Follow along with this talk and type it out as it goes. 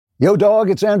Yo, dog,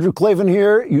 it's Andrew Klavan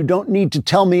here. You don't need to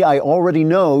tell me, I already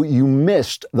know you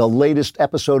missed the latest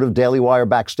episode of Daily Wire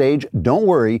Backstage. Don't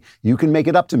worry, you can make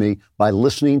it up to me by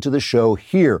listening to the show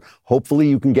here. Hopefully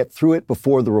you can get through it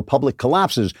before the Republic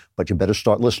collapses, but you better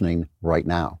start listening right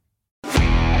now.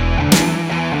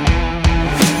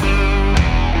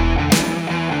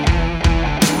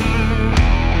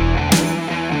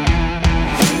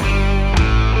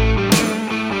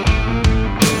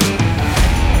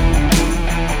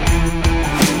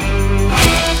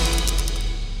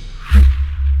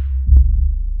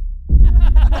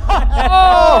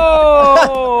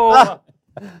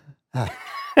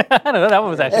 I don't know, that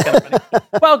one was actually kind of funny.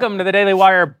 Welcome to the Daily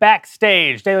Wire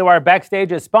Backstage. Daily Wire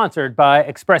Backstage is sponsored by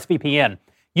ExpressVPN.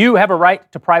 You have a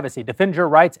right to privacy. Defend your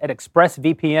rights at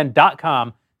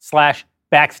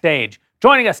expressvpn.com/backstage.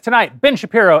 Joining us tonight, Ben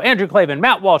Shapiro, Andrew Klavan,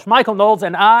 Matt Walsh, Michael Knowles,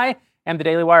 and I am the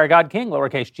Daily Wire God King,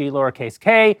 lowercase g, lowercase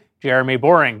k, Jeremy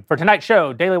Boring. For tonight's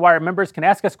show, Daily Wire members can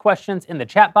ask us questions in the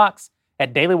chat box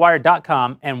at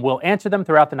dailywire.com, and we'll answer them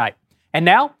throughout the night. And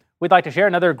now, we'd like to share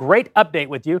another great update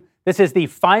with you. This is the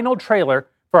final trailer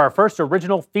for our first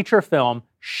original feature film,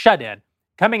 Shut In.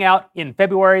 Coming out in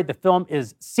February, the film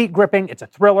is seat-gripping. It's a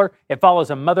thriller. It follows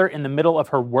a mother in the middle of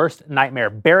her worst nightmare,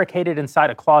 barricaded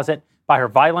inside a closet by her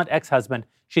violent ex-husband.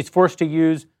 She's forced to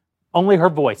use only her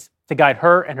voice to guide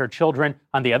her and her children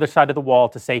on the other side of the wall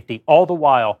to safety. All the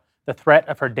while, the threat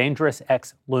of her dangerous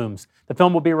ex looms. The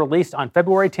film will be released on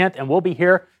February 10th, and we'll be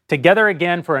here together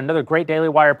again for another great Daily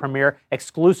Wire premiere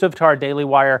exclusive to our Daily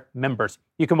Wire members.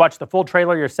 You can watch the full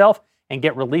trailer yourself and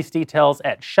get release details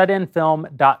at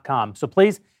shutinfilm.com. So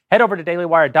please head over to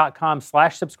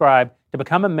dailywire.com/subscribe to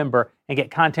become a member and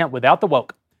get content without the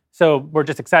woke. So we're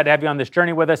just excited to have you on this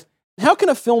journey with us. How can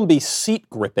a film be seat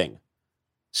gripping?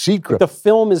 Seat gripping. The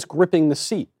film is gripping the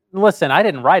seat. Listen, I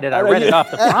didn't write it. I read it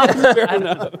off the prompt.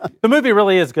 The movie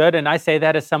really is good, and I say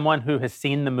that as someone who has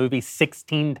seen the movie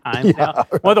 16 times now.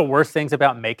 Right. One of the worst things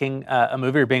about making a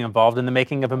movie or being involved in the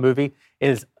making of a movie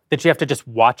is that you have to just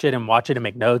watch it and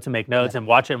make notes and make notes and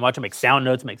watch it and make sound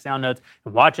notes and make sound notes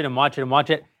and watch it and watch it and watch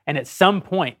it. And at some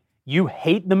point, you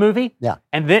hate the movie. Yeah.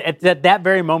 And then at that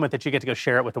very moment that you get to go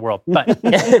share it with the world. But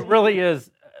it really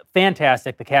is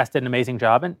fantastic. The cast did an amazing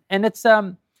job. And it's...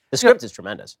 The script is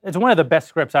tremendous. It's one of the best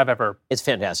scripts I've ever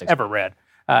read.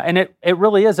 And it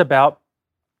really is about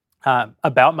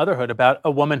motherhood, about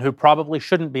a woman who probably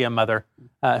shouldn't be a mother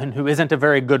and who isn't a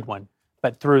very good one.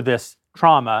 But through this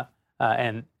trauma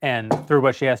and through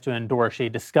what she has to endure, she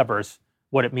discovers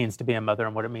what it means to be a mother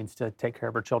and what it means to take care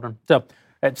of her children. So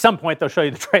at some point, they'll show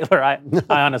you the trailer. I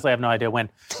honestly have no idea when.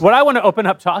 What I want to open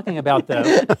up talking about,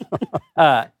 though,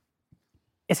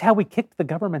 is how we kicked the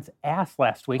government's ass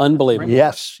last week. Unbelievable.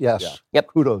 Yes. Yeah. Yep.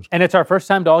 Kudos. And it's our first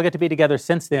time to all get to be together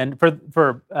since then.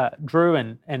 For Drew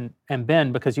and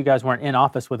Ben, because you guys weren't in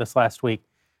office with us last week,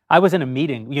 I was in a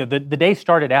meeting. The day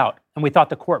started out, and we thought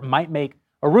the court might make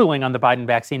a ruling on the Biden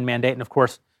vaccine mandate. And of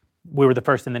course, we were the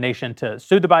first in the nation to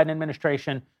sue the Biden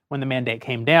administration when the mandate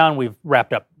came down. We've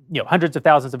wrapped up hundreds of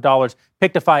thousands of dollars,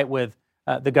 picked a fight with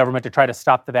the government to try to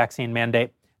stop the vaccine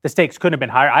mandate. The stakes couldn't have been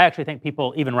higher. I actually think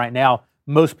people, even right now,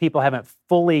 most people haven't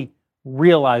fully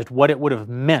realized what it would have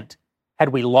meant had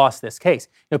we lost this case.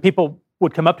 People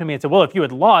would come up to me and say, well, if you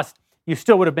had lost, you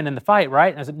still would have been in the fight,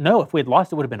 right? And I said, no, if we had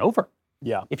lost, it would have been over.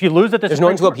 Yeah. If you lose at this There's no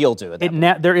one to appeal to.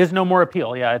 There is no more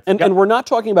appeal, yeah. And we're not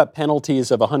talking about penalties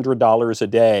of $100 a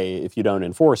day if you don't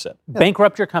enforce it.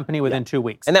 Bankrupt your company within 2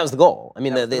 weeks. And that was the goal. I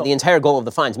mean, the entire goal of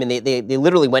the fines. I mean, they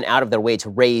literally went out of their way to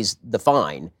raise the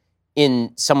fine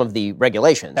in some of the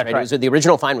regulations. That's right. So the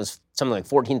original fine was something like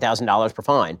 $14,000 per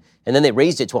fine, and then they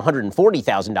raised it to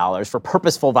 $140,000 for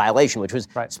purposeful violation, which was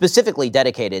specifically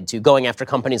dedicated to going after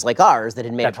companies like ours that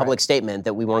had made a public statement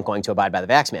that we weren't going to abide by the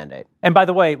vax mandate. And by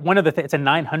the way, it's a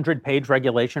 900-page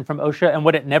regulation from OSHA, and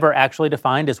what it never actually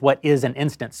defined is what is an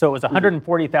instance. So it was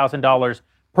 $140,000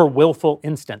 per willful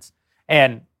instance.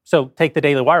 And so take the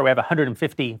Daily Wire, we have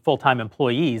 150 full-time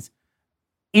employees.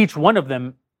 Each one of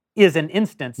them is an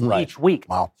instance each week.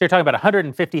 Wow. So you're talking about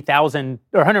 150,000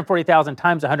 or 140,000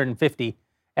 times 150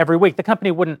 every week. The company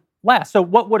wouldn't last. So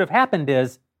what would have happened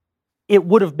is it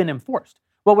would have been enforced.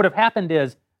 What would have happened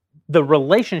is the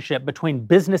relationship between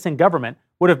business and government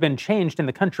would have been changed in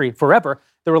the country forever.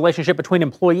 The relationship between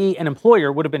employee and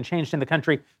employer would have been changed in the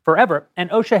country forever. And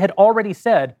OSHA had already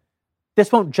said,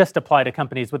 this won't just apply to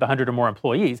companies with 100 or more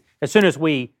employees. As soon as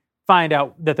we find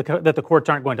out that the courts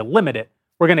aren't going to limit it,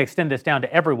 we're going to extend this down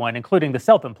to everyone, including the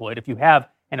self-employed. If you have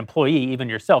an employee, even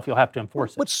yourself, you'll have to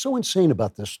enforce it. What's so insane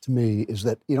about this to me is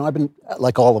that, I've been,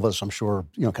 like all of us, I'm sure,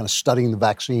 kind of studying the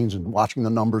vaccines and watching the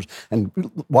numbers and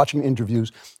watching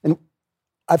interviews. And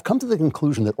I've come to the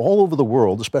conclusion that all over the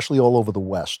world, especially all over the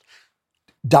West,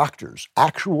 doctors,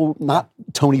 actual, not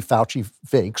Tony Fauci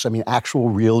fakes, I mean actual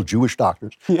real Jewish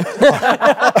doctors,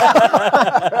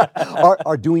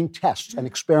 are doing tests and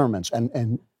experiments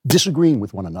and disagreeing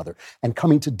with one another and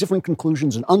coming to different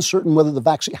conclusions and uncertain whether the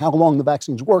vaccine, how long the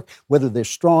vaccines work, whether they're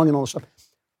strong and all this stuff.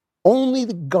 Only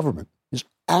the government is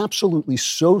absolutely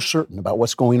so certain about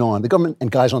what's going on. The government and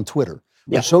guys on Twitter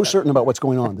are so certain about what's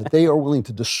going on that they are willing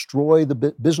to destroy the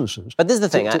businesses. But this is the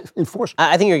thing. To enforce it.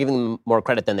 I think you're giving them more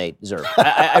credit than they deserve.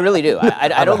 I really do.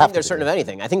 I don't think they're certain of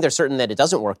anything. I think they're certain that it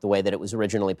doesn't work the way that it was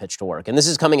originally pitched to work. And this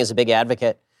is coming as a big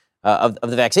advocate of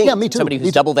the vaccine. Yeah, me too. Somebody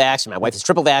who's double vaxxed, and my wife is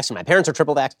triple vaxxed, and my parents are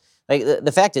triple vaxxed. Like,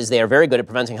 the fact is they are very good at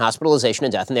preventing hospitalization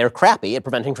and death, and they are crappy at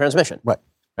preventing transmission. Right.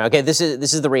 Okay, this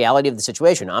is the reality of the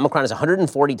situation. Omicron is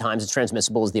 140 times as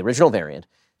transmissible as the original variant.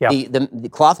 Yeah. The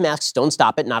cloth masks don't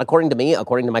stop it, not according to me,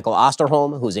 according to Michael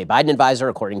Osterholm, who's a Biden advisor,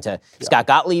 according to Scott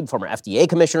Gottlieb, former FDA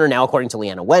commissioner, now according to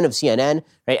Leanna Wen of CNN.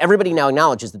 Right? Everybody now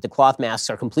acknowledges that the cloth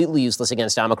masks are completely useless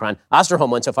against Omicron.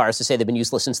 Osterholm went so far as to say they've been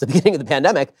useless since the beginning of the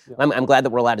pandemic. Yeah. I'm glad that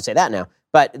we're allowed to say that now.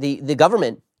 But the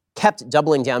government kept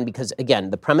doubling down because, again,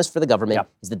 the premise for the government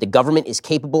is that the government is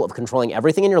capable of controlling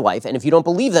everything in your life, and if you don't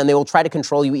believe them, they will try to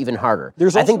control you even harder.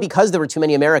 I think because there were too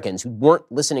many Americans who weren't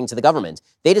listening to the government,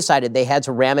 they decided they had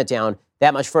to ram it down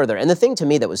that much further. And the thing to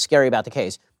me that was scary about the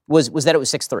case was that it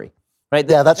was 6-3. Right?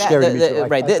 That's scary to me too.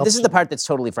 Right. This is the part that's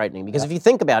totally frightening because if you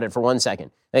think about it for 1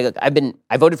 second, like, look,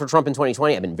 I voted for Trump in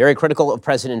 2020. I've been very critical of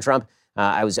President Trump.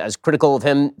 I was critical of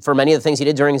him for many of the things he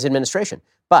did during his administration.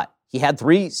 But he had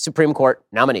 3 Supreme Court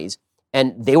nominees,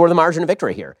 and they were the margin of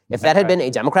victory here. If that had been a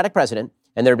Democratic president,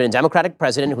 and there had been a Democratic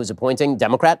president who was appointing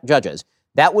Democrat judges,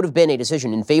 that would have been a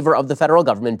decision in favor of the federal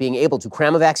government being able to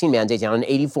cram a vaccine mandate down on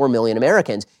 84 million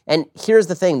Americans. And here's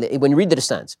the thing, that when you read the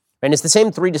dissents, and it's the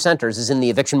same 3 dissenters as in the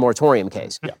eviction moratorium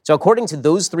case. Yeah. So according to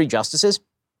those 3 justices,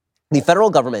 the federal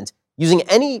government, using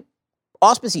any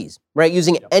auspices, right,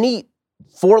 using any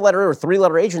 4-letter or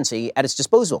 3-letter agency at its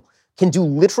disposal, can do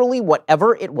literally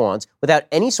whatever it wants without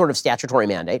any sort of statutory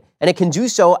mandate, and it can do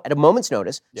so at a moment's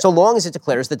notice, so long as it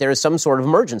declares that there is some sort of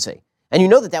emergency. And you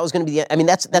know that was going to be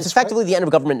that's effectively the end of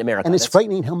government in America. And it's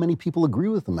frightening how many people agree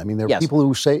with them. I mean, there are people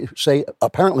who say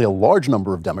apparently a large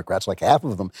number of Democrats, like half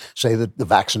of them, say that the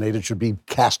vaccinated should be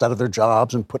cast out of their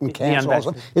jobs and put in camps.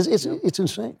 It's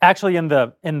insane. Actually, in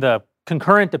the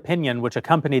concurrent opinion which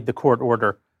accompanied the court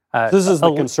order, this is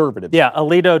the conservative. Yeah,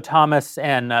 Alito, Thomas,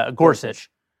 and Gorsuch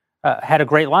had a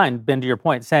great line, Ben, to your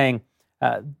point, saying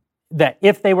that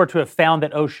if they were to have found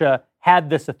that OSHA had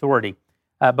this authority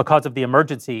because of the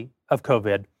emergency of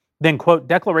COVID, then, quote,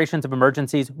 declarations of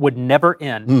emergencies would never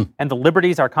end, and the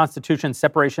liberties our Constitution's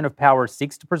separation of powers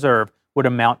seeks to preserve would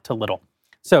amount to little.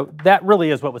 So that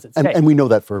really is what was at stake. And we know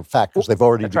that for a fact because they've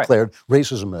already declared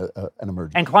racism an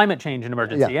emergency. And climate change an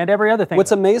emergency, and every other thing.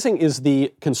 What's amazing is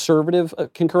the conservative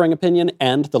concurring opinion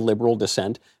and the liberal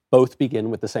dissent both begin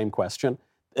with the same question.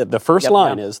 The first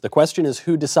line is, the question is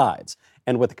who decides?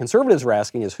 And what the conservatives are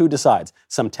asking is who decides?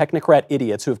 Some technocrat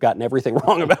idiots who have gotten everything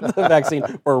wrong about the vaccine,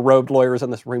 or robed lawyers on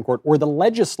the Supreme Court, or the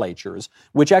legislatures,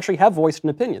 which actually have voiced an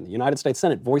opinion. The United States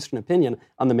Senate voiced an opinion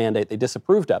on the mandate. They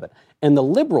disapproved of it. And the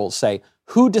liberals say,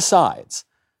 who decides?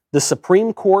 The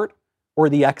Supreme Court or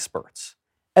the experts?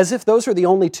 As if those are the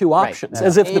only 2 options. Right.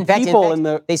 As if in fact,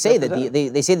 they say that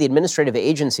they say the administrative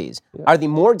agencies are the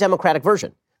more democratic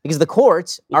version. Because the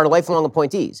courts are lifelong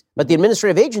appointees, but the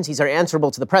administrative agencies are answerable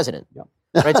to the president.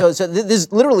 Right? So this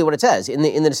is literally what it says in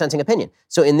the dissenting opinion.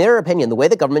 So in their opinion, the way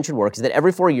that government should work is that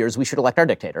every 4 years we should elect our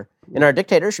dictator, and our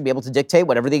dictator should be able to dictate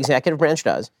whatever the executive branch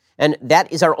does. And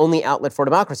that is our only outlet for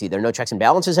democracy. There are no checks and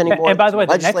balances anymore. And by the way,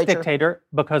 the next dictator,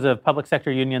 because of public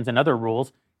sector unions and other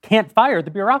rules, can't fire the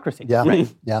bureaucracy. Yeah.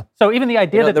 Right? Yeah. So even the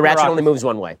idea that the ratchet only moves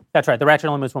one way. That's right. The ratchet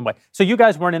only moves one way. So you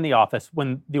guys weren't in the office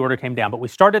when the order came down, but we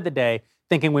started the day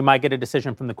thinking we might get a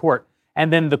decision from the court.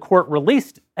 And then the court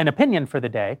released an opinion for the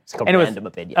day. It's like a random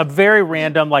opinion. A very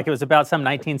random, like it was about some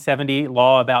 1970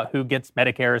 law about who gets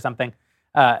Medicare or something.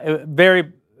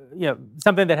 Very,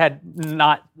 something that had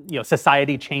not,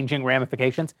 society-changing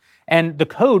ramifications. And the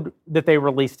code that they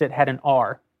released it had an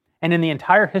R. And in the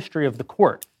entire history of the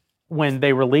court, when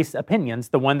they release opinions,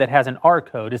 the one that has an R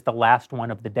code is the last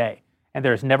one of the day. And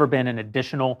there's never been an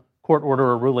additional court order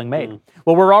or ruling made.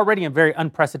 Well, we're already in very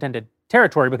unprecedented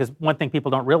territory because one thing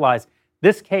people don't realize,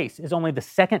 this case is only the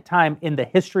second time in the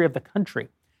history of the country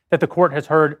that the court has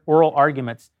heard oral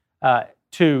arguments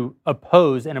to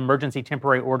oppose an emergency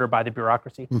temporary order by the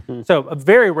bureaucracy. So a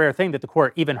very rare thing that the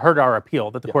court even heard our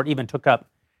appeal, that the court even took up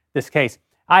this case.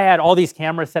 I had all these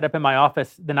cameras set up in my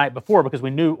office the night before because we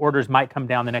knew orders might come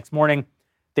down the next morning.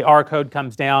 The R code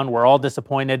comes down. We're all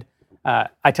disappointed.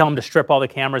 I tell him to strip all the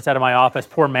cameras out of my office.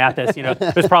 Poor Mathis,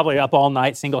 was probably up all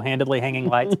night single-handedly hanging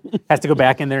lights. Has to go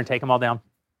back in there and take them all down.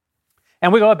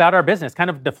 And we go about our business kind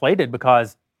of deflated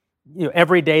because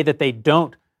every day that they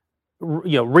don't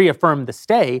reaffirm the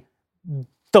stay,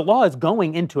 the law is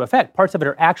going into effect. Parts of it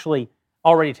are actually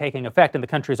already taking effect, and the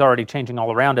country is already changing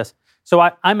all around us. So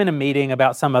I'm in a meeting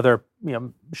about some other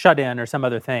shut-in or some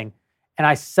other thing, and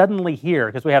I suddenly hear,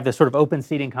 because we have this sort of open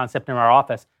seating concept in our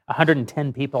office,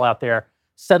 110 people out there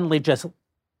suddenly just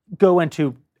go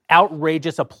into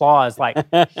outrageous applause, like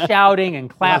shouting and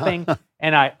clapping.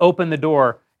 And I open the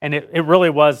door, and it really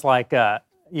was like,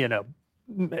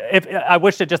 if I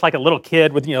wish that just like a little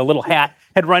kid with a little hat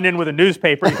had run in with a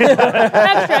newspaper.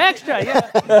 extra.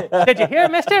 Yeah. Did you hear,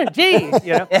 Mister? Gee,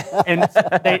 And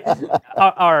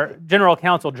our general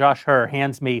counsel Josh Herr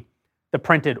hands me the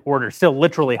printed order, still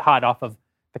literally hot off of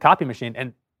the copy machine,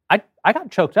 and I got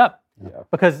choked up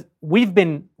because we've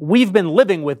been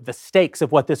living with the stakes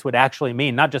of what this would actually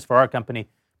mean, not just for our company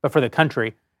but for the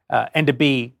country, and to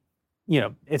be,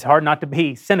 it's hard not to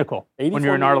be cynical when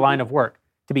you're in our line of work.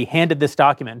 To be handed this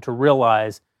document and to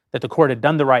realize that the court had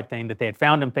done the right thing, that they had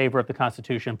found in favor of the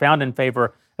Constitution, found in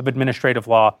favor of administrative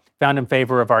law, found in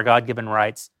favor of our God-given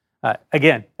rights.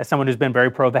 Again, as someone who's been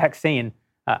very pro-vaccine,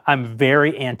 I'm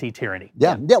very anti-tyranny.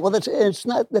 Yeah. Well, that's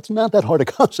not that hard a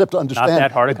concept to understand. Not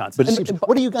that hard a concept. But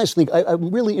what do you guys think?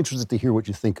 I'm really interested to hear what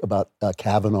you think about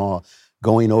Kavanaugh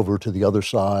going over to the other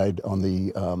side on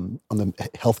the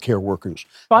healthcare workers.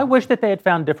 Well, I wish that they had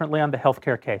found differently on the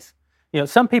healthcare case.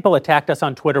 Some people attacked us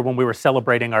on Twitter when we were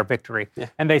celebrating our victory,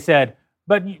 and they said,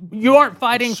 "But you aren't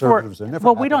fighting for."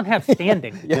 Well, we don't have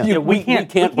standing. We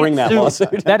can't bring that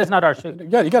lawsuit. That is not our suit.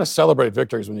 Yeah, you got to celebrate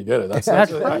victories when you get it. That's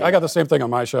right. I got the same thing on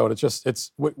my show, and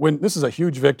it's when this is a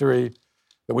huge victory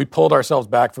that we pulled ourselves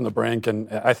back from the brink, and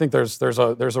I think there's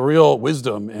a real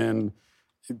wisdom in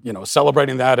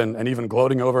celebrating that and even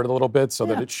gloating over it a little bit, so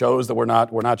that it shows that we're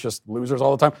not just losers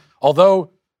all the time. Although.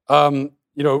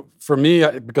 For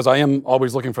me, because I am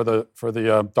always looking for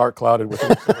the dark clouded with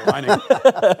the silver lining,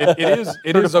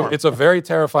 it's a very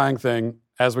terrifying thing,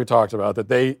 as we talked about, that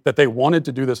they wanted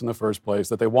to do this in the first place,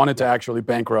 that they wanted to actually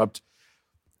bankrupt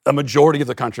a majority of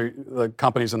the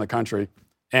companies in the country,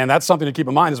 and that's something to keep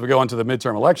in mind as we go into the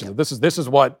midterm elections. This is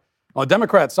what on the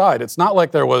Democrat side, it's not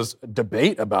like there was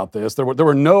debate about this. There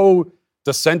were no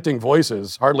dissenting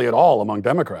voices, hardly at all, among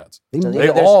Democrats. There's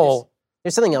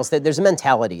something else. There's a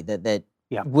mentality that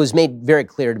was made very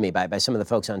clear to me by some of the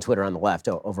folks on Twitter on the left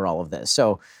over all of this.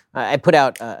 So I put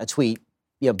out a tweet,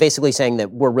 basically saying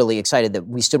that we're really excited that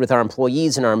we stood with our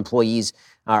employees, and our employees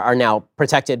are now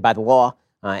protected by the law,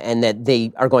 and that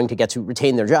they are going to get to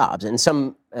retain their jobs. And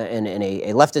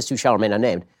a leftist who shall remain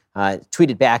unnamed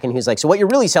tweeted back, and he was like, "So what you're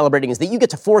really celebrating is that you get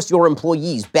to force your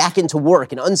employees back into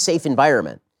work in an unsafe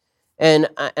environment." And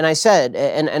I said,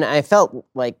 and I felt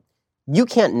like you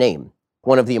can't name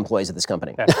one of the employees of this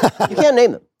company. You can't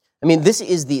name them. I mean, this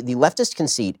is the leftist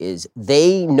conceit is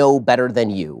they know better than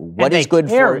you what is good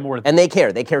for, and they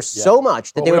care. They care so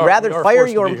much that they would rather fire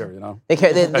your. They care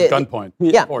at gunpoint.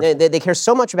 Yeah, they care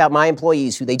so much about my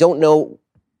employees who they don't know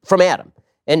from Adam,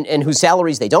 and whose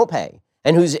salaries they don't pay,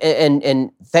 and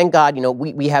and thank God,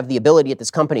 we have the ability at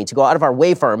this company to go out of our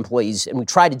way for our employees, and we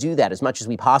try to do that as much as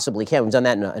we possibly can. We've done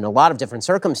that in a lot of different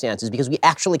circumstances because we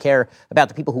actually care about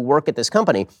the people who work at this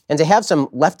company. And to have some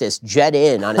leftist jet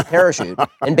in on his parachute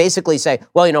and basically say,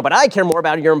 well, but I care more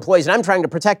about your employees and I'm trying to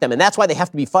protect them, and that's why they have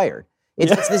to be fired.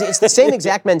 It's the same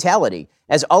exact mentality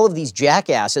as all of these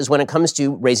jackasses when it comes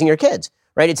to raising your kids.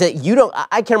 Right? It's that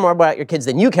I care more about your kids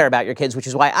than you care about your kids, which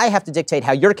is why I have to dictate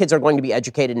how your kids are going to be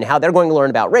educated and how they're going to learn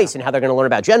about race and how they're going to learn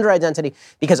about gender identity,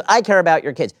 because I care about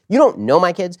your kids. You don't know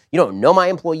my kids. You don't know my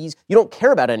employees. You don't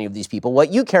care about any of these people.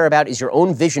 What you care about is your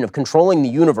own vision of controlling the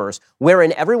universe,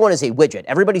 wherein everyone is a widget.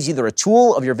 Everybody's either a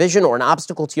tool of your vision or an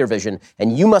obstacle to your vision,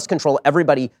 and you must control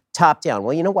everybody top down.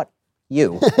 Well, you know what?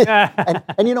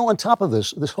 and on top of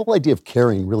this whole idea of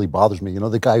caring really bothers me.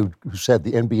 The guy who said,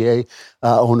 the NBA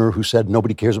owner who said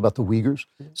nobody cares about the Uyghurs.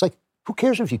 It's like, who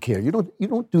cares if you care? You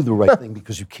don't do the right thing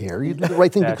because you care. You do the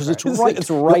right thing because it's right.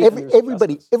 It's right.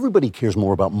 Everybody cares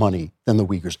more about money than the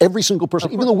Uyghurs. Every single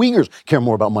person, even the Uyghurs, care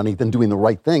more about money than doing the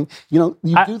right thing. You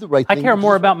do the right thing. I care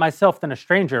more about myself than a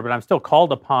stranger, but I'm still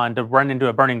called upon to run into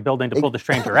a burning building to pull the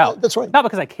stranger out. That's right. Not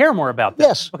because I care more about them.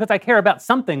 Yes. Because I care about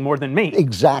something more than me.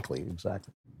 Exactly.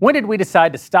 When did we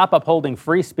decide to stop upholding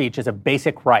free speech as a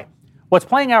basic right? What's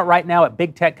playing out right now at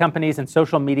big tech companies and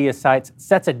social media sites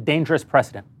sets a dangerous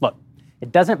precedent. Look,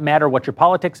 it doesn't matter what your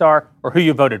politics are or who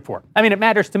you voted for. I mean, it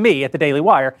matters to me at the Daily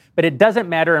Wire, but it doesn't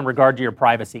matter in regard to your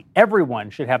privacy.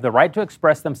 Everyone should have the right to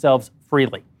express themselves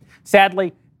freely.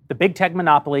 Sadly, The big tech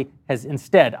monopoly has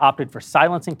instead opted for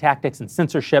silencing tactics and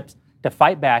censorships to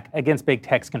fight back against big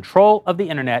tech's control of the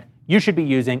internet. You should be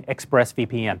using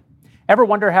ExpressVPN. Ever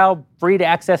wonder how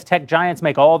free-to-access tech giants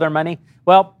make all their money?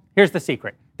 Well, here's the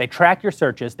secret. They track your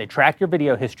searches, they track your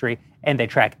video history, and they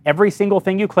track every single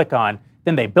thing you click on.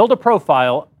 Then they build a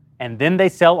profile, and then they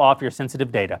sell off your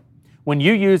sensitive data. When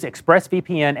you use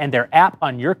ExpressVPN and their app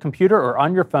on your computer or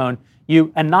on your phone, you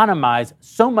anonymize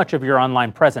so much of your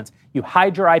online presence. You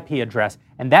hide your IP address,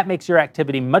 and that makes your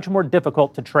activity much more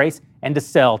difficult to trace and to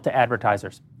sell to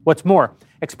advertisers. What's more,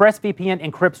 ExpressVPN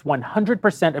encrypts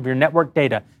 100% of your network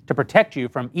data to protect you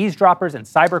from eavesdroppers and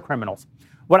cyber criminals.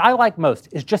 What I like most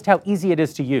is just how easy it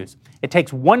is to use. It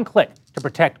takes one click to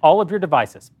protect all of your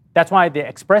devices. That's why the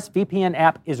ExpressVPN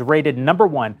app is rated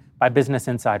 #1 by Business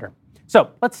Insider. So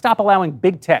let's stop allowing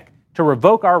big tech to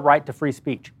revoke our right to free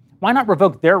speech. Why not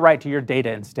revoke their right to your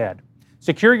data instead?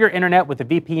 Secure your internet with a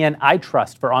VPN I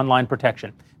trust for online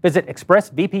protection. Visit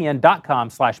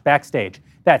expressvpn.com/backstage.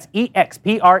 That's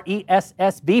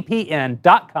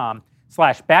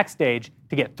expressvpn.com/backstage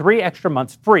to get 3 extra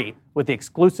months free with the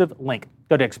exclusive link.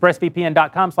 Go to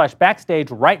expressvpn.com/backstage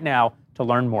right now to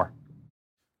learn more.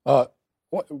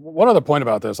 One other point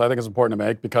about this I think is important to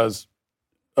make, because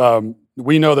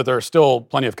we know that there are still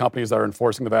plenty of companies that are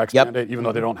enforcing the vax mandate, even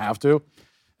though they don't have to.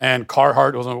 And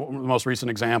Carhartt was the most recent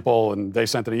example, and they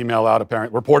sent an email out,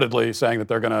 reportedly saying that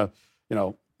they're going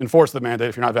to, enforce the mandate.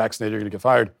 If you're not vaccinated, you're going to get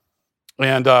fired.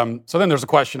 And so then there's a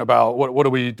question about what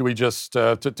do we just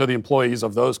to the employees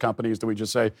of those companies? Do we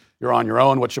just say you're on your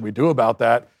own? What should we do about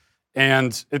that?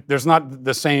 And there's not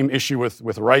the same issue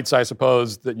with rights, I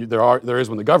suppose, that there is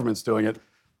when the government's doing it,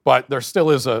 but there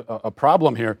still is a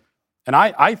problem here. And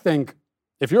I think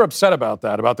if you're upset about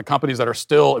that, about the companies that are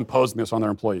still imposing this on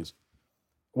their employees,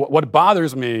 what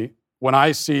bothers me when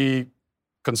I see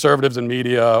conservatives in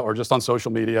media or just on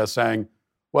social media saying,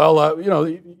 well,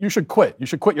 you should quit. You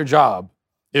should quit your job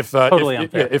if there's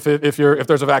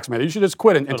a vax mandate. You should just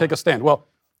quit and take a stand. Well,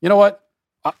 you know what?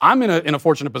 I'm in a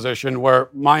fortunate position where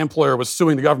my employer was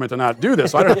suing the government to not do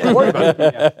this, so I don't have to worry about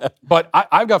it. But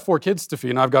I've got 4 kids to feed,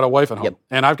 and I've got a wife at home,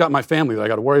 and I've got my family that I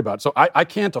got to worry about. So I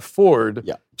can't afford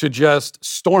to just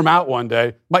storm out one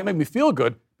day. Might make me feel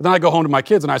good, but then I go home to my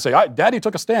kids and I say, Daddy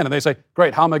took a stand. And they say,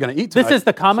 great, how am I going to eat tonight? This is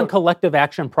the common collective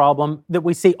action problem that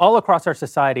we see all across our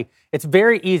society. It's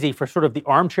very easy for sort of the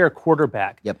armchair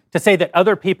quarterback to say that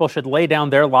other people should lay down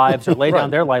their lives or lay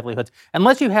down their livelihoods.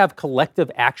 Unless you have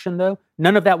collective action, though,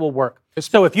 none of that will work.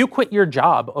 So if you quit your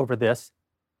job over this,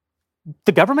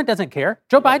 the government doesn't care.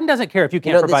 Joe Biden doesn't care if you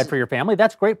can't provide for your family.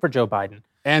 That's great for Joe Biden.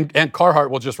 And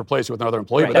Carhartt will just replace you with another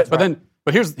employee. Right,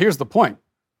 but here's the point.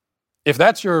 If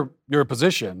that's your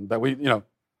position, that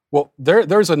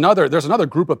there's another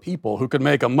group of people who could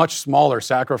make a much smaller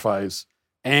sacrifice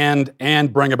and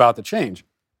bring about the change.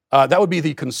 That would be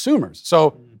the consumers.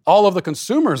 So all of the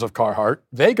consumers of Carhartt,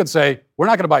 they could say, we're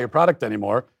not going to buy your product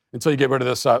anymore until you get rid of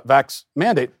this vax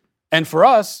mandate. And for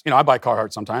us, I buy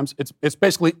Carhartt sometimes. It's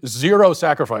basically zero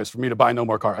sacrifice for me to buy no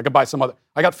more Carhartt. I could buy some other.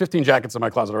 I got 15 jackets in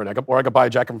my closet already. I could buy a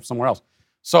jacket from somewhere else.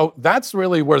 So that's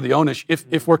really where the onus.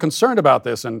 If we're concerned about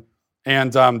this and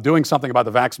doing something about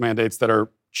the vax mandates that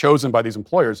are chosen by these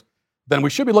employers, then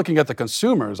we should be looking at the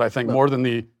consumers, I think, more than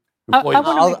the employees. I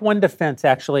want to make one defense,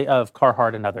 actually, of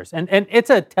Carhartt and others. And it's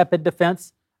a tepid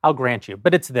defense, I'll grant you,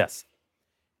 but it's this.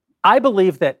 I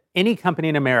believe that any company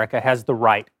in America has the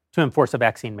right to enforce a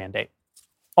vaccine mandate,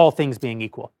 all things being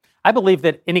equal. I believe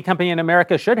that any company in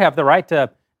America should have the right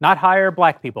to not hire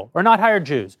black people or not hire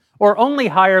Jews or only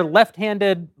hire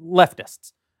left-handed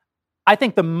leftists. I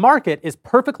think the market is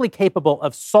perfectly capable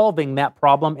of solving that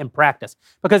problem in practice.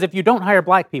 Because if you don't hire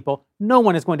black people, no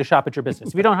one is going to shop at your business.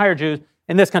 If you don't hire Jews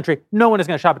in this country, no one is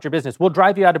going to shop at your business. We'll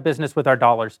drive you out of business with our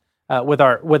dollars, with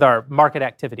our market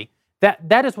activity.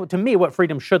 That is, to me, what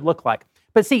freedom should look like.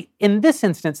 But see, in this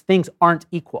instance, things aren't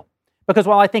equal. Because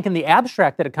while I think in the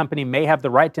abstract that a company may have the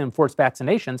right to enforce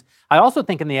vaccinations, I also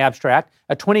think in the abstract,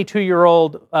 a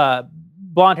 22-year-old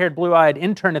blonde-haired, blue-eyed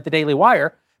intern at the Daily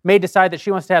Wire may decide that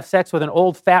she wants to have sex with an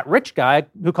old, fat, rich guy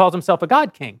who calls himself a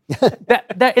God King.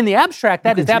 that in the abstract,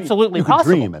 that is absolutely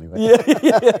possible. Dream, anyway.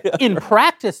 In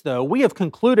practice, though, we have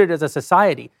concluded as a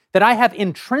society that I have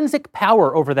intrinsic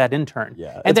power over that intern,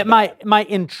 and that my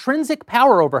intrinsic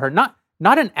power over her, not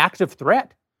an active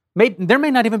threat. There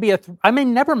may not even be I may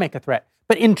never make a threat,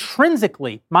 but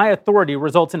intrinsically, my authority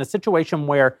results in a situation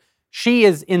where she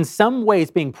is in some ways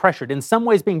being pressured, in some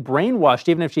ways being brainwashed,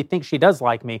 even if she thinks she does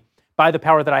like me, by the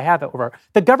power that I have over her.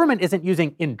 The government isn't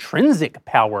using intrinsic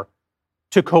power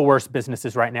to coerce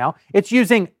businesses right now. It's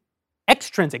using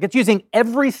extrinsic. It's using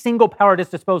every single power at its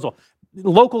disposal.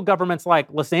 local governments like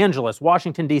Los Angeles,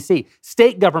 Washington, D.C.,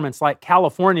 state governments like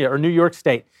California or New York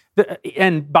State,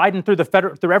 and Biden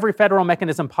through every federal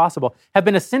mechanism possible, have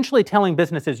been essentially telling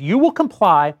businesses, you will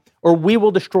comply or we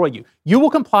will destroy you. You will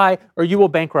comply or we will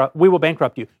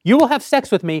bankrupt you. You will have sex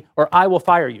with me or I will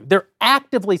fire you. They're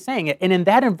actively saying it. And in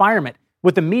that environment,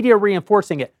 with the media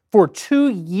reinforcing it for 2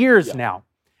 years now,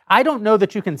 I don't know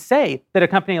that you can say that a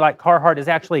company like Carhartt is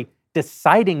actually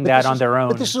deciding that on their own.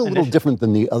 But this is a little different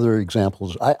than the other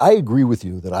examples. I agree with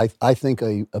you that I think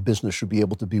a business should be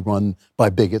able to be run by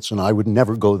bigots, and I would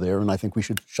never go there, and I think we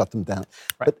should shut them down.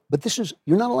 Right. But this is,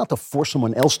 you're not allowed to force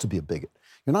someone else to be a bigot.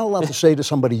 You're not allowed to say to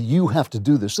somebody, you have to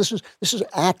do this. This is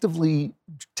actively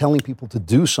telling people to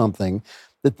do something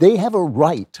that they have a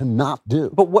right to not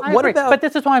do. But what about... But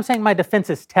this is why I'm saying my defense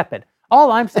is tepid.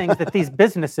 All I'm saying is that these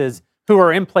businesses who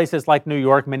are in places like New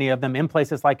York, many of them in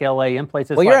places like LA, in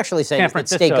places like you're actually saying San that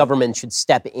state government should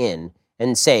step in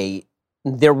and say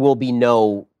there will be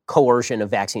no coercion of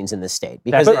vaccines in this state.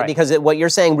 Because what you're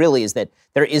saying really is that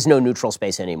there is no neutral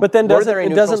space anymore. But then this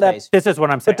is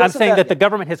what I'm saying. I'm saying that the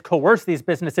government has coerced these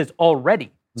businesses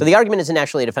already. So the argument isn't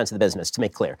actually a defense of the business, to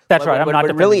make clear. That's right. What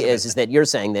it really is that you're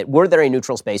saying that were there a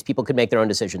neutral space, people could make their own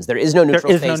decisions. There is no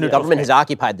neutral space. The government has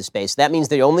occupied the space. That means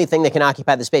the only thing that can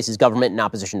occupy the space is government in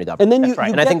opposition to government. And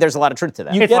then I think there's a lot of truth to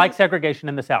that. It's like segregation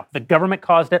in the South. The government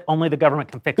caused it. Only the government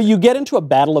can fix it. But you get into a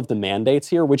battle of the mandates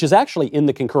here, which is actually in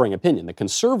the concurring opinion. The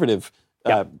conservative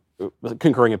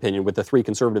concurring opinion with the 3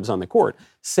 conservatives on the court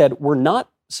said we're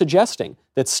not suggesting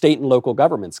that state and local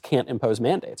governments can't impose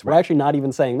mandates. We're actually not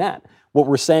even saying that. What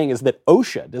we're saying is that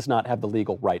OSHA does not have the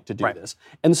legal right to do this.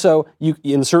 And so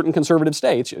in certain conservative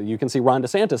states, you can see Ron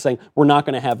DeSantis saying we're not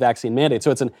going to have vaccine mandates.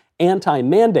 So it's an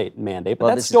anti-mandate mandate, but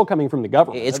that's still coming from the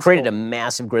government. It's created a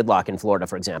massive gridlock in Florida,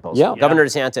 for example. So Governor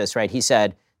DeSantis, right, he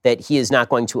said that he is not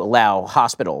going to allow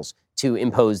hospitals to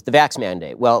impose the vax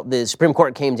mandate. Well, the Supreme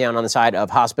Court came down on the side of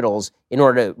hospitals in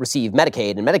order to receive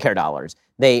Medicaid and Medicare dollars.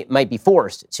 They might be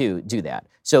forced to do that.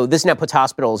 So this now puts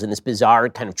hospitals in this bizarre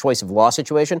kind of choice of law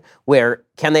situation where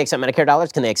can they accept Medicare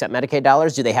dollars? Can they accept Medicaid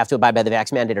dollars? Do they have to abide by the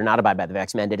vax mandate or not abide by the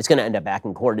vax mandate? It's going to end up back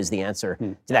in court is the answer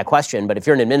to that question. But if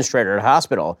you're an administrator at a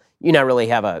hospital, you now really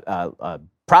have a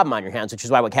problem on your hands, which is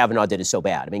why what Kavanaugh did is so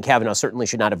bad. I mean, Kavanaugh certainly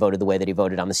should not have voted the way that he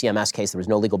voted on the CMS case. There was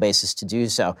no legal basis to do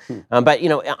so. But,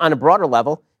 on a broader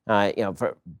level,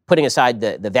 for putting aside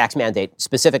the vax mandate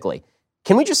specifically,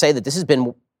 can we just say that this has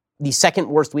been the second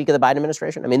worst week of the Biden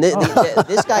administration? I mean,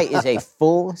 this guy is a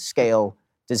full-scale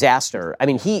disaster. I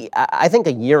mean, I think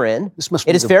a year in,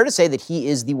 it is fair to say that he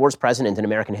is the worst president in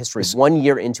American history 1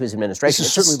 year into his administration.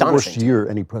 This is certainly the worst year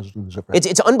any president has ever had.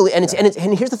 It's unbelievable.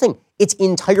 And here's the thing. It's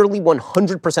entirely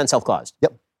 100% self-caused.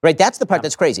 Yep. Right, that's the part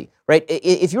that's crazy, right?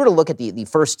 If you were to look at the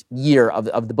first year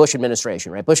of the Bush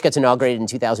administration, right? Bush gets inaugurated in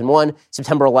 2001,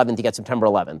 September 11th, he gets September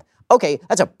 11th. Okay,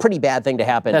 that's a pretty bad thing to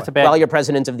happen while you're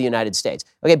president of the United States.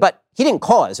 Okay, but he didn't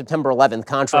call it September 11th,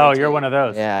 contrary Oh, you're one of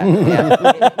those. Yeah.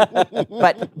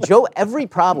 But every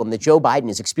problem that Joe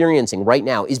Biden is experiencing right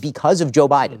now is because of Joe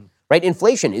Biden, right?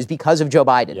 Inflation is because of Joe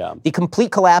Biden. Yeah. The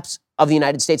complete collapse of the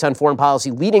United States on foreign policy,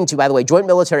 leading to, by the way, joint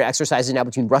military exercises now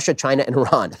between Russia, China, and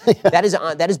Iran.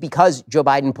 That is because Joe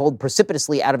Biden pulled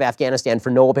precipitously out of Afghanistan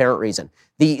for no apparent reason.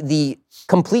 The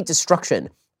complete destruction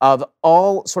of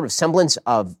all sort of semblance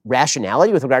of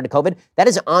rationality with regard to COVID, that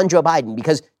is on Joe Biden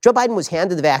because Joe Biden was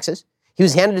handed the vaxes. He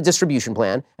was handed a distribution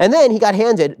plan, and then he got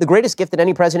handed the greatest gift that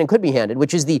any president could be handed,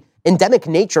 which is the endemic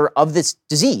nature of this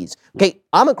disease. Okay,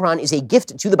 Omicron is a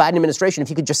gift to the Biden administration if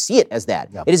you could just see it as that.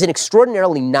 Yep. It is an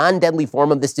extraordinarily non-deadly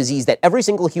form of this disease that every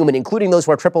single human, including those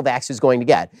who are triple vaxxed, is going to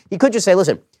get. He could just say,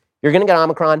 listen, you're going to get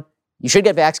Omicron, you should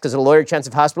get vaxxed because it'll lower your chance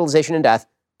of hospitalization and death,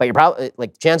 but you're probably,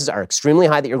 chances are extremely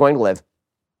high that you're going to live.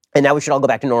 And now we should all go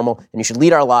back to normal, and you should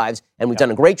lead our lives. And we've done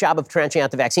a great job of tranching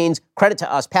out the vaccines. Credit to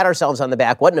us. Pat ourselves on the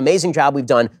back. What an amazing job we've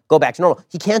done. Go back to normal.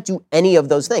 He can't do any of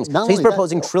those things. So he's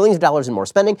proposing trillions of dollars in more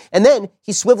spending. And then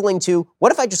he's swiveling to,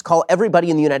 what if I just call everybody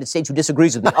in the United States who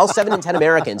disagrees with me, all 7 in 10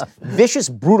 Americans, vicious,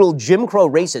 brutal Jim Crow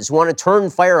racists who want to turn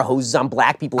fire hoses on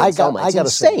black people in Selma. It's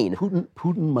insane.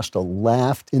 Putin must have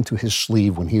laughed into his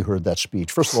sleeve when he heard that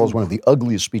speech. First of all, it's one of the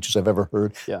ugliest speeches I've ever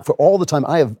heard. Yeah. For all the time,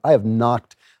 I have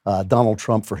knocked Donald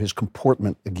Trump for his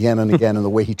comportment again and again and the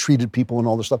way he treated people and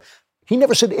all this stuff. He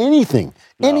never said anything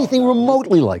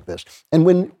remotely like this. And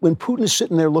when Putin is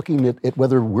sitting there looking at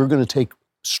whether we're going to take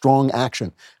strong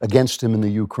action against him in the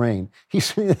Ukraine,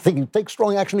 he's thinking, take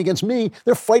strong action against me.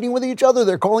 They're fighting with each other.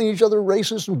 They're calling each other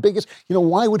racist and bigots.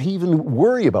 Why would he even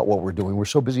worry about what we're doing? We're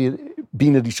so busy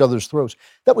being at each other's throats.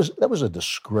 That was a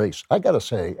disgrace. I got to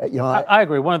say, I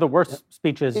agree. One of the worst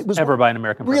speeches ever by an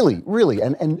American president. Really.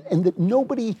 And that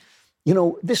nobody You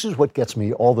know, this is what gets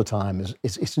me all the time.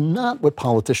 It's not what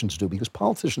politicians do, because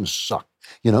politicians suck.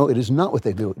 You know, it is not what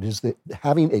they do. It is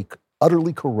having a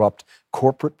utterly corrupt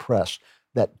corporate press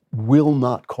that will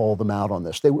not call them out on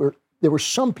this. There were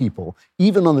some people,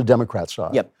 even on the Democrat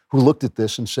side, who looked at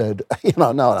this and said,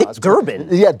 no. Dick Durbin.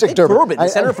 Yeah, Dick Durbin. The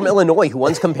senator from Illinois who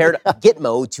once compared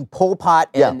Gitmo to Pol Pot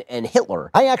and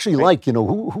Hitler. I actually like,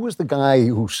 who was the guy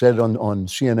who said on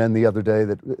CNN the other day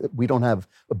that we don't have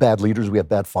bad leaders, we have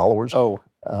bad followers? Oh.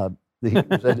 He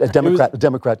was a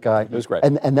Democrat guy. It was great.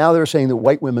 And now they're saying that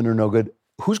white women are no good.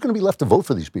 Who's going to be left to vote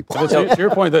for these people? To your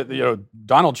point that,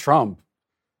 Donald Trump,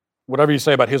 whatever you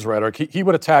say about his rhetoric, he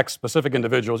would attack specific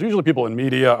individuals, usually people in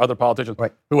media, other politicians,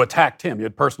 who attacked him. He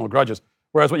had personal grudges.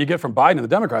 Whereas what you get from Biden and the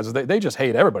Democrats is they just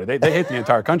hate everybody. They hate the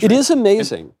entire country. It is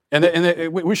amazing.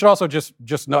 And we should also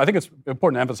just know, I think it's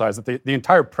important to emphasize that the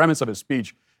entire premise of his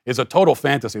speech is a total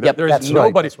fantasy. There's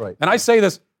nobody, right. And I say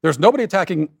this, there's nobody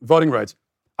attacking voting rights.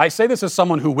 I say this as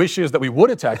someone who wishes that we would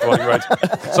attack voting rights.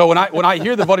 So when I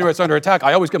hear that voting rights are under attack,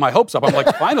 I always get my hopes up. I'm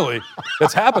like, finally,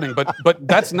 that's happening. But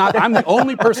that's not. I'm the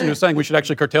only person who's saying we should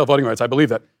actually curtail voting rights. I believe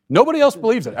that. Nobody else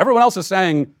believes it. Everyone else is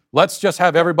saying, let's just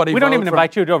have everybody. We don't even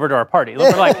invite you over to our party.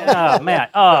 We're like, oh man.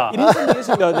 It is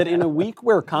amazing though that in a week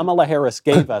where Kamala Harris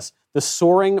gave us the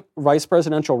soaring vice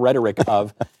presidential rhetoric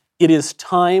of, it is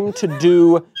time to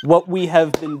do what we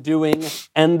have been doing,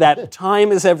 and that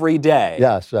time is every day.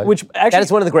 Yes. Which actually, that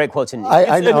is one of the great quotes in.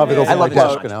 I know. I love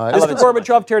Mr.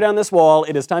 Gorbachev, tear down this wall.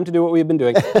 It is time to do what we have been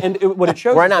doing. And what it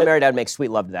shows. Were I not married, I'd make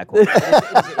sweet love to that quote.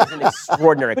 It's an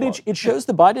extraordinary quote. But it shows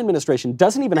the Biden administration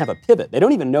doesn't even have a pivot. They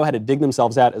don't even know how to dig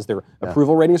themselves out as their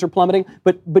approval ratings are plummeting.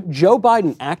 But Joe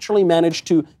Biden actually managed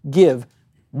to give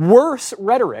worse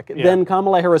rhetoric than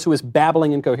Kamala Harris, who is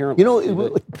babbling incoherently.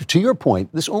 To your point,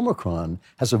 this Omicron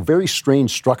has a very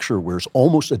strange structure where it's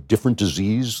almost a different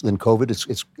disease than COVID.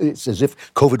 It's as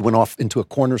if COVID went off into a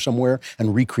corner somewhere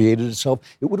and recreated itself.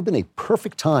 It would have been a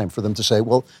perfect time for them to say,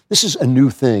 well, this is a new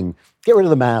thing. Get rid of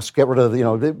the mask. Get rid of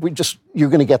you're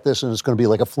going to get this and it's going to be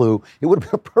like a flu. It would have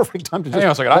been a perfect time to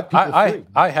just let people free.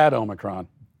 I had Omicron.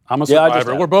 I'm a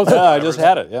survivor. We're both. I just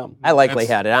had it. Yeah, I likely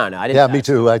had it. I don't know. I didn't. Me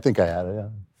too. I think I had it. Yeah.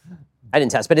 I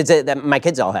didn't test, but my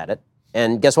kids all had it,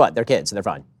 and guess what? They're kids, so they're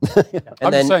fine. And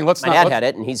I'm just saying, my dad had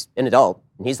it, and he's an adult,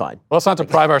 and he's fine. Let's not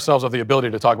deprive ourselves of the ability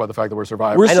to talk about the fact that we're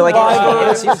survivors. I know,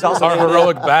 AOC was also our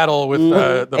heroic battle with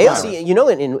the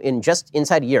AOC. In just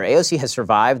inside a year, AOC has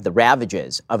survived the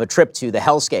ravages of a trip to the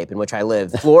hellscape in which I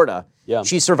live, Florida.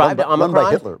 She survived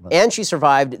Omicron, Hitler, and she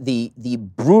survived the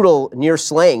brutal near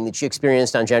slaying that she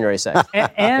experienced on January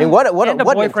 6th. And what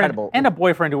an incredible... And a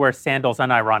boyfriend who wears sandals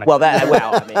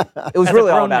unironically. It was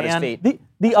really all about his feet.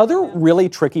 The other really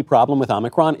tricky problem with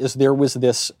Omicron is there was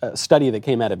this study that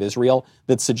came out of Israel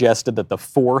that suggested that the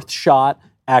fourth shot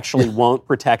actually won't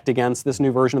protect against this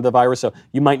new version of the virus, so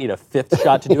you might need a fifth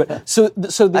shot to do it.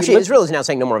 Actually, Israel is now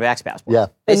saying no more vax passports. Yeah.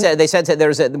 They said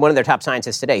there's one of their top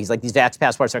scientists today. He's like, these vax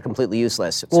passports are completely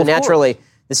useless. So naturally,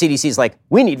 the CDC is like,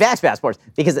 we need vax passports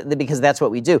because that's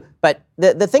what we do. But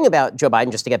the thing about Joe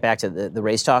Biden, just to get back to the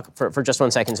race talk for just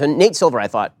 1 second. So Nate Silver, I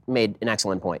thought, made an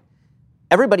excellent point.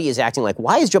 Everybody is acting like,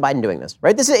 why is Joe Biden doing this,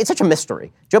 right? It's such a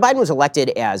mystery. Joe Biden was elected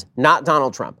as not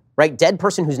Donald Trump, right? Dead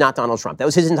person who's not Donald Trump. That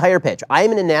was his entire pitch. I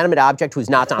am an inanimate object who's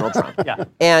not Donald Trump.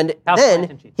 And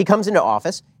then he comes into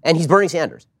office and he's Bernie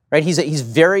Sanders, right?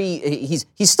 He's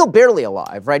still barely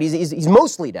alive, right? He's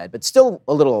mostly dead, but still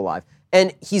a little alive.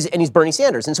 And he's Bernie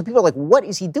Sanders. And so people are like, what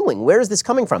is he doing? Where is this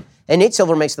coming from? And Nate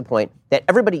Silver makes the point that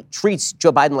everybody treats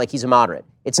Joe Biden like he's a moderate.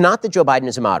 It's not that Joe Biden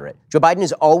is a moderate. Joe Biden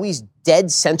is always dead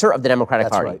center of the Democratic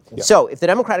Party. Right. Yeah. So if the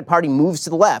Democratic Party moves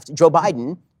to the left, Joe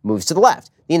Biden moves to the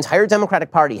left. The entire Democratic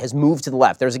Party has moved to the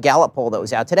left. There's a Gallup poll that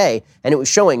was out today, and it was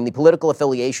showing the political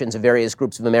affiliations of various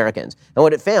groups of Americans. And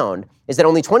what it found is that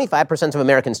only 25% of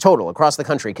Americans total across the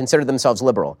country consider themselves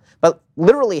liberal. But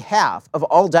literally half of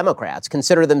all Democrats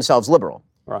consider themselves liberal.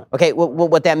 Right. Okay, well,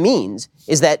 what that means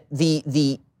is that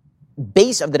the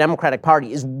base of the Democratic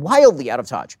Party is wildly out of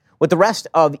touch with the rest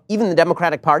of even the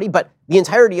Democratic Party, but the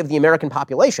entirety of the American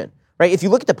population. Right? If you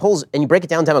look at the polls and you break it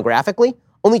down demographically,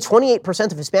 only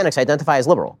 28% of Hispanics identify as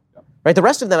liberal. Right? The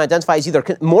rest of them identify as either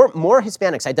more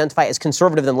Hispanics identify as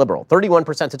conservative than liberal,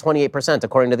 31% to 28%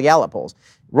 according to the Gallup polls.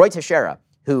 Roy Teixeira,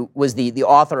 who was the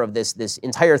author of this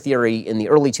entire theory in the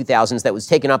early 2000s that was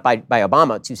taken up by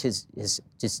Obama to his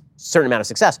certain amount of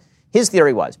success. His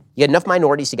theory was you get enough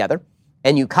minorities together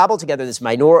and you cobble together this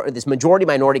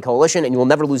majority-minority coalition and you will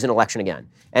never lose an election again.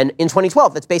 And in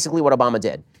 2012, that's basically what Obama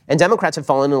did. And Democrats have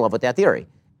fallen in love with that theory.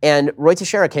 And Roy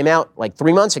Teixeira came out like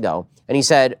 3 months ago, and he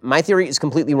said, my theory is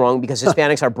completely wrong because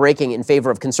Hispanics are breaking in favor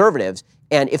of conservatives,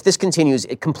 and if this continues,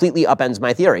 it completely upends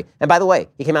my theory. And by the way,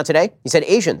 he came out today, he said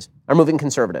Asians are moving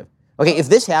conservative. Okay, if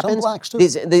this happens,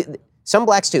 some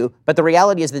blacks too, but the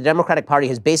reality is the Democratic Party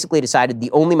has basically decided the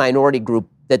only minority group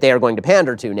that they are going to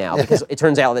pander to now, because it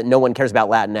turns out that no one cares about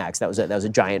Latinx. That was a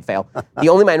giant fail. The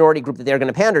only minority group that they're going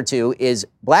to pander to is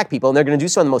black people, and they're going to do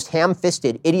so in the most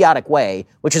ham-fisted, idiotic way,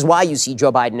 which is why you see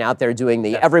Joe Biden out there doing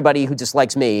the everybody who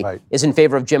dislikes me is in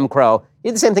favor of Jim Crow. He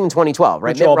did the same thing in 2012,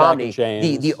 right? Mitt Romney,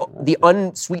 the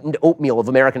unsweetened oatmeal of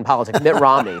American politics, Mitt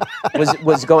Romney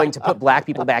was going to put black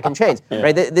people back in chains,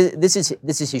 right? This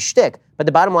is his shtick. But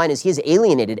the bottom line is he has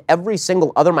alienated every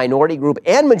single other minority group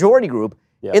and majority group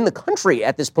in the country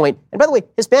at this point. And by the way,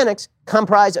 Hispanics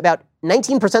comprise about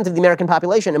 19% of the American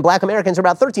population, and black Americans are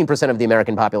about 13% of the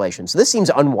American population. So this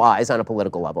seems unwise on a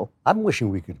political level. I'm wishing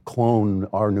we could clone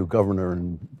our new governor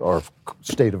in our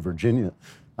state of Virginia.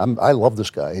 I love this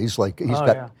guy. He's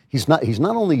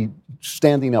not only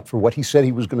standing up for what he said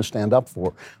he was going to stand up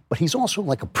for, but he's also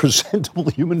like a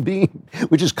presentable human being,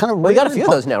 which is kind of well, you got a few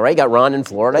of those now, right? You got Ron in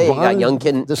Florida, you got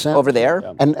Youngkin over there.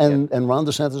 Yeah. And Ron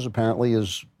DeSantis apparently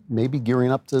is maybe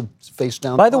gearing up to face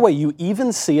down. By the way, you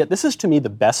even see it, this is to me the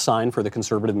best sign for the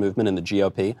conservative movement in the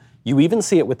GOP. You even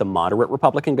see it with the moderate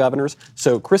Republican governors.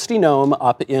 So Kristi Noem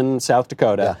up in South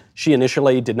Dakota, she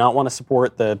initially did not want to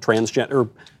support the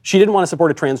she didn't want to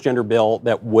support a transgender bill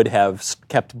that would have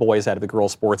kept boys out of the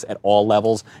girls' sports at all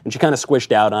levels, and she kind of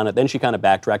squished out on it. Then she kind of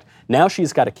backtracked. Now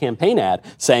she's got a campaign ad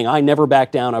saying, I never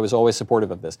back down, I was always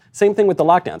supportive of this. Same thing with the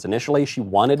lockdowns. Initially, she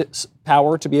wanted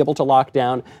power to be able to lock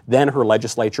down. Then her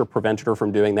legislature prevented her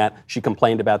from doing that. She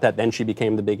complained about that. Then she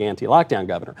became the big anti-lockdown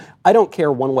governor. I don't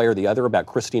care one way or the other about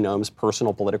Kristi Noem's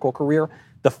personal political career.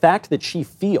 The fact that she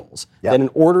feels that in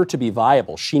order to be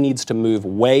viable, she needs to move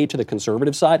way to the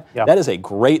conservative side, that is a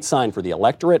great sign for the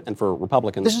electorate and for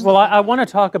Republicans. Well, I want to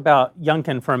talk about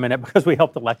Youngkin for a minute because we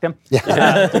helped elect him.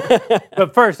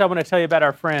 But first, I want to tell you about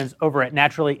our friends over at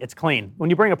Naturally It's Clean.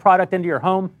 When you bring a product into your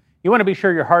home, you want to be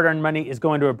sure your hard-earned money is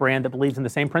going to a brand that believes in the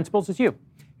same principles as you.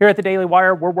 Here at the Daily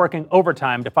Wire, we're working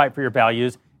overtime to fight for your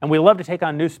values, and we love to take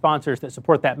on new sponsors that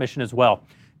support that mission as well.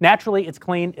 Naturally It's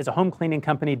Clean is a home cleaning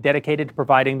company dedicated to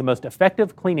providing the most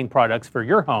effective cleaning products for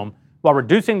your home while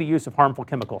reducing the use of harmful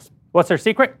chemicals. What's their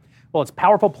secret? Well, it's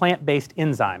powerful plant-based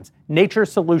enzymes,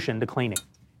 nature's solution to cleaning.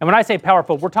 And when I say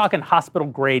powerful, we're talking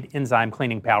hospital-grade enzyme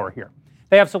cleaning power here.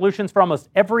 They have solutions for almost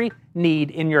every need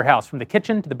in your house, from the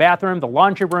kitchen to the bathroom, the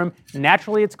laundry room.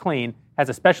 Naturally It's Clean has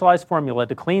a specialized formula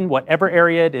to clean whatever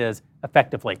area it is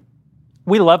effectively.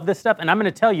 We love this stuff, and I'm going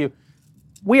to tell you,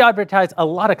 we advertise a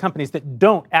lot of companies that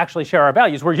don't actually share our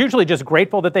values. We're usually just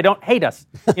grateful that they don't hate us.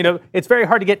 You know, it's very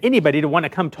hard to get anybody to want to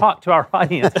come talk to our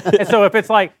audience. And so if it's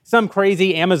like some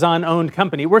crazy Amazon-owned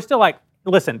company, we're still like,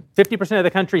 listen, 50% of the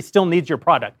country still needs your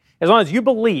product. As long as you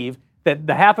believe that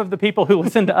the half of the people who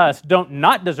listen to us don't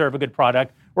not deserve a good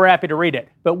product, we're happy to read it.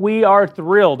 But we are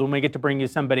thrilled when we get to bring you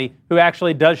somebody who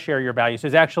actually does share your values,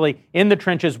 who's actually in the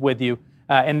trenches with you.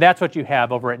 And that's what you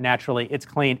have over at Naturally It's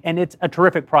Clean. And it's a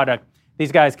terrific product.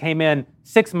 These guys came in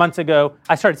 6 months ago.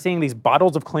 I started seeing these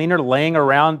bottles of cleaner laying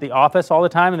around the office all the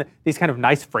time, and these kind of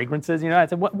nice fragrances. You know, I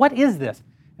said, "What is this?"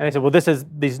 And they said, "Well, this is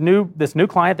this new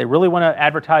client. They really want to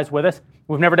advertise with us.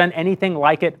 We've never done anything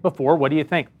like it before. What do you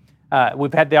think?"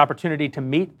 We've had the opportunity to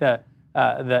meet the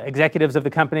executives of the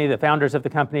company, the founders of the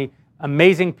company,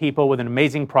 amazing people with an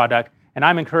amazing product. And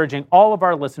I'm encouraging all of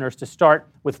our listeners to start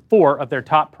with 4 of their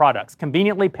top products,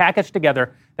 conveniently packaged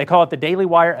together. They call it the Daily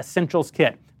Wire Essentials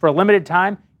Kit. For a limited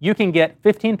time, you can get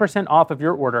 15% off of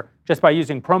your order just by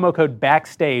using promo code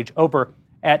BACKSTAGE over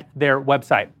at their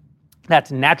website.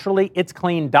 That's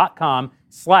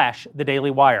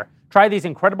naturallyitsclean.com/thedailywire. Try these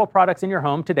incredible products in your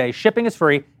home today. Shipping is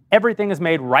free. Everything is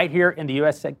made right here in the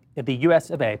US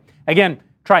of A. Again,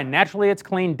 try Naturally It's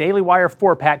Clean Daily Wire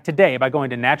 4-pack today by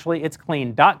going to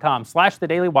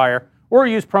naturallyitsclean.com/thedailywire or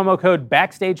use promo code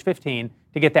BACKSTAGE15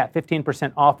 to get that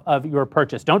 15% off of your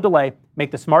purchase. Don't delay.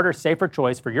 Make the smarter, safer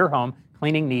choice for your home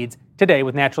cleaning needs today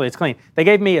with Naturally It's Clean. They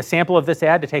gave me a sample of this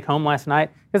ad to take home last night.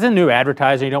 Because it's a new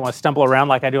advertiser, you don't want to stumble around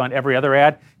like I do on every other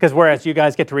ad. Because whereas you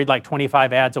guys get to read like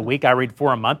 25 ads a week, I read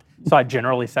 4 a month. So I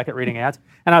generally suck at reading ads.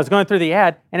 And I was going through the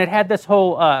ad, and it had this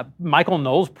whole Michael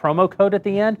Knowles promo code at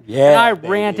the end. Yeah, and I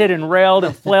ranted and railed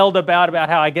and flailed about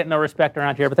how I get no respect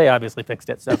around here, but they obviously fixed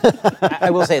it. So I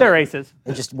will say they're aces.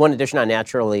 And just one addition on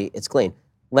Naturally It's Clean.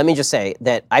 Let me just say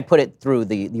that I put it through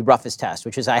the roughest test,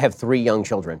 which is I have 3 young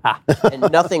children.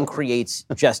 And nothing creates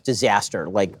just disaster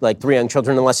like 3 young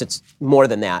children, unless it's more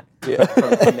than that. Yeah.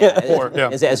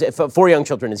 4 young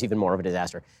children is even more of a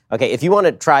disaster. Okay, if you want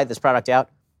to try this product out,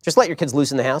 Just let your kids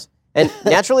loose in the house. And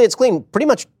Naturally It's Clean pretty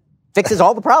much fixes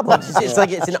all the problems. It's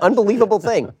an unbelievable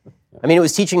thing. I mean, it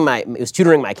was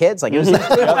tutoring my kids. Like, it was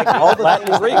like all the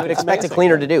things that you would expect a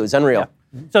cleaner to do. It's unreal.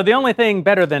 Yeah. So the only thing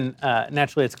better than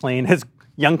Naturally It's Clean is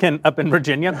Youngkin up in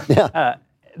Virginia. Yeah.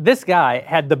 This guy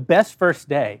had the best first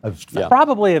day,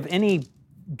 probably of any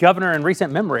governor in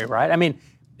recent memory, right? I mean,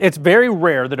 it's very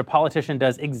rare that a politician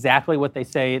does exactly what they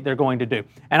say they're going to do.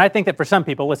 And I think that for some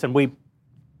people, listen, we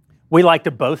like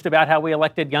to boast about how we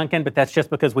elected Youngkin, but that's just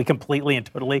because we completely and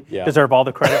totally deserve all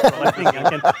the credit for electing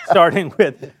Youngkin, starting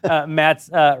with Matt's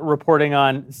reporting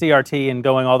on CRT and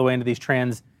going all the way into these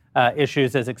trans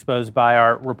issues as exposed by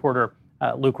our reporter,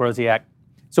 Luke Rosiak.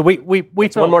 So we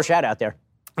one more shout out there.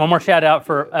 One more shout out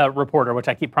for a reporter, which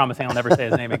I keep promising I'll never say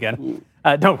his name again.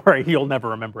 Don't worry, you'll never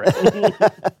remember it.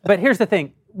 But here's the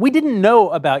thing. We didn't know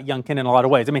about Youngkin in a lot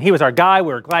of ways. I mean, he was our guy.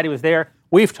 We were glad he was there.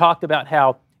 We've talked about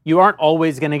how you aren't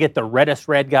always going to get the reddest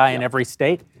red guy in every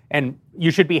state. And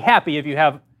you should be happy if you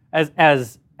have,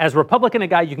 as Republican a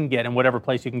guy you can get in whatever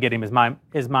place you can get him is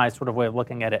my sort of way of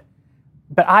looking at it.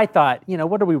 But I thought,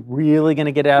 what are we really going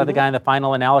to get out of the guy in the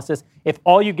final analysis? If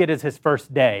all you get is his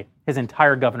first day, his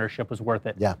entire governorship was worth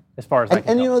it. Yeah. As far as I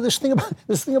can tell. This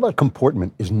thing about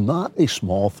comportment is not a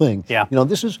small thing. Yeah.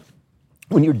 This is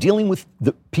when you're dealing with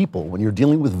the people, when you're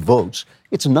dealing with votes,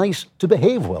 it's nice to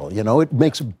behave well. It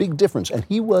makes a big difference. And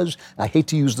he was, I hate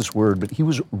to use this word, but he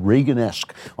was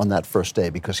Reagan-esque on that first day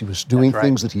because he was doing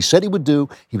things that he said he would do.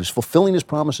 He was fulfilling his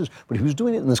promises, but he was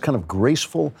doing it in this kind of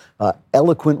graceful,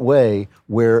 eloquent way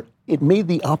where it made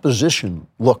the opposition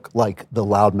look like the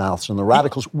loudmouths and the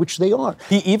radicals, which they are.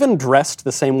 He even dressed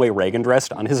the same way Reagan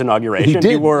dressed on his inauguration. He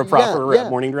did. He wore a proper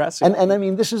morning dress. And I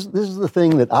mean, this is the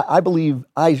thing that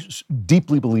I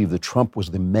deeply believe that Trump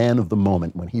was the man of the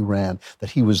moment when he ran,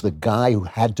 that he was the guy who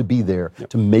had to be there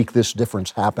to make this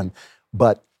difference happen.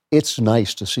 But it's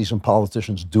nice to see some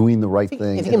politicians doing the right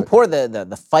thing. If you can pour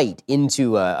the fight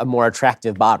into a more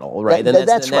attractive bottle, right?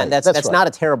 That's not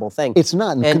a terrible thing. It's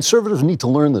not. And conservatives need to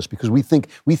learn this because we think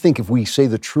if we say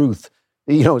the truth,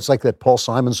 it's like that Paul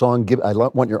Simon song, I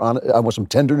want some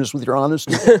tenderness with your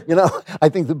honesty. I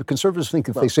think the conservatives think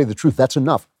if they say the truth, that's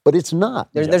enough. But it's not.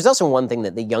 There's also one thing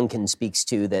that the Youngkin speaks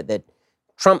to that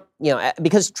Trump,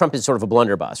 because Trump is sort of a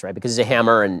blunderbuss, right? Because he's a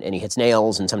hammer and he hits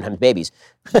nails and sometimes babies.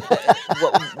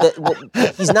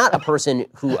 He's not a person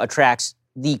who attracts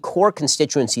the core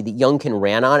constituency that Youngkin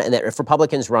ran on and that if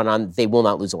Republicans run on, they will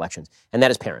not lose elections, and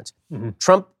that is parents. Mm-hmm.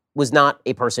 Trump was not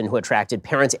a person who attracted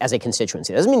parents as a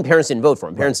constituency. That doesn't mean parents didn't vote for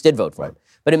him. Parents did vote for him.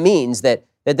 But it means that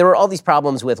there were all these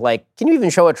problems with, can you even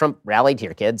show a Trump rally to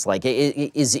your kids?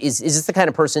 Is this the kind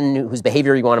of person whose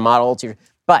behavior you want to model to your...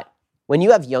 But when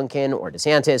you have Youngkin or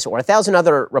DeSantis or 1,000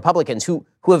 other Republicans who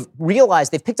have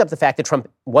realized they've picked up the fact that Trump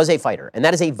was a fighter, and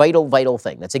that is a vital, vital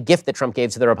thing. That's a gift that Trump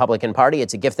gave to the Republican Party.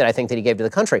 It's a gift that I think that he gave to the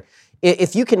country.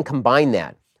 If you can combine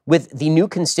that with the new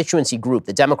constituency group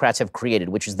that Democrats have created,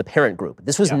 which is the parent group.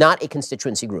 This was not a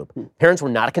constituency group. Parents were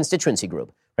not a constituency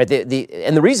group, right?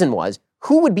 And the reason was,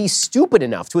 who would be stupid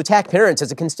enough to attack parents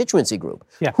as a constituency group?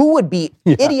 Yeah. Who would be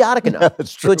idiotic enough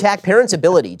to attack parents'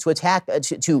 ability, to attack,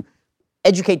 to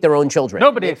educate their own children?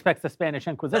 Nobody expects the Spanish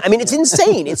Inquisition. I mean, it's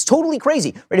insane. It's totally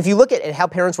crazy. Right? If you look at how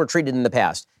parents were treated in the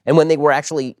past and when they were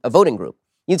actually a voting group,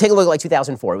 you take a look at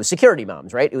 2004. It was security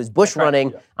moms, right? It was Bush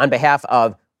running on behalf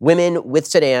of women with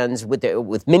sedans, with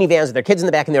minivans, with their kids in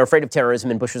the back, and they were afraid of terrorism,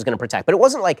 and Bush was going to protect. But it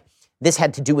wasn't like this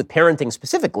had to do with parenting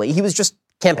specifically. He was just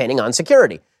campaigning on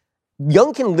security.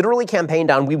 Youngkin literally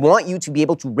campaigned on, we want you to be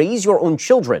able to raise your own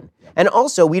children. And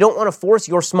also, we don't want to force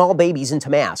your small babies into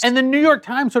masks. And the New York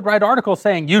Times would write articles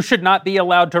saying you should not be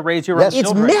allowed to raise your own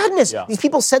children. It's madness. Yeah. These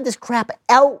people said this crap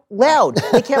out loud.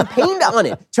 They campaigned on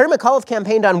it. Terry McAuliffe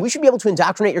campaigned on, we should be able to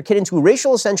indoctrinate your kid into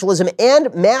racial essentialism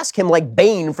and mask him like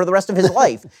Bane for the rest of his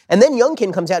life. And then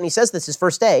Youngkin comes out and he says this his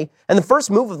first day. And the first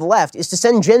move of the left is to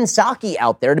send Jen Psaki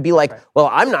out there to be like, well,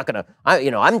 I'm not going to,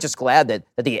 I'm just glad that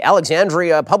the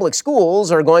Alexandria public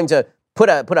schools are going to put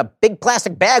a big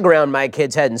plastic bag around my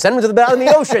kid's head and send them to the bottom of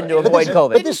the ocean to avoid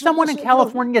COVID. Didn't someone in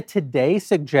California today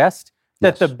suggest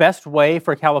that the best way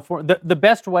for California, the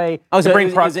best way to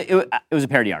bring progress... It was a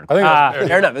parody article.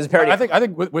 Fair enough, it was a parody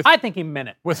article. I think he meant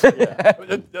it.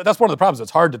 That's one of the problems.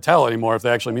 It's hard to tell anymore if they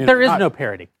actually mean it. There is no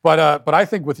parody. But I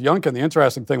think with Youngkin, the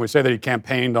interesting thing, we say that he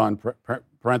campaigned on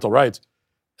parental rights.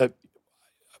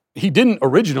 He didn't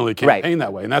originally campaign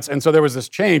that way, and so there was this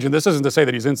change. And this isn't to say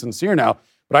that he's insincere now,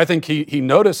 but I think he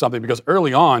noticed something because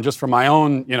early on, just from my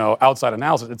own outside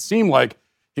analysis, it seemed like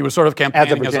he was sort of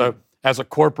campaigning as a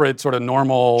corporate sort of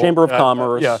normal Chamber of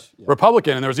Commerce,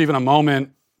 Republican. And there was even a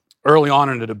moment early on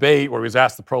in a debate where he was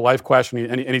asked the pro-life question,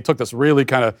 and he took this really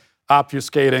kind of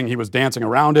obfuscating, he was dancing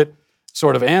around it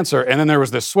sort of answer. And then there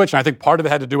was this switch, and I think part of it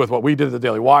had to do with what we did at the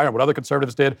Daily Wire, what other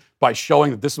conservatives did, by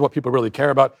showing that this is what people really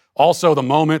care about. Also, the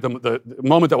moment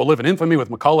that will live in infamy with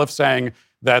McAuliffe saying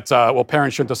that,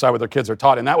 parents shouldn't decide what their kids are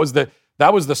taught. And that was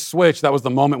the switch, that was the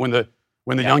moment when the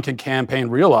Youngkin campaign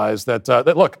realized that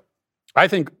look, I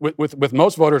think with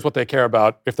most voters, what they care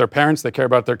about, if they're parents, they care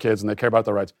about their kids and they care about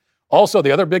their rights. Also,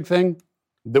 the other big thing,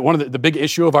 that one of the big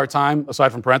issue of our time,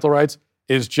 aside from parental rights,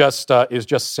 is just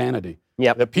sanity.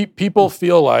 Yep. That people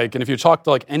feel like, and if you talk to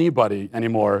like anybody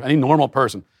anymore, any normal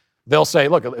person, they'll say,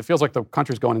 look, it feels like the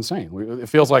country's going insane. It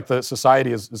feels like the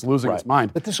society is losing its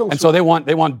mind. But this also, and so they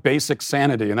want basic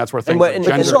sanity, and that's where things like But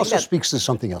gender. this also speaks to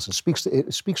something else. It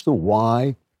speaks to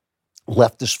why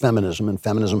leftist feminism, and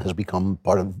feminism has become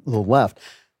part of the left,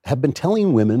 have been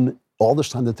telling women all this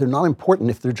time that they're not important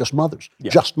if they're just mothers,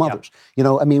 just mothers. You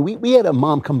know, I mean, we had a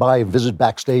mom come by and visit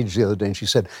Backstage the other day, and she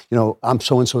said, you know, I'm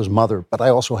so-and-so's mother, but I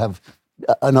also have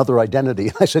another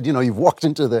identity. I said, you know, you've walked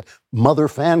into the mother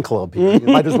fan club here. You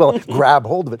might as well grab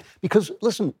hold of it. Because,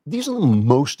 listen, these are the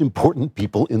most important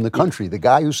people in the country. The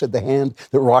guy who said the hand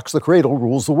that rocks the cradle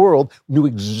rules the world knew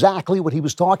exactly what he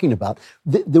was talking about.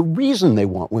 The reason they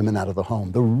want women out of the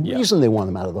home, the reason they want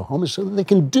them out of the home is so that they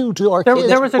can do to our kids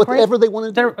whatever they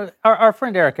want to do. Our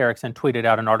friend Eric Erickson tweeted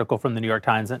out an article from the New York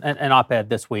Times, an op-ed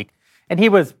this week, and he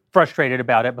was frustrated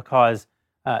about it because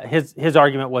his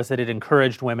argument was that it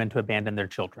encouraged women to abandon their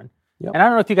children. Yep. And I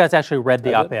don't know if you guys actually read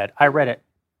the op-ed. I read it.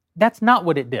 That's not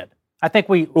what it did. I think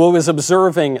it was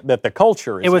observing that the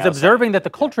culture is. It was observing that the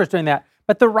culture is doing that.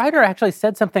 But the writer actually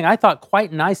said something I thought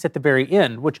quite nice at the very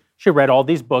end, which she read all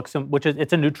these books, and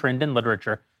it's a new trend in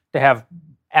literature to have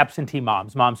absentee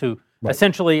moms who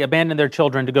essentially abandon their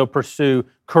children to go pursue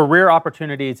career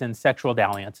opportunities and sexual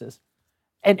dalliances.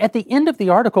 And at the end of the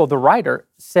article, the writer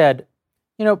said,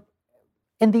 you know,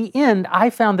 in the end, I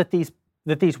found that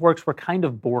these works were kind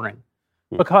of boring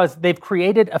because they've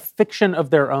created a fiction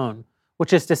of their own,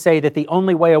 which is to say that the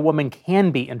only way a woman can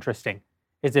be interesting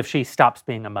is if she stops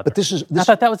being a mother. But I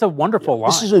thought that was a wonderful line.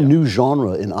 This is a new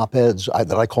genre in op-eds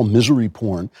that I call misery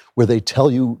porn, where they tell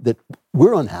you that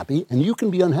we're unhappy and you can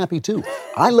be unhappy too.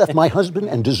 I left my husband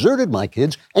and deserted my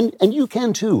kids, and you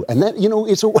can too. And that, you know,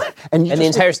 it's a and the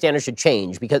entire standard should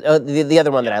change because the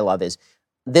other one that I love is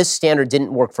this standard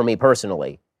didn't work for me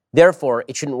personally. Therefore,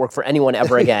 it shouldn't work for anyone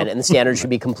ever again, and the standard should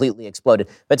be completely exploded.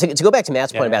 But to go back to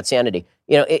Matt's point about sanity,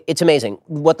 you know, it's amazing.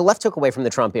 What the left took away from the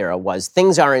Trump era was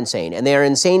things are insane, and they are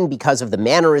insane because of the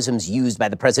mannerisms used by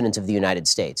the President of the United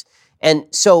States. And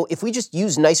so if we just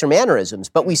use nicer mannerisms,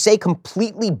 but we say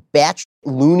completely batshit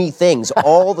loony things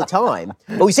all the time,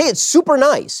 but we say it's super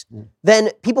nice, then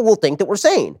people will think that we're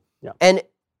sane. Yeah. And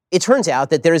it turns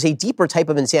out that there is a deeper type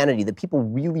of insanity that people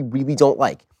really, really don't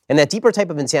like. And that deeper type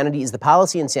of insanity is the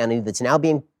policy insanity that's now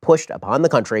being pushed upon the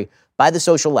country by the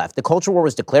social left. The culture war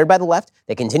was declared by the left.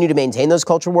 They continue to maintain those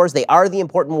culture wars. They are the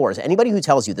important wars. Anybody who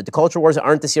tells you that the culture wars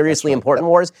aren't the seriously important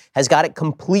wars has got it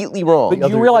completely wrong. But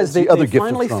you realize they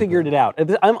finally figured it out.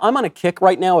 I'm on a kick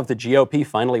right now of the GOP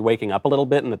finally waking up a little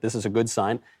bit and that this is a good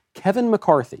sign. Kevin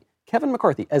McCarthy,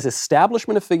 as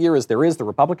establishment a figure as there is the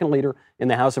Republican leader in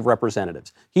the House of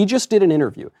Representatives, he just did an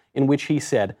interview in which he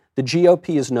said the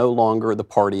GOP is no longer the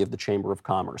party of the Chamber of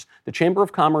Commerce. The Chamber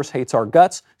of Commerce hates our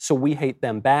guts, so we hate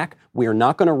them back. We are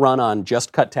not going to run on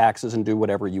just cut taxes and do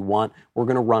whatever you want. We're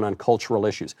going to run on cultural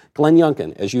issues. Glenn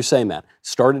Youngkin, as you say, Matt,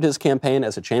 started his campaign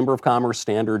as a Chamber of Commerce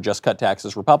standard, just cut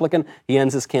taxes Republican. He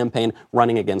ends his campaign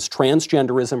running against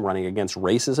transgenderism, running against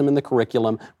racism in the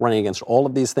curriculum, running against all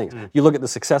of these things. You look at the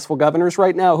successful governors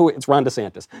right now, it's Ron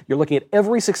DeSantis. You're looking at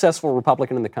every successful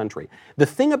Republican in the country. The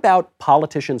thing about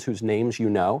politicians whose names you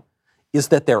know is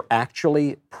that they're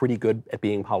actually pretty good at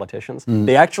being politicians.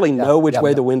 They actually know which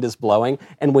way the wind is blowing.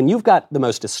 And when you've got the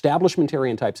most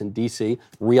establishmentarian types in D.C.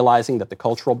 realizing that the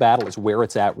cultural battle is where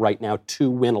it's at right now to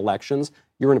win elections,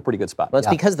 you're in a pretty good spot. Well, it's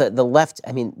because the left,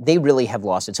 I mean, they really have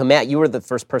lost it. So, Matt, you were the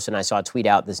first person I saw tweet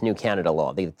out this new Canada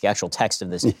law, the actual text of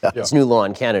this new law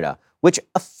in Canada, which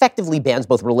effectively bans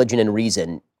both religion and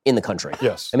reason in the country.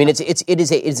 Yes. I mean, it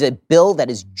is a bill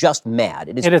that is just mad.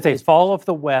 It is a fall of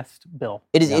the West bill.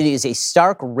 It is a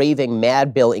stark, raving,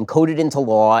 mad bill encoded into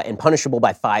law and punishable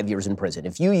by 5 years in prison.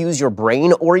 If you use your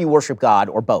brain or you worship God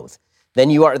or both, then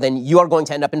you are going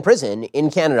to end up in prison in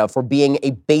Canada for being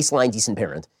a baseline decent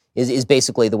parent. Is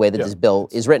basically the way that this bill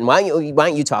is written. Why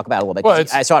don't you talk about it a little bit? Well,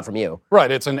 I saw it from you. Right.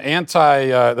 It's an it's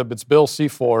Bill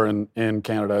C4 in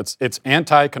Canada. It's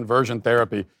anti-conversion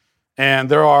therapy. And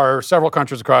there are several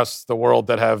countries across the world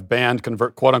that have banned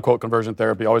quote-unquote conversion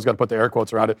therapy. Always got to put the air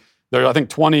quotes around it. There are, I think,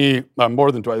 20,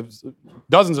 more than 20,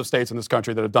 dozens of states in this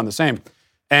country that have done the same.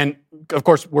 And of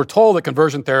course, we're told that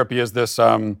conversion therapy is this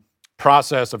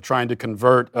process of trying to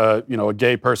convert, a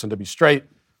gay person to be straight.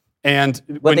 And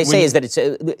what they say is that it's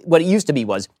what it used to be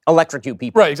was electrocute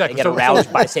people. Right, exactly. They get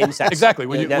aroused by same sex. Exactly.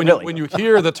 When you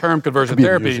hear the term conversion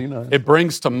therapy, it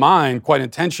brings to mind quite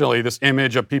intentionally this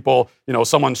image of people,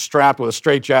 someone strapped with a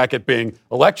straitjacket being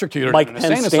electrocuted. Mike in an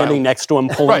Pence insane standing asylum. next to him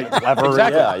pulling the lever.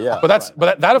 Exactly. Yeah.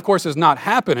 But that of course is not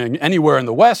happening anywhere in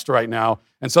the West right now.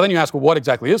 And so then you ask, well, what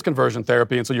exactly is conversion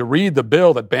therapy? And so you read the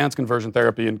bill that bans conversion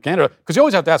therapy in Canada, because you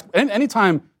always have to ask,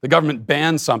 anytime the government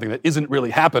bans something that isn't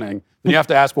really happening, then you have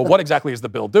to ask, well, what exactly is the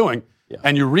bill doing? Yeah.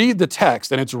 And you read the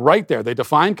text, and it's right there. They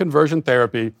define conversion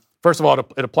therapy. First of all,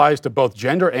 it applies to both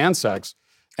gender and sex.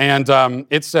 And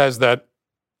it says that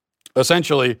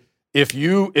essentially, if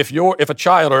a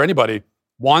child or anybody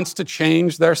wants to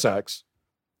change their sex,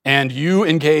 and you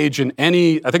engage in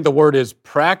any, I think the word is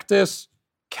practice,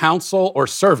 counsel, or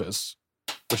service,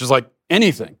 which is like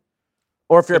anything.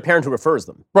 Or if you're a parent who refers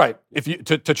them. Right. If you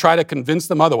to try to convince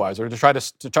them otherwise, or to try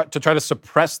to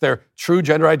suppress their true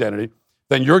gender identity,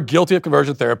 then you're guilty of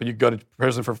conversion therapy. You go to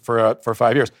prison for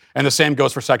 5 years. And the same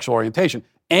goes for sexual orientation.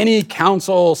 Any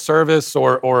counsel, service,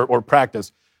 or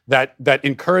practice that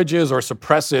encourages or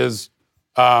suppresses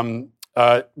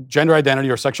gender identity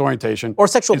or sexual orientation. Or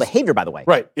sexual behavior, by the way.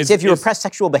 Right. See, if you repress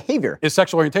sexual behavior. Is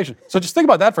sexual orientation. So just think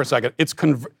about that for a second.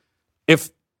 If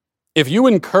you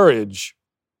encourage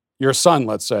your son,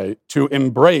 let's say, to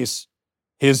embrace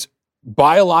his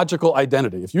biological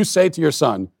identity, if you say to your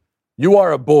son, you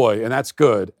are a boy and that's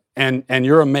good, and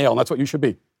you're a male and that's what you should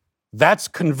be, that's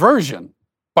conversion.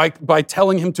 By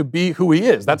telling him to be who he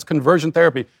is. That's conversion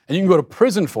therapy. And you can go to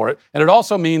prison for it. And it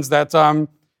also means that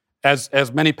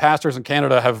as many pastors in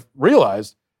Canada have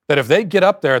realized, that if they get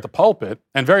up there at the pulpit,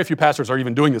 and very few pastors are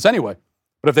even doing this anyway,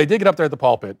 but if they did get up there at the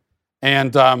pulpit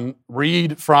and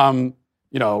read from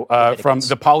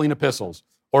the Pauline epistles,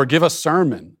 or give a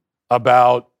sermon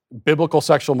about biblical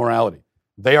sexual morality,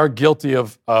 they are guilty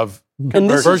of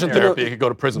conversion therapy. It could go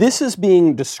to prison. This is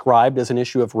being described as an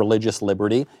issue of religious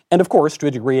liberty, and of course, to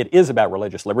a degree, it is about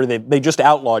religious liberty. They just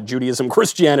outlawed Judaism,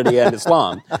 Christianity, and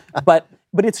Islam, but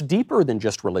it's deeper than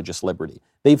just religious liberty.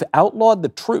 They've outlawed the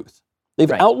truth.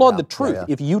 They've outlawed the truth. Yeah.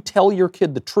 If you tell your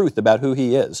kid the truth about who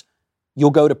he is,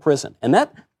 you'll go to prison, and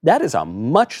that is a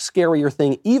much scarier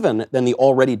thing, even than the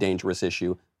already dangerous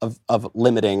issue of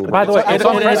limiting. By the way, it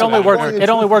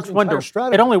only works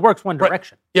one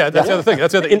direction. Yeah, that's the other thing.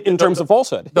 That's the other thing. In terms of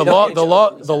falsehood. The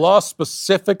law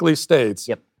specifically states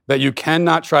that you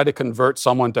cannot try to convert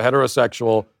someone to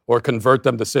heterosexual or convert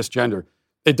them to cisgender.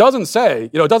 It doesn't say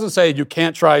you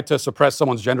can't try to suppress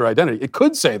someone's gender identity. It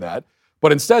could say that,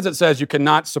 but instead it says you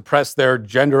cannot suppress their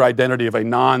gender identity of a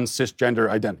non-cisgender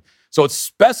identity. So it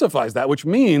specifies that, which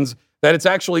means that it's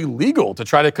actually legal to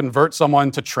try to convert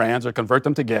someone to trans or convert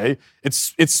them to gay. It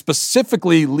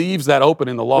specifically leaves that open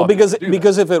in the law. Well,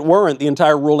 because if it weren't, the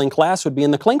entire ruling class would be in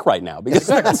the clink right now, because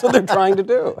that's what they're trying to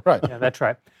do. Right. Yeah, that's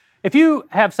right. If you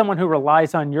have someone who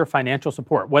relies on your financial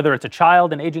support, whether it's a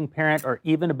child, an aging parent, or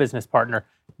even a business partner,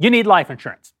 you need life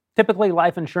insurance. Typically,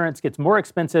 life insurance gets more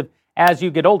expensive as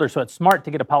you get older, so it's smart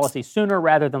to get a policy sooner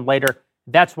rather than later.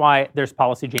 That's why there's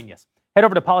Policy Genius. Head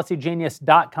over to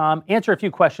policygenius.com, answer a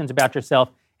few questions about yourself,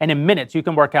 and in minutes you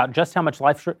can work out just how much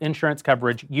life insurance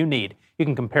coverage you need. You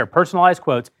can compare personalized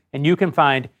quotes, and you can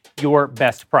find your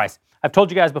best price. I've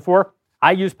told you guys before,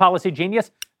 I use Policy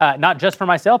Genius, not just for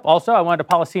myself. Also, I wanted a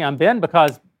policy on Ben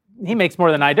because he makes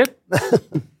more than I do.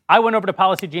 I went over to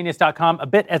policygenius.com a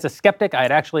bit as a skeptic. I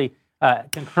had actually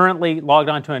concurrently logged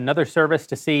on to another service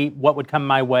to see what would come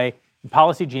my way. And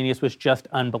Policy Genius was just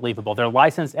unbelievable. Their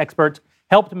licensed experts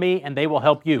helped me, and they will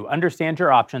help you understand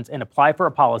your options and apply for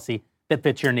a policy that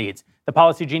fits your needs. The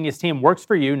Policy Genius team works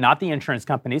for you, not the insurance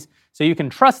companies, so you can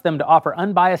trust them to offer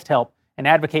unbiased help and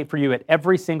advocate for you at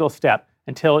every single step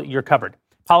until you're covered.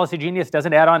 Policy Genius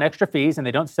doesn't add on extra fees, and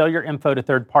they don't sell your info to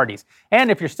third parties. And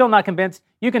if you're still not convinced,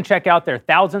 you can check out their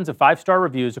thousands of 5-star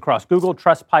reviews across Google,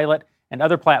 Trustpilot, and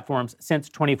other platforms since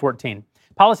 2014.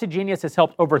 Policy Genius has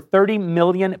helped over 30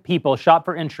 million people shop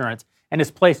for insurance and has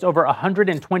placed over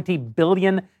 $120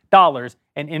 billion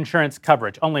in insurance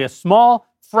coverage. Only a small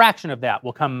fraction of that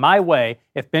will come my way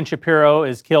if Ben Shapiro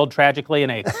is killed tragically in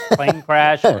a plane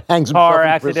crash or car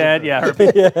accident,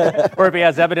 or if he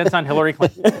has evidence on Hillary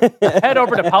Clinton. Head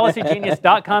over to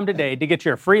policygenius.com today to get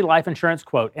your free life insurance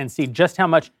quote and see just how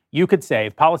much you could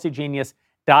save.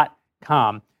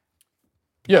 Policygenius.com.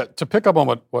 Yeah, to pick up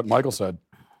on what Michael said,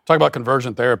 talk about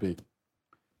conversion therapy.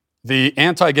 The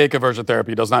anti-gay conversion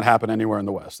therapy does not happen anywhere in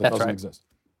the West. It doesn't exist.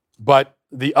 But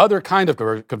the other kind of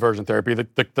conversion therapy,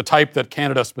 the type that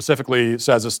Canada specifically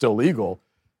says is still legal,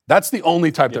 That's the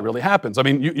only type that really happens. I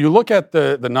mean, you look at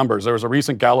the numbers. There was a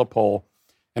recent Gallup poll,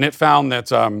 and it found that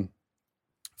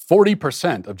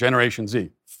 40% of Generation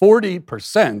Z,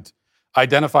 40%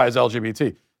 identify as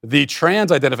LGBT. The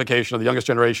trans identification of the youngest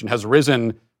generation has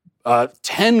risen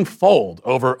tenfold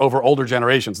over older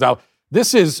generations. Now,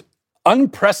 this is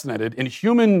unprecedented in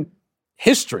human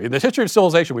history, the history of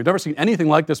civilization. We've never seen anything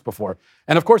like this before.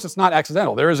 And of course, it's not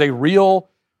accidental. There is a real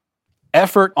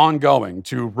effort ongoing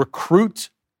to recruit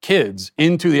kids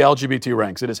into the LGBT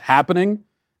ranks. It is happening.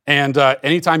 And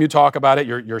anytime you talk about it,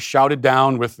 you're shouted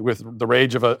down with the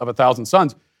rage of 1,000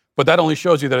 suns. But that only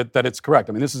shows you that it's correct.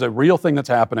 I mean, this is a real thing that's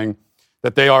happening,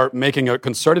 that they are making a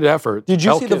concerted effort. Did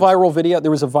you see the viral video?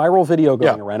 There was a viral video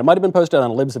going around. It might have been posted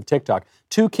on Libs of TikTok.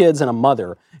 2 kids and a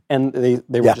mother, and they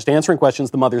were just answering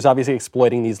questions. The mother's obviously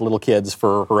exploiting these little kids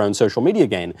for her own social media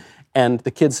gain. And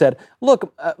the kid said,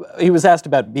 look, he was asked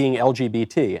about being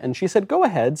LGBT, and she said, go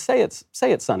ahead, say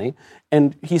it, Sonny.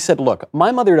 And he said, look,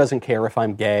 my mother doesn't care if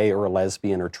I'm gay or a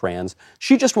lesbian or trans.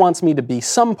 She just wants me to be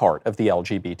some part of the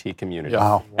LGBT community.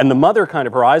 Wow. And the mother kind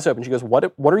of, her eyes open, she goes,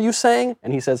 what are you saying?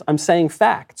 And he says, I'm saying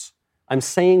facts. I'm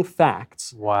saying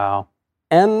facts. Wow.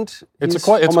 And it's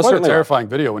quite a terrifying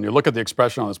video when you look at the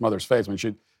expression on this mother's face. I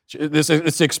mean,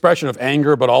 it's the expression of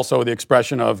anger, but also the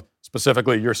expression of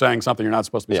specifically you're saying something you're not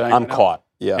supposed to be saying. I'm caught.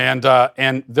 Yeah.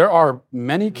 And there are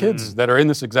many kids that are in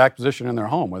this exact position in their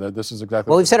home, where this is exactly.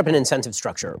 Well, we've set up an incentive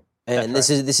structure, and this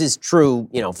is true,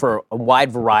 for a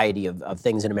wide variety of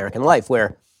things in American life,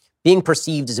 where being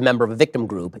perceived as a member of a victim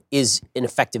group is an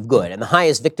effective good, and the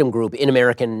highest victim group in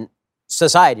American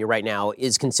society right now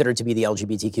is considered to be the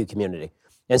LGBTQ community.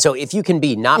 And so if you can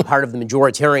be not part of the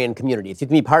majoritarian community, if you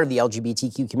can be part of the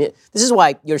LGBTQ community, this is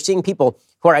why you're seeing people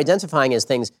who are identifying as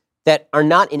things that are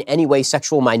not in any way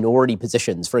sexual minority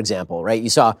positions, for example, right? You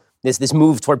saw this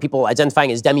move toward people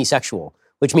identifying as demisexual,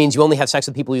 which means you only have sex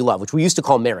with people you love, which we used to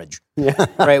call marriage,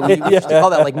 right? We used to call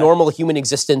that like normal human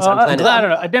existence on planet Earth. I don't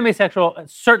know. A demisexual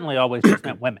certainly always just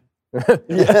meant women. Right, but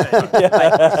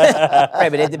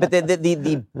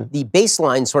the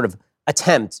baseline sort of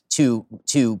attempt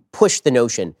to push the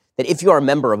notion that if you are a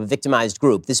member of a victimized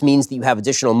group, this means that you have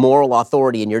additional moral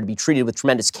authority and you're to be treated with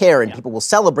tremendous care and people will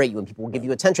celebrate you and people will give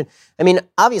you attention. I mean,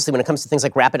 obviously, when it comes to things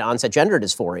like rapid onset gender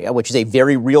dysphoria, which is a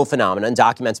very real phenomenon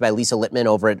documented by Lisa Littman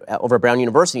over at Brown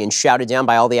University and shouted down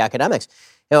by all the academics,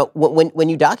 when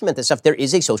you document this stuff, there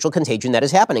is a social contagion that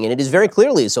is happening, and it is very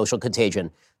clearly a social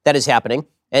contagion that is happening,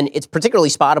 and it's particularly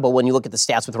spottable when you look at the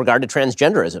stats with regard to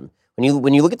transgenderism.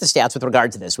 When you look at the stats with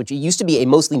regard to this, which it used to be a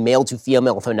mostly male to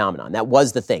female phenomenon, that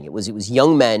was the thing. It was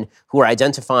young men who are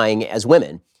identifying as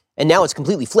women, and now it's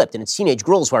completely flipped, and it's teenage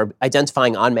girls who are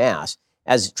identifying en masse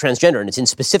as transgender, and it's in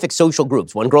specific social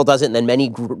groups. One girl does it, and then many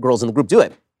girls in the group do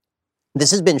it.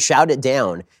 This has been shouted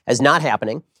down as not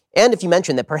happening, and if you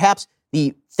mention that perhaps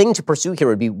the thing to pursue here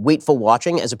would be waitful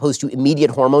watching as opposed to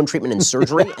immediate hormone treatment and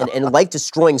surgery and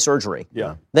life-destroying surgery,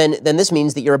 then this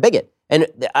means that you're a bigot. And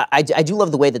I do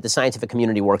love the way that the scientific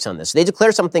community works on this. They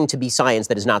declare something to be science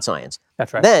that is not science.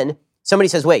 That's right. Then somebody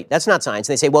says, wait, that's not science.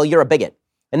 And they say, well, you're a bigot.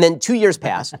 And then 2 years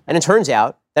pass, and it turns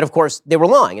out that, of course, they were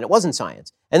lying and it wasn't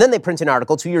science. And then they print an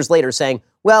article 2 years later saying,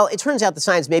 well, it turns out the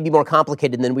science may be more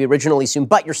complicated than we originally assumed,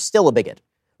 but you're still a bigot.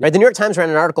 Right? The New York Times ran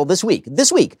an article this week,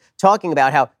 talking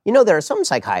about how, there are some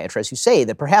psychiatrists who say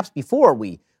that perhaps before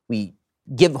we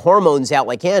give hormones out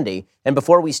like candy and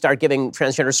before we start giving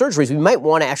transgender surgeries, we might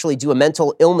want to actually do a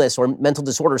mental illness or mental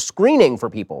disorder screening for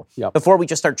people before we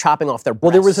just start chopping off their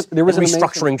breasts there was and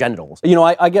restructuring genitals.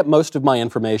 I get most of my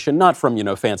information, not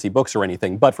from, fancy books or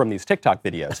anything, but from these TikTok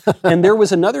videos. And there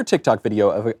was another TikTok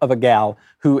video of a gal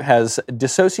who has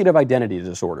dissociative identity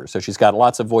disorder. So she's got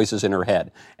lots of voices in her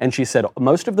head. And she said,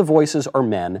 most of the voices are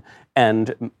men.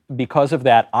 And because of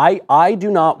that, I do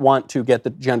not want to get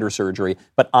the gender surgery,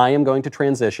 but I am going to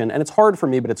transition. And it's hard for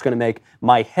me, but it's going to make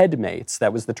my headmates,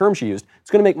 that was the term she used,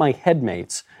 it's going to make my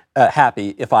headmates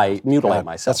happy if I mutilate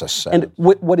myself. That's a sad. And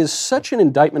what is such an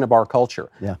indictment of our culture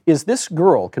is this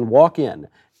girl can walk in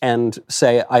and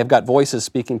say, I've got voices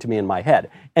speaking to me in my head.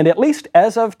 And at least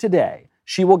as of today,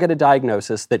 she will get a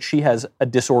diagnosis that she has a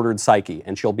disordered psyche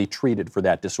and she'll be treated for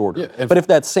that disorder. But if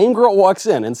that same girl walks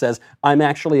in and says, I'm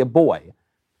actually a boy,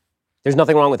 there's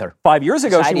nothing wrong with her. 5 years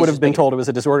ago, she would have been told it was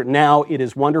a disorder. Now it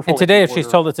is wonderful. And today, if she's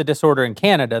told it's a disorder in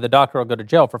Canada, the doctor will go to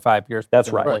jail for 5 years. That's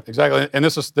right. Exactly. And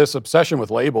this obsession with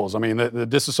labels. I mean, the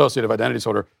dissociative identity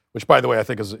disorder, which, by the way, I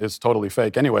think is totally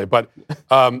fake anyway. But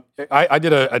I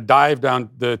did a dive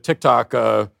down the TikTok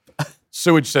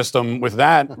sewage system with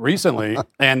that recently,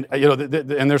 and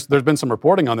and there's been some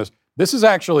reporting on this. This is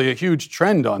actually a huge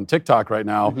trend on TikTok right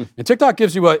now, and TikTok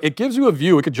gives you a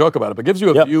view. We could joke about it, but it gives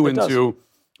you a view into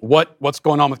what's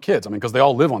going on with kids. I mean, because they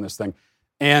all live on this thing.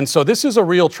 And so this is a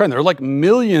real trend. There are like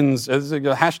millions,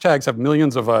 hashtags have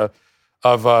millions of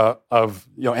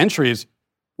entries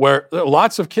where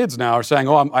lots of kids now are saying,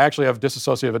 I actually have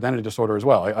dissociative identity disorder as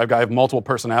well. I have multiple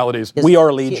personalities. We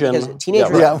are legion.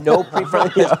 Teenagers have no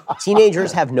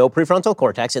teenagers have no prefrontal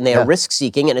cortex, and they are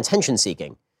risk-seeking and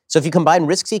attention-seeking. So if you combine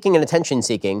risk-seeking and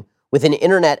attention-seeking with an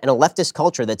internet and a leftist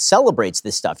culture that celebrates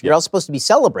this stuff, you're all supposed to be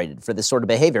celebrated for this sort of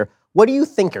behavior. What do you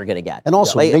think you're going to get? And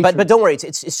also, but don't worry,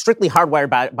 it's strictly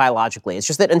hardwired biologically. It's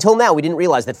just that until now we didn't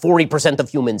realize that 40% of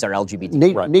humans are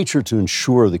LGBT. Nature, to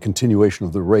ensure the continuation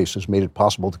of the race, has made it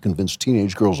possible to convince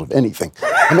teenage girls of anything.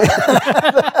 But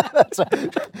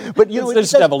it's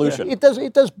just evolution. It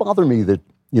does bother me that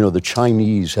the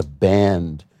Chinese have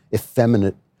banned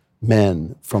effeminate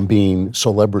men from being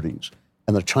celebrities.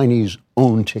 And the Chinese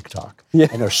own TikTok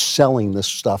and are selling this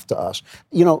stuff to us.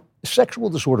 Sexual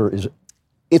disorder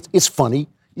it's funny.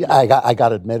 I got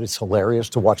to admit, it's hilarious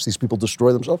to watch these people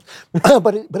destroy themselves.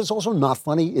 but it's also not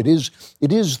funny. It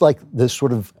is like this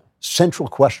sort of central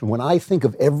question. When I think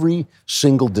of every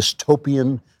single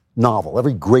dystopian novel,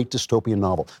 every great dystopian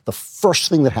novel, the first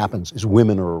thing that happens is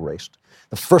women are erased.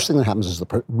 The first thing that happens is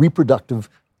the reproductive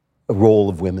role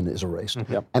of women is erased.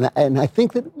 Yep. And I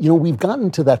think that, we've gotten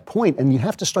to that point, and you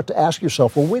have to start to ask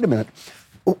yourself, well, wait a minute,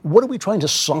 what are we trying to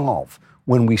solve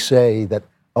when we say that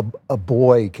a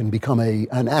boy can become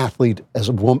an athlete, as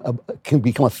a woman can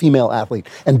become a female athlete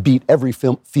and beat every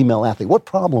female athlete? What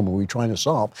problem are we trying to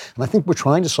solve? And I think we're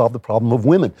trying to solve the problem of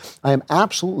women. I am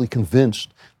absolutely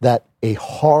convinced that a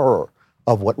horror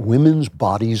of what women's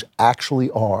bodies actually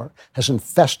are has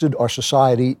infested our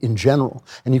society in general.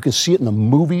 And you can see it in the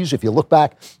movies. If you look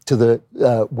back to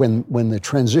the when the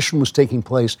transition was taking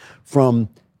place from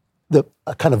the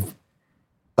kind of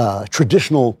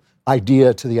traditional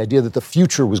idea to the idea that the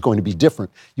future was going to be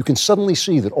different, you can suddenly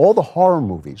see that all the horror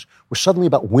movies were suddenly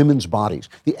about women's bodies.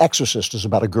 The Exorcist is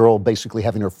about a girl basically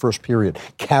having her first period.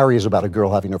 Carrie is about a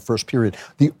girl having her first period.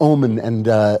 The Omen and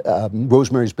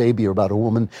Rosemary's Baby are about a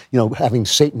woman, having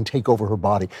Satan take over her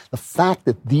body. The fact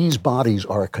that these bodies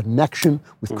are a connection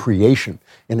with creation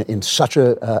in such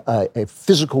a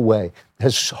physical way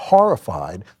has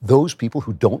horrified those people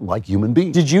who don't like human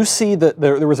beings. Did you see that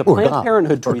there was a Planned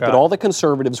Parenthood tweet that all the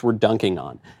conservatives were dunking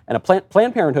on? And a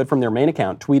Planned Parenthood from their main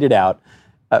account tweeted out,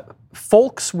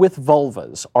 folks with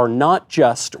vulvas are not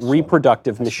just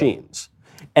reproductive machines.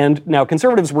 And now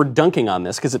conservatives were dunking on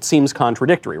this because it seems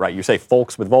contradictory, right? You say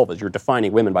folks with vulvas, you're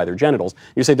defining women by their genitals.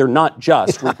 You say they're not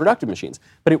just reproductive machines.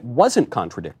 But it wasn't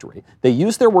contradictory. They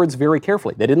used their words very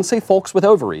carefully. They didn't say folks with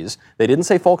ovaries. They didn't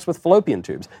say folks with fallopian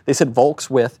tubes. They said folks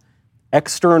with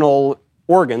external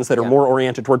organs that are more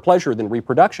oriented toward pleasure than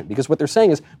reproduction. Because what they're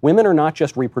saying is women are not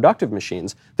just reproductive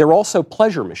machines, they're also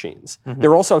pleasure machines. Mm-hmm.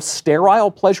 They're also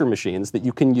sterile pleasure machines that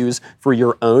you can use for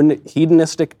your own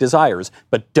hedonistic desires,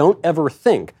 but don't ever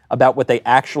think about what they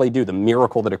actually do, the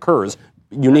miracle that occurs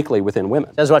uniquely within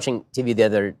women. I was watching TV the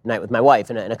other night with my wife,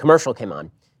 and a commercial came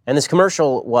on. And this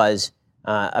commercial was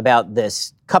about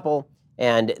this couple,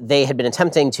 and they had been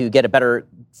attempting to get a better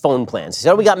phone plan. So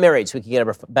they said, we got married so we could get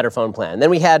a better phone plan. And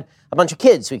then we had a bunch of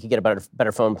kids so we could get a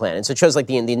better phone plan. And so it shows like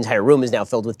the entire room is now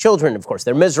filled with children. Of course,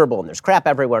 they're miserable and there's crap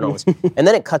everywhere and all this. And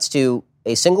then it cuts to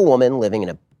a single woman living in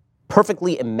a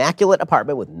perfectly immaculate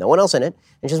apartment with no one else in it.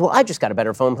 And she says, well, I just got a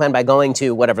better phone plan by going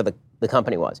to whatever the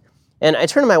company was. And I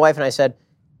turned to my wife and I said,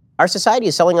 our society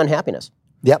is selling unhappiness.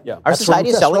 Yep. Yeah. Our society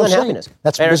is selling unhappiness.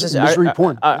 That's misery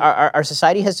porn. Our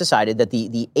society has decided that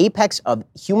the apex of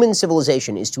human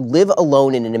civilization is to live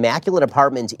alone in an immaculate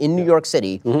apartment in New York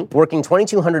City, working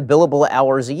 2,200 billable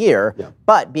hours a year,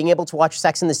 but being able to watch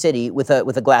Sex and the City with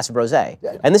a glass of rosé.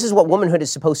 Yeah. And this is what womanhood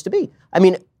is supposed to be. I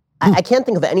mean, I can't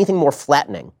think of anything more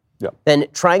flattening than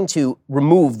trying to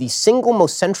remove the single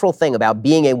most central thing about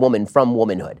being a woman from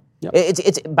womanhood. Yep.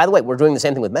 It's by the way, we're doing the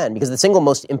same thing with men, because the single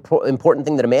most important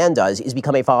thing that a man does is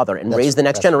become a father and raise the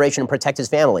next generation and protect his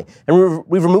family. And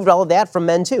we've removed all of that from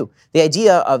men too. The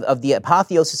idea of the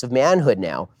apotheosis of manhood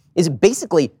now is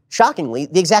basically, shockingly,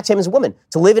 the exact same as a woman.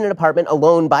 To live in an apartment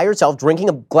alone by yourself, drinking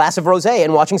a glass of rosé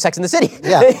and watching Sex and the City.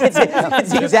 Yeah.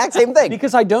 it's the exact same thing.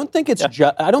 Because I don't think it's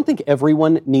I don't think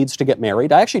everyone needs to get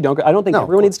married. I actually don't. I don't think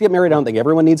everyone needs to get married. I don't think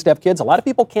everyone needs to have kids. A lot of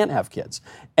people can't have kids.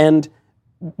 And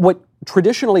what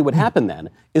traditionally would happen then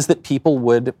is that people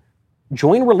would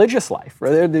join religious life.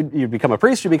 You become a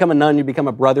priest, you become a nun, you become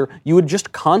a brother. You would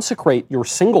just consecrate your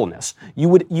singleness. You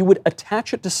would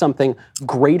attach it to something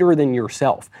greater than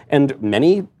yourself. And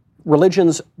many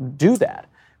religions do that.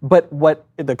 But what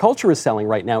the culture is selling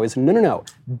right now is no.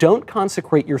 Don't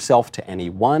consecrate yourself to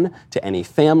anyone, to any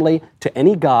family, to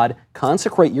any god.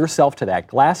 Consecrate yourself to that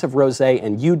glass of rosé,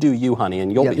 and you do you, honey,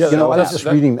 and you'll be so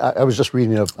happy. I was just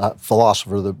reading a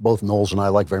philosopher that both Knowles and I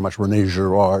like very much, René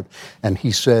Girard, and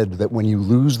he said that when you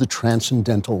lose the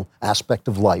transcendental aspect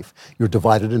of life, you're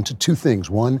divided into two things.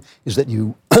 One is that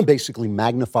you basically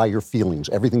magnify your feelings.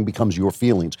 Everything becomes your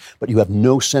feelings, but you have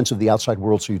no sense of the outside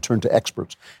world, so you turn to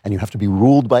experts, and you have to be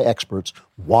ruled by experts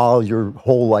while your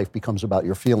whole life becomes about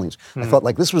your feelings. I thought,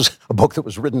 like, this was a book that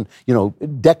was written,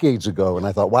 decades ago, and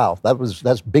I thought, wow,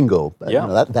 that's bingo.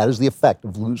 Yeah. That is the effect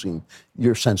of losing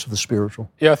your sense of the spiritual.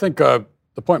 Yeah, I think the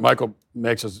point Michael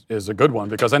makes is a good one,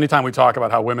 because anytime we talk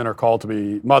about how women are called to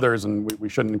be mothers and we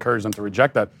shouldn't encourage them to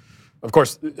reject that, of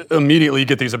course, immediately you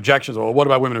get these objections. Well, what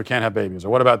about women who can't have babies? Or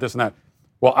what about this and that?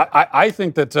 Well, I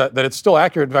think that it's still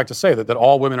accurate, in fact, to say that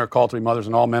all women are called to be mothers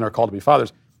and all men are called to be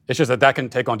fathers. It's just that can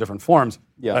take on different forms.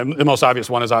 Yeah. The most obvious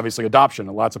one is obviously adoption,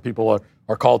 and lots of people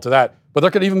are called to that. But there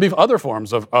could even be other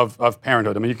forms of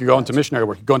parenthood. I mean, you could go into missionary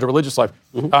work, you could go into religious life.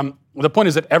 The point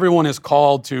is that everyone is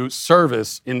called to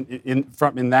service in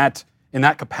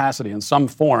that capacity, in some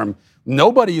form.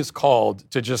 Nobody is called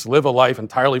to just live a life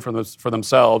entirely for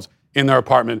themselves in their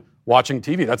apartment watching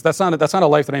TV. That's not a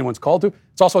life that anyone's called to.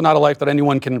 It's also not a life that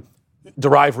anyone can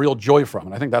derive real joy from.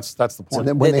 And I think that's the point.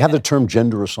 And when they have the term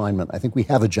gender assignment, I think we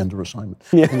have a gender assignment.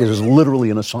 I think it is literally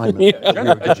an assignment.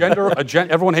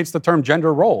 Everyone hates the term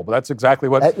gender role, but that's exactly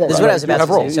what. This is what I was about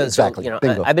to say. Exactly.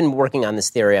 I've been working on this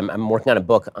theory. I'm working on a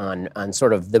book on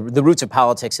sort of the roots of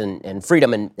politics and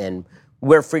freedom and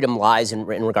where freedom lies in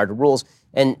regard to rules.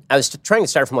 And I was trying to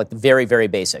start from like the very, very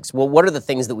basics. Well, what are the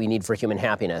things that we need for human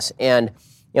happiness? And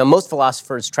most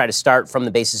philosophers try to start from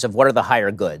the basis of what are the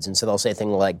higher goods. And so they'll say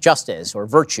things like justice or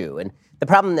virtue. And the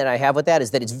problem that I have with that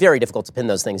is that it's very difficult to pin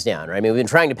those things down, right? I mean, we've been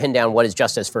trying to pin down what is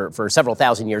justice for several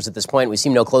thousand years at this point. We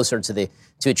seem no closer to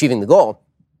achieving the goal.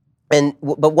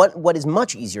 But what is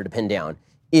much easier to pin down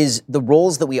is the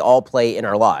roles that we all play in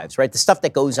our lives, right? The stuff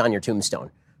that goes on your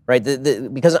tombstone. Right,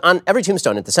 because on every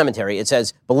tombstone at the cemetery it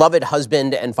says "beloved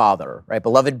husband and father," right?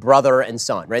 "Beloved brother and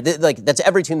son," right? That's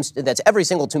every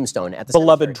single tombstone at the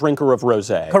beloved cemetery. drinker of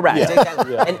rosé. Correct. Yeah.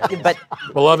 Exactly. Yeah. But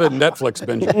beloved Netflix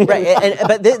binge. Right,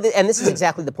 and this is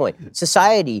exactly the point.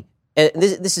 Society.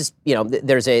 This is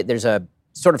there's a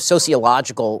sort of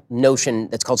sociological notion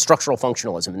that's called structural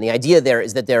functionalism. And the idea there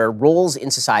is that there are roles in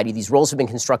society. These roles have been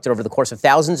constructed over the course of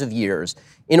thousands of years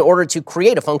in order to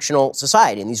create a functional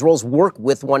society. And these roles work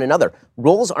with one another.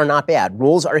 Roles are not bad.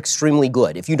 Roles are extremely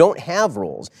good. If you don't have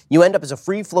roles, you end up as a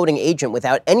free-floating agent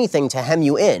without anything to hem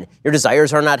you in. Your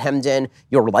desires are not hemmed in.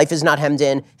 Your life is not hemmed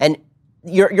in. And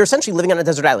you're essentially living on a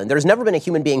desert island. There's never been a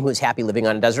human being who is happy living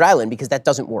on a desert island because that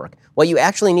doesn't work. What you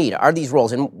actually need are these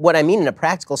roles. And what I mean in a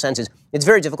practical sense is it's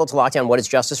very difficult to lock down what is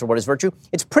justice or what is virtue.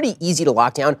 It's pretty easy to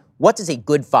lock down what does a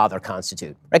good father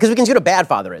constitute, right? Because we can see what a bad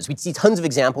father is. We see tons of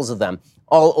examples of them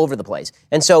all over the place.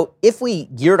 And so if we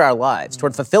geared our lives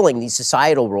toward fulfilling these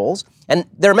societal roles, and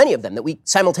there are many of them that we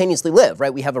simultaneously live,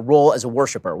 right? We have a role as a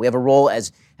worshiper. We have a role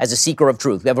as a seeker of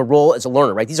truth. We have a role as a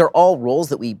learner, right? These are all roles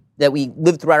that we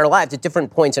live throughout our lives at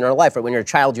different points in our life, right? When you're a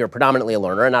child, you're predominantly a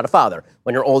learner and not a father.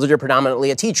 When you're older, you're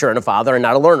predominantly a teacher and a father and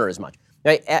not a learner as much.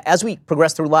 Right? As we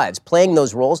progress through lives, playing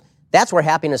those roles, that's where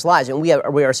happiness lies. And we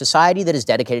are a society that is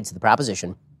dedicated to the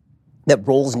proposition that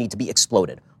roles need to be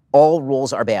exploded. All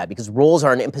roles are bad because roles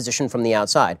are an imposition from the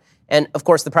outside. And of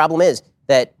course, the problem is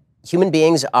that human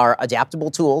beings are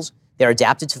adaptable tools. They're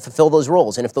adapted to fulfill those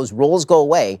roles. And if those roles go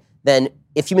away, then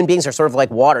if human beings are sort of like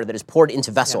water that is poured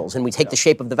into vessels and we take the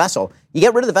shape of the vessel, you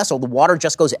get rid of the vessel, the water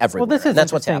just goes everywhere. Well,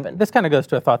 that's what's happened. This kind of goes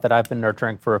to a thought that I've been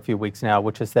nurturing for a few weeks now,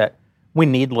 which is that we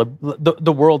need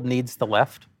the world needs the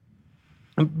left.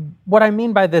 And what I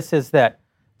mean by this is that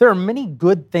there are many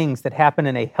good things that happen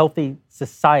in a healthy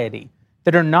society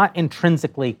that are not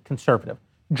intrinsically conservative.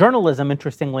 Journalism,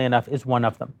 interestingly enough, is one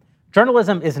of them.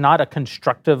 Journalism is not a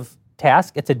constructive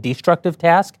task. It's a destructive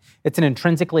task. It's an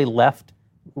intrinsically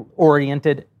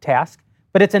left-oriented task,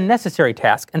 but it's a necessary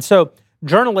task. And so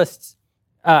journalists,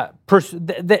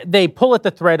 they pull at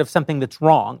the thread of something that's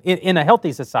wrong in a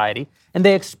healthy society, and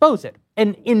they expose it.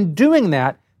 And in doing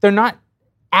that, they're not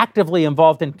actively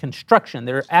involved in construction.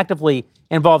 They're actively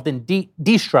involved in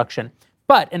destruction.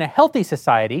 But in a healthy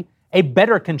society, a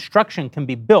better construction can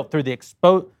be built through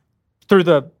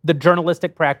the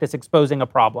journalistic practice exposing a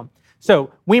problem.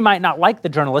 So we might not like the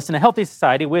journalists. In a healthy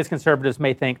society, we as conservatives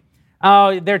may think,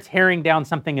 oh, they're tearing down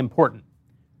something important.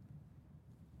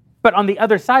 But on the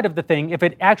other side of the thing, if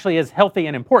it actually is healthy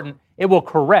and important, it will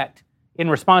correct in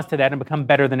response to that and become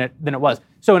better than it was.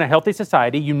 So in a healthy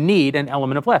society, you need an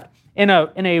element of left. in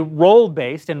a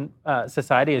role-based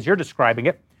society, as you're describing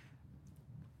it,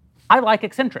 I like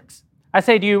eccentrics. I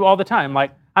say to you all the time,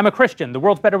 like, I'm a Christian. The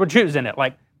world's better with Jews in it.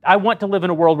 Like, I want to live in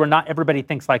a world where not everybody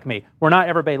thinks like me, where not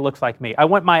everybody looks like me. I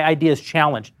want my ideas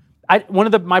challenged. I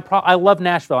love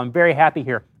Nashville. I'm very happy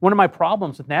here. One of my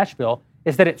problems with Nashville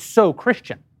is that it's so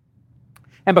Christian.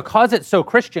 And because it's so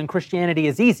Christian, Christianity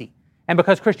is easy. And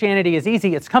because Christianity is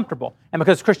easy, it's comfortable. And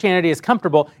because Christianity is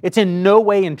comfortable, it's in no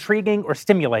way intriguing or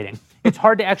stimulating. It's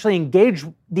hard to actually engage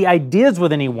the ideas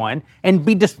with anyone and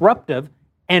be disruptive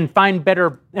and find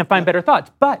better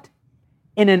thoughts. But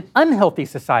in an unhealthy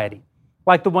society,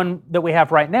 like the one that we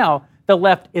have right now, the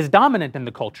left is dominant in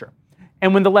the culture.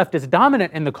 And when the left is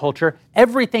dominant in the culture,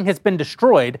 everything has been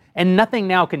destroyed and nothing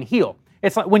now can heal.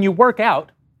 It's like when you work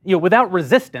out, without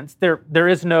resistance, there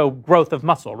is no growth of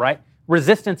muscle, right?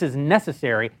 Resistance is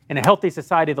necessary. In a healthy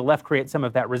society, the left creates some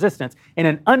of that resistance. In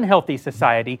an unhealthy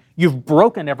society, you've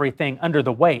broken everything under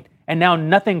the weight, and now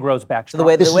nothing grows back strong. The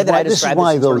way that I describe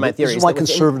this is sort of my theory. This is why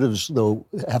conservatives, though,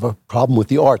 have a problem with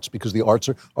the arts, because the arts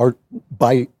are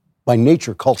by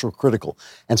nature cultural critical.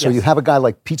 And so you have a guy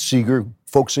like Pete Seeger,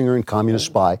 folk singer and communist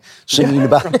spy, singing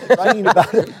about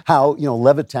how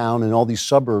Levittown and all these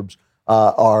suburbs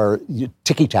are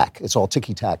ticky-tack. It's all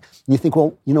ticky-tack. And you think,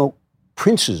 well,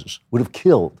 princes would have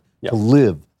killed to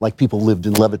live like people lived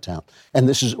in Levittown. And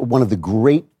this is one of the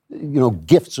great,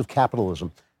 gifts of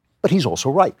capitalism. But he's also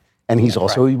right. And he's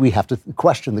also, we have to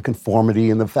question the conformity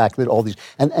and the fact that all these,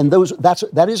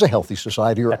 that is a healthy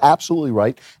society. You're absolutely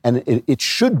right. And it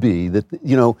should be that,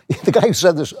 the guy who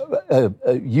said this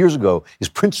years ago is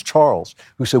Prince Charles,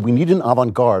 who said we need an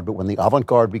avant-garde, but when the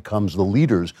avant-garde becomes the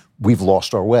leaders, we've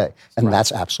lost our way. And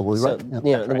that's absolutely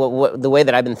right. The way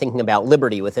that I've been thinking about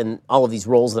liberty within all of these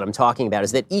roles that I'm talking about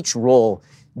is that each role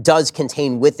does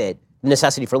contain with it the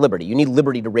necessity for liberty. You need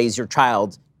liberty to raise your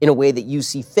child in a way that you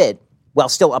see fit, while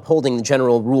still upholding the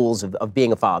general rules of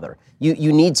being a father.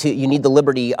 You need the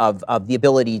liberty of the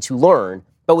ability to learn,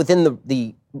 but within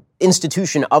the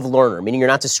institution of learner, meaning you're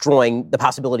not destroying the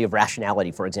possibility of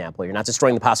rationality, for example. You're not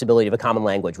destroying the possibility of a common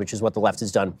language, which is what the left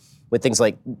has done with things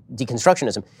like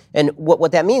deconstructionism. And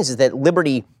what that means is that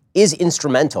liberty is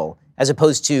instrumental as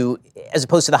opposed to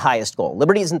the highest goal.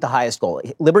 Liberty isn't the highest goal.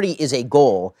 Liberty is a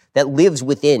goal that lives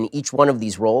within each one of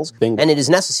these roles, and it is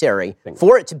necessary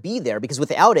for it to be there, because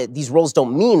without it, these roles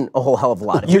don't mean a whole hell of a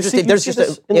lot. You see this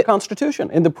in the Constitution,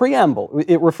 in the preamble.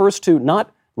 It refers to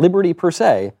not liberty per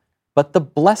se, but the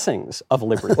blessings of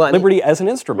liberty. Liberty as an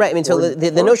instrument. Right. I mean, so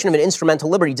the notion of an instrumental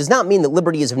liberty does not mean that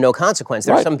liberty is of no consequence.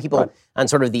 There are some people on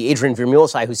sort of the Adrian Vermeule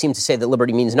side who seem to say that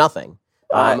liberty means nothing.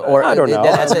 I don't know.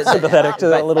 I'm sympathetic to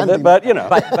that a little bit, but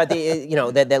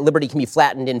that liberty can be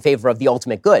flattened in favor of the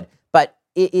ultimate good. But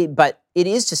it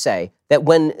is to say that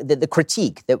when the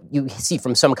critique that you see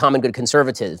from some common good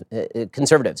conservatives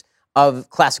of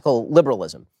classical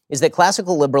liberalism is that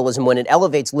classical liberalism, when it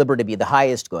elevates liberty to be the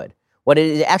highest good, what it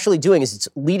is actually doing is it's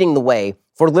leading the way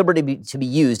for liberty to be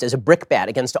used as a brickbat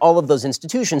against all of those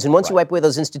institutions. And once you wipe away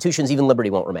those institutions, even liberty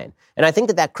won't remain. And I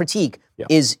think that critique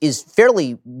is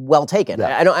fairly well taken.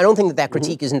 Yeah. I don't think that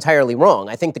critique is entirely wrong.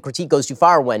 I think the critique goes too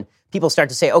far when people start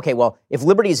to say, okay, well, if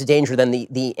liberty is a danger, then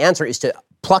the answer is to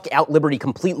pluck out liberty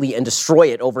completely and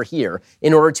destroy it over here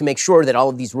in order to make sure that all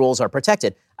of these rules are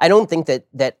protected. I don't think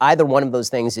that either one of those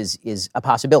things is a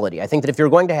possibility. I think that if you're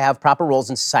going to have proper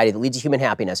roles in society that lead to human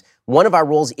happiness, one of our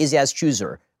roles is as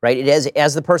chooser, right? It is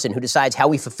as the person who decides how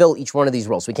we fulfill each one of these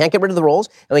roles. We can't get rid of the roles,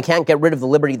 and we can't get rid of the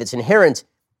liberty that's inherent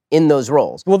in those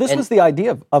roles. Well, this was the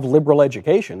idea of liberal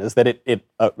education, is that it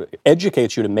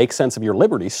educates you to make sense of your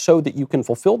liberty so that you can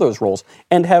fulfill those roles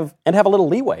and have a little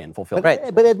leeway in fulfilling.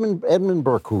 But Edmund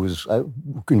Burke, who is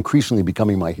increasingly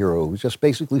becoming my hero, who just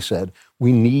basically said,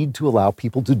 we need to allow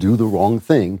people to do the wrong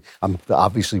thing. I'm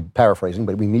obviously paraphrasing,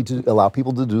 but we need to allow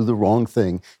people to do the wrong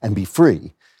thing and be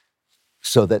free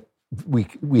so that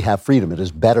we have freedom. It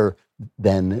is better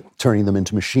than turning them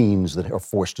into machines that are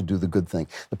forced to do the good thing.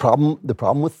 The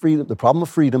problem with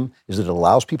freedom is that it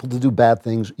allows people to do bad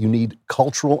things. You need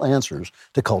cultural answers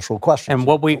to cultural questions. And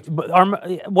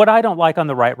what I don't like on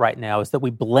the right now is that we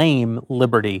blame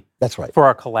liberty for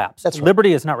our collapse. That's right.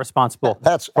 Liberty is not responsible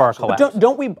for our collapse.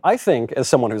 Don't we, I think, as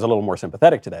someone who's a little more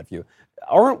sympathetic to that view,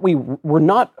 we're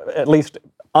not, at least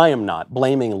I am not,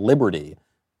 blaming liberty.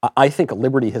 I think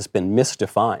liberty has been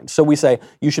misdefined. So we say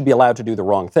you should be allowed to do the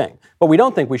wrong thing. But we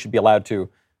don't think we should be allowed to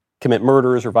commit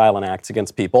murders or violent acts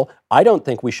against people. I don't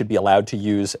think we should be allowed to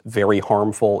use very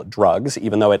harmful drugs,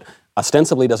 even though it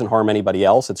ostensibly doesn't harm anybody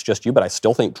else. It's just you. But I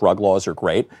still think drug laws are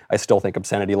great. I still think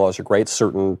obscenity laws are great.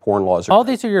 Certain porn laws are great. All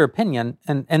these are your opinion,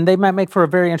 and they might make for a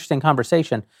very interesting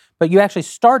conversation. But you actually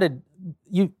started,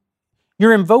 you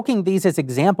you're invoking these as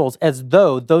examples as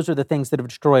though those are the things that have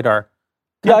destroyed our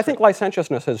country. Yeah, I think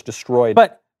licentiousness has destroyed.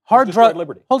 But hard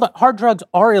liberty. Hold on, hard drugs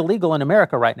are illegal in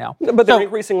America right now. But they're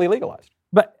increasingly legalized.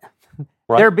 But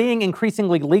they're being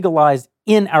increasingly legalized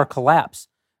in our collapse.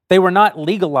 They were not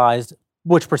legalized,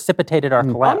 which precipitated our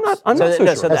collapse. I'm not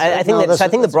so sure. I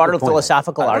think the broader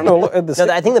philosophical argument.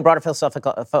 I think the broader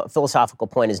philosophical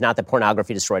point is not that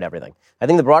pornography destroyed everything. I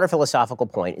think the broader philosophical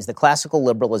point is that classical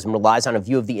liberalism relies on a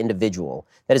view of the individual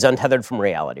that is untethered from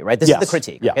reality. Right? This is the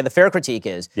critique. Yeah. Okay? The fair critique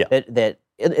is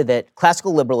that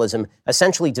classical liberalism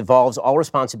essentially devolves all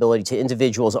responsibility to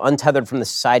individuals untethered from the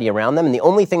society around them, and the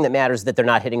only thing that matters is that they're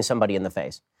not hitting somebody in the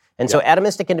face. And so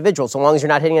atomistic individuals, so long as you're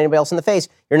not hitting anybody else in the face,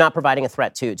 you're not providing a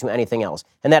threat to anything else.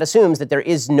 And that assumes that there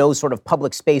is no sort of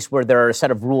public space where there are a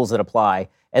set of rules that apply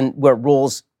and where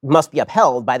rules must be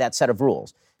upheld by that set of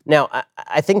rules. Now,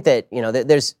 I think that,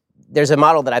 there's a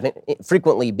model that I've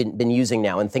frequently been using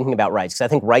now in thinking about rights, because I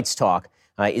think rights talk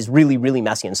is really, really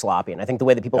messy and sloppy. And I think the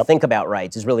way that people think about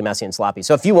rights is really messy and sloppy.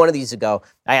 So a few one of these ago,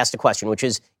 I asked a question, which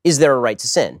is there a right to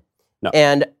sin? No.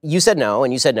 And you said no,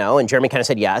 and Jeremy kind of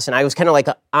said yes, and I was kind of like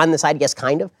on the side, yes,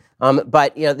 kind of.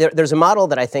 But there's a model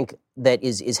that I think that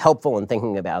is helpful in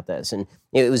thinking about this, and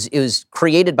it was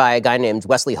created by a guy named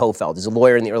Wesley Hofeld, who's a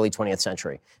lawyer in the early 20th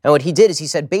century. And what he did is he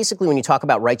said, basically, when you talk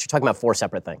about rights, you're talking about four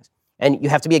separate things, and you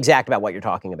have to be exact about what you're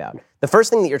talking about. The first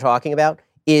thing that you're talking about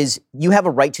is you have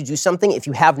a right to do something if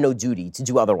you have no duty to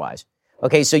do otherwise.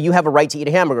 Okay, so you have a right to eat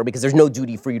a hamburger because there's no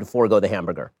duty for you to forego the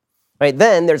hamburger. Right,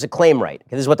 then there's a claim right.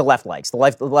 Okay, this is what the left likes. The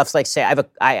left likes to say,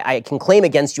 I can claim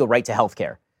against you a right to health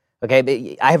care.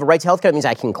 Okay, I have a right to health care. That means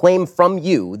I can claim from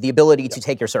you the ability to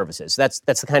take your services. That's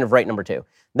the kind of right number two.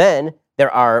 Then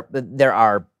there are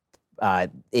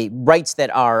rights that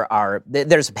are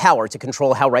there's power to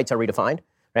control how rights are redefined.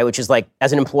 Right, which is like,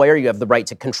 as an employer, you have the right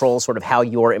to control sort of how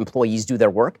your employees do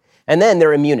their work. And then there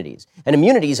are immunities. And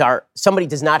immunities are somebody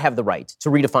does not have the right to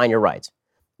redefine your rights.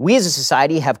 We as a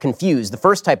society have confused the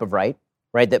first type of right,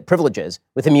 that privileges,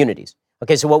 with immunities.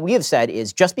 Okay, so what we have said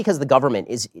is just because the government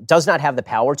does not have the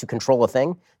power to control a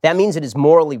thing, that means it is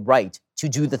morally right to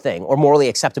do the thing or morally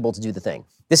acceptable to do the thing.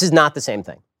 This is not the same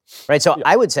thing. Right, so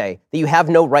I would say that you have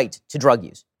no right to drug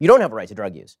use. You don't have a right to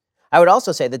drug use. I would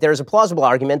also say that there is a plausible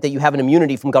argument that you have an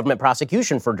immunity from government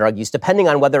prosecution for drug use, depending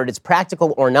on whether it is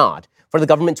practical or not for the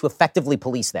government to effectively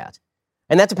police that.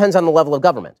 And that depends on the level of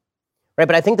government. Right,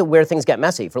 but I think that where things get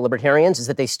messy for libertarians is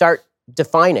that they start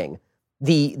defining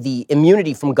the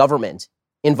immunity from government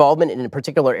involvement in a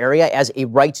particular area as a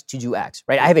right to do X.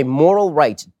 Right, I have a moral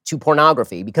right to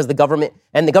pornography because the government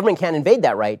can't invade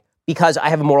that right because I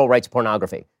have a moral right to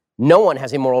pornography. No one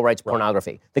has a moral right to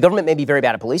pornography. The government may be very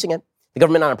bad at policing it. The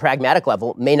government on a pragmatic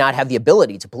level may not have the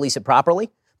ability to police it properly.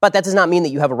 But that does not mean that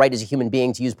you have a right as a human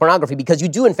being to use pornography, because you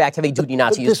do, in fact, have a duty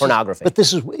not to use pornography. But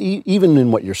this is, even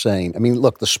in what you're saying, I mean,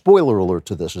 look, the spoiler alert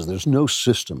to this is there is no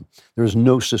system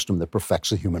that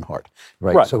perfects the human heart,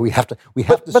 right? So we have to.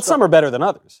 But some are better than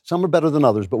others. Some are better than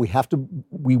others, but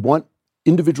we want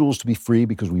individuals to be free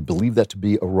because we believe that to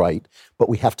be a right, but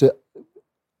we have to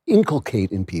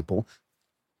inculcate in people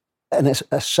an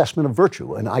assessment of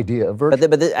virtue, an idea of virtue.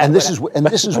 This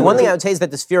is one thing I would say is that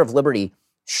the sphere of liberty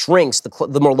shrinks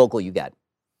the more local you get.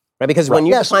 Right? Because when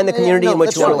you define the community in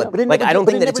which you want to live, like, I don't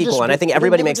think that it's equal, and I think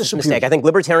everybody makes this mistake. I think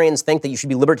libertarians think that you should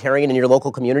be libertarian in your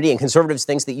local community, and conservatives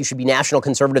think that you should be national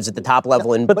conservatives at the top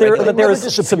level. But there is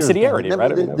subsidiarity,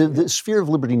 right? The sphere of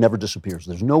liberty never disappears.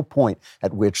 There's no point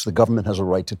at which the government has a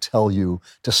right to tell you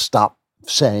to stop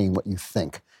saying what you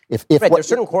think. There's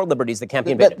certain core liberties that can't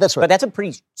be invaded. That's right. But that's a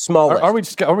pretty small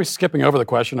list. Are we skipping over the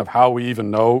question of how we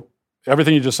even know?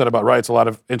 Everything you just said about rights, a lot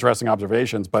of interesting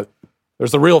observations, but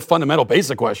there's the real fundamental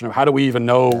basic question of how do we even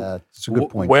know that's a good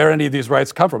point. Where any of these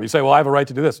rights come from? You say, well, I have a right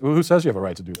to do this. Who says you have a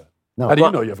right to do that? No. How do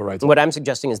you know you have a right to do that? What I'm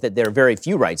suggesting is that there are very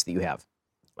few rights that you have.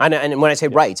 And when I say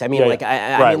rights, I mean I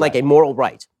mean like a moral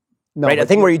right. No, right, a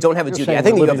thing where you don't have a duty. I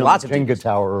think that you have lots of Jenga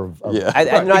tower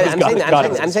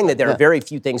I'm saying that there are very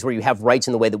few things where you have rights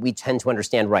in the way that we tend to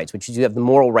understand rights, which is you have the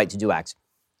moral right to do X.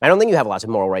 I don't think you have lots of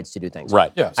moral rights to do things.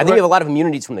 Right. Yeah, I think you have a lot of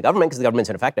immunities from the government because the government's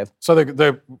ineffective. So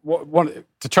to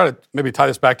try to maybe tie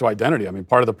this back to identity, I mean,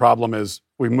 part of the problem is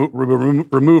we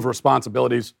remove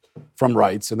responsibilities from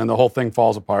rights, and then the whole thing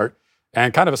falls apart.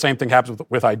 And kind of the same thing happens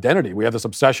with identity. We have this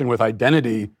obsession with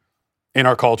identity in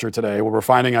our culture today, where we're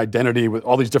finding identity with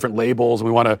all these different labels, and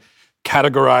we want to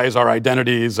categorize our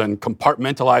identities and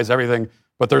compartmentalize everything.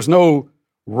 But there's no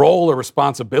role or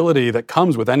responsibility that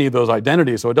comes with any of those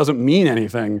identities, so it doesn't mean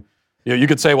anything. You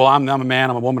could say, well, I'm a man,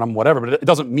 I'm a woman, I'm whatever, but it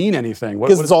doesn't mean anything.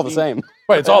 Because it's all the same.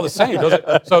 Right, it's all the same.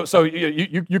 So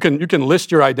you can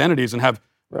list your identities and have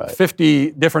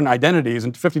 50 different identities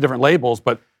and 50 different labels,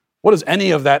 but what does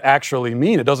any of that actually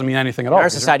mean? It doesn't mean anything at all. In our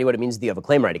society, what it means is that you have a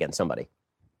claim right against somebody.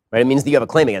 Right? It means that you have a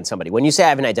claim against somebody. When you say I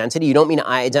have an identity, you don't mean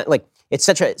it's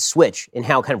such a switch in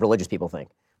how kind of religious people think.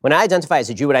 When I identify as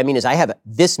a Jew, what I mean is I have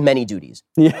this many duties.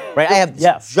 Right? I have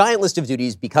this giant list of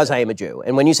duties because I am a Jew.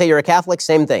 And when you say you're a Catholic,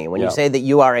 same thing. And when you say that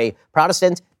you are a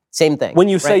Protestant, same thing. When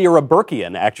you say you're a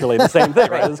Burkean, actually, the same thing,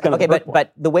 right? It's kind of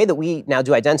but the way that we now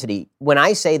do identity, when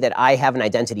I say that I have an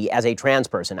identity as a trans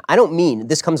person, I don't mean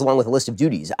this comes along with a list of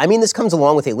duties. I mean this comes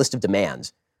along with a list of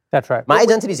demands. That's right. My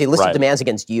identity is a list of demands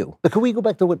against you. But can we go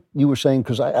back to what you were saying?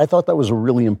 Because I thought that was a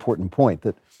really important point,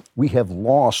 that we have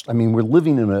lost, I mean, we're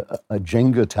living in a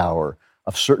Jenga tower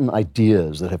of certain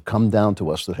ideas that have come down to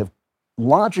us that have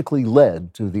logically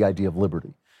led to the idea of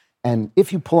liberty. And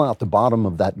if you pull out the bottom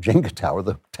of that Jenga tower,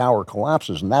 the tower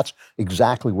collapses, and that's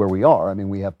exactly where we are. I mean,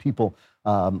 we have people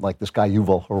like this guy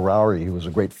Yuval Harari, who was a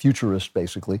great futurist,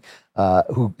 basically,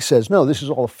 who says, no, this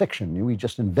is all a fiction. We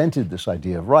just invented this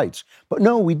idea of rights. But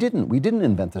no, we didn't. We didn't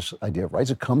invent this idea of rights.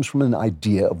 It comes from an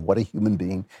idea of what a human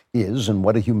being is and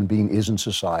what a human being is in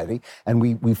society. And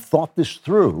we've thought this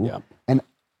through. Yeah. And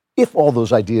if all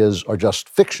those ideas are just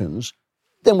fictions,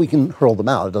 then we can hurl them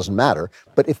out. It doesn't matter.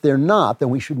 But if they're not,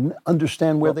 then we should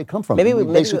understand where they come from.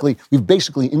 We've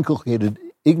basically inculcated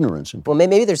ignorance.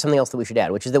 Maybe there's something else that we should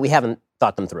add, which is that we haven't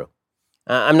thought them through.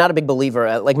 I'm not a big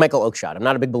believer, like Michael Oakeshott, I'm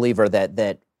not a big believer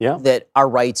that our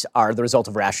rights are the result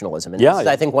of rationalism. And this is,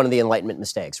 I think, one of the Enlightenment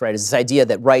mistakes, right? Is this idea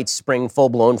that rights spring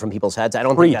full-blown from people's heads. I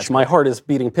don't think that's my heart is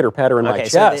beating pitter-patter in my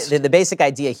chest. So the basic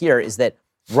idea here is that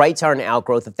rights are an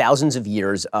outgrowth of thousands of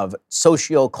years of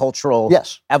socio-cultural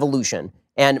evolution.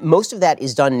 And most of that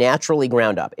is done naturally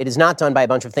ground up. It is not done by a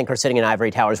bunch of thinkers sitting in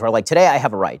ivory towers who are like, today I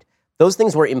have a right. Those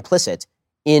things were implicit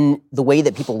in the way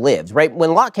that people lived, right?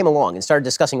 When Locke came along and started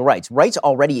discussing rights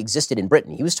already existed in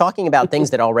Britain. He was talking about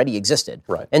things that already existed.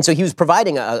 Right. And so he was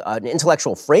providing an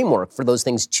intellectual framework for those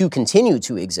things to continue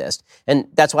to exist. And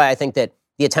that's why I think that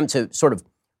the attempt to sort of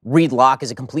read Locke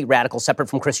as a complete radical separate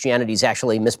from Christianity is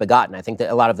actually misbegotten. I think that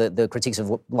a lot of the critiques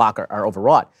of Locke are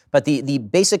overwrought. But the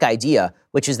basic idea,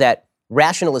 which is that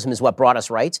rationalism is what brought us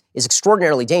rights, is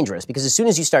extraordinarily dangerous, because as soon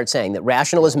as you start saying that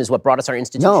rationalism is what brought us our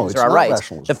institutions or our rights,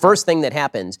 the first thing that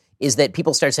happens is that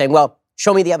people start saying, well,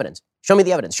 show me the evidence. Show me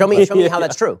the evidence. Show me how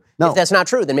that's true. If that's not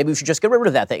true, then maybe we should just get rid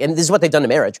of that thing. And this is what they've done to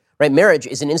marriage, right? Marriage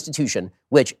is an institution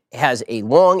which has a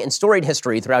long and storied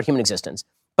history throughout human existence.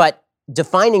 But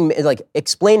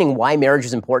explaining why marriage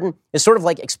is important is sort of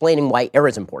like explaining why air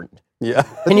is important. Yeah.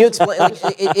 Can you explain?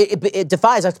 It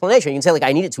defies explanation. You can say,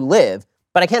 I need it to live,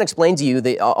 but I can't explain to you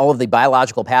all of the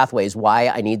biological pathways why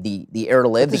I need the air to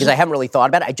live, because I haven't really thought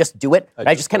about it. I just do it.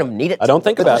 I just kind of need it. I don't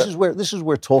think about it. This is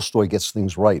where Tolstoy gets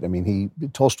things right. I mean,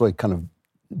 Tolstoy kind of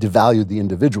devalued the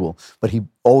individual, but he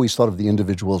always thought of the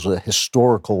individual as a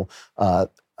historical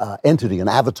entity, an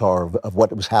avatar of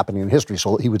what was happening in history.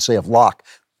 So he would say of Locke,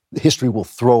 history will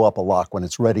throw up a Locke when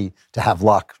it's ready to have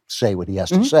Locke say what he has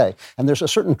to say. And there's a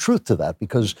certain truth to that,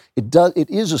 because it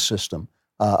is a system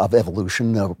of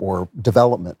evolution or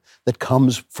development that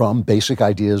comes from basic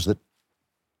ideas that,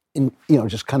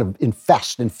 just kind of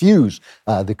infuse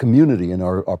the community and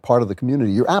are part of the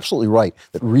community. You're absolutely right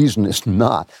that reason is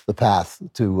not the path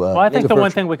to. Well, I think the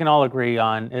one thing we can all agree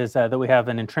on is that we have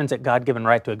an intrinsic God-given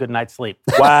right to a good night's sleep.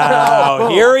 Wow,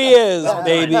 here he is,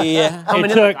 baby. It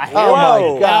took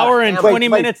an hour and 20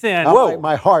 minutes in.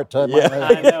 My heart. I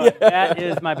know. That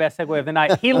is my best segue of the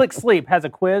night. Helix Sleep has a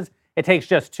quiz. It takes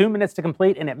just 2 minutes to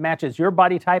complete, and it matches your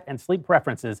body type and sleep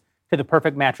preferences to the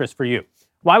perfect mattress for you.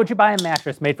 Why would you buy a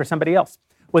mattress made for somebody else?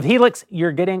 With Helix,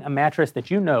 you're getting a mattress that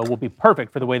you know will be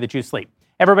perfect for the way that you sleep.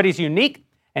 Everybody's unique,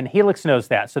 and Helix knows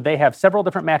that. So they have several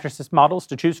different mattresses models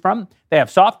to choose from. They have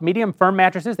soft, medium, firm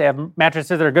mattresses. They have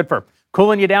mattresses that are good for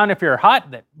cooling you down if you're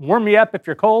hot, that warm you up if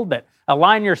you're cold, that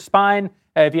align your spine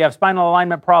if you have spinal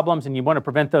alignment problems and you want to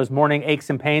prevent those morning aches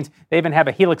and pains. They even have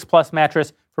a Helix Plus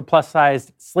mattress for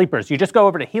plus-sized sleepers. You just go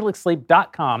over to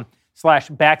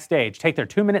helixsleep.com/backstage. Take their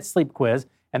 2-minute sleep quiz,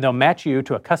 and they'll match you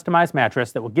to a customized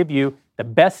mattress that will give you the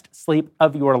best sleep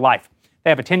of your life. They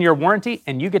have a 10-year warranty,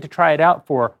 and you get to try it out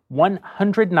for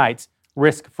 100 nights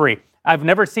risk-free. I've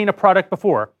never seen a product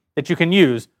before that you can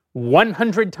use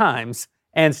 100 times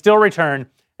and still return,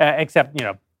 except,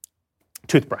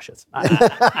 toothbrushes.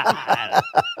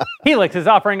 Helix is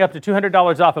offering up to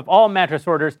 $200 off of all mattress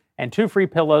orders and 2 free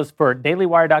pillows for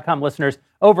DailyWire.com listeners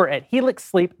over at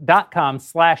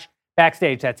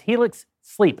helixsleep.com/backstage. That's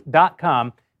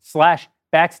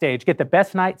helixsleep.com/backstage. Get the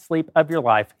best night's sleep of your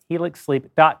life.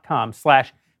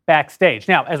 helixsleep.com/backstage. Backstage.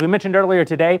 Now, as we mentioned earlier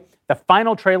today, the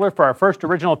final trailer for our first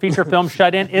original feature film,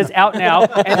 Shut In, is out now,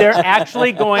 and they're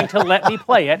actually going to let me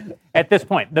play it at this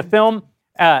point. The film,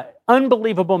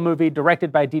 unbelievable movie,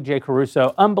 directed by DJ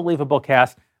Caruso, unbelievable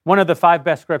cast, one of the 5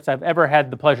 best scripts I've ever had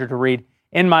the pleasure to read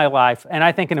in my life, and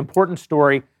I think an important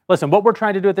story. Listen, what we're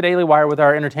trying to do at the Daily Wire with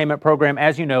our entertainment program,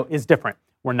 as you know, is different.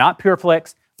 We're not pure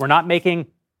flicks. We're not making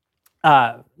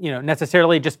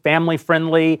necessarily just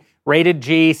family-friendly, rated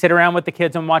G, sit around with the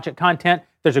kids and watch it content.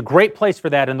 There's a great place for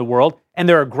that in the world, and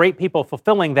there are great people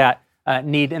fulfilling that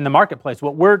need in the marketplace.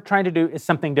 What we're trying to do is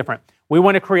something different. We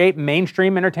want to create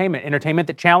mainstream entertainment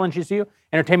that challenges you,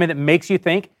 entertainment that makes you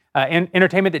think,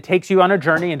 entertainment that takes you on a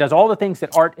journey and does all the things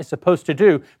that art is supposed to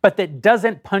do, but that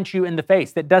doesn't punch you in the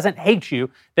face, that doesn't hate you,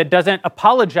 that doesn't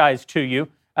apologize to you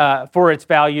for its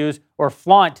values or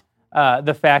flaunt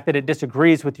the fact that it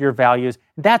disagrees with your values.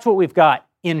 That's what we've got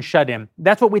in Shut In.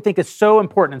 That's what we think is so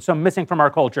important and so missing from our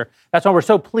culture. That's why we're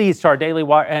so pleased to our Daily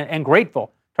Wire and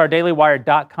grateful to our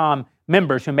dailywire.com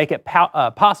members who make it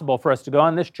possible for us to go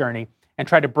on this journey and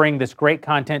try to bring this great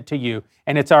content to you.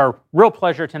 And it's our real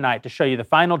pleasure tonight to show you the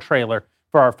final trailer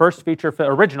for our first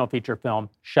original feature film,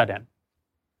 Shut In.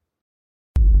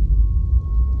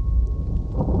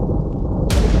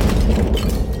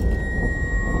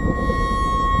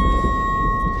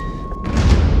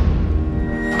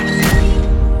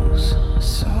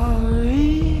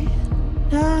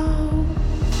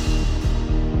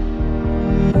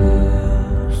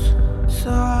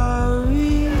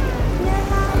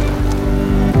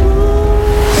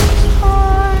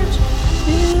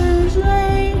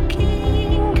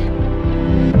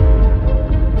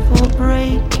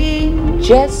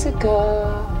 Jessica.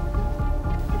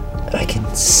 I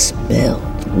can smell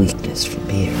the weakness from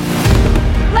here.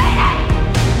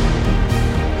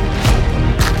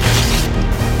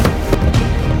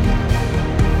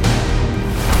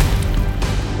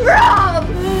 Rob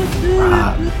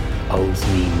Owes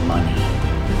me money.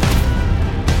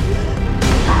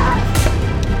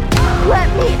 Let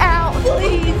me out,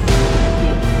 please.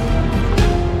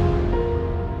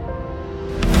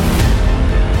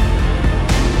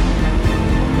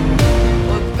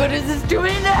 What is this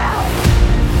doing now?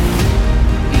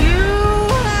 You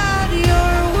had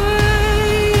your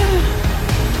way.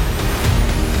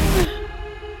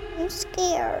 I'm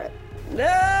scared.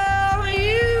 Now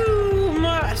you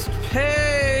must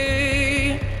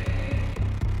pay.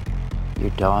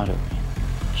 Your daughter,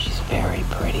 she's very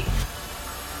pretty.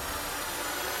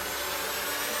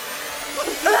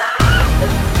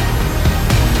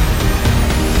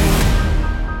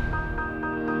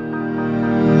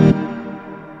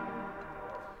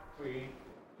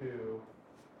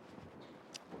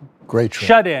 Great show.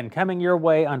 Shut In, coming your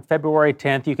way on February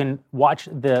 10th. You can watch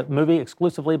the movie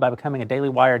exclusively by becoming a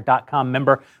dailywire.com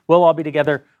member. We'll all be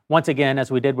together once again,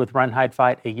 as we did with Run, Hide,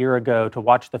 Fight a year ago, to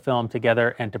watch the film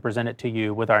together and to present it to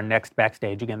you with our next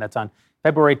Backstage. Again, that's on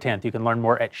February 10th. You can learn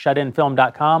more at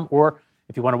shutinfilm.com, or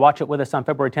if you want to watch it with us on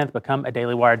February 10th, become a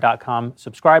dailywire.com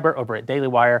subscriber over at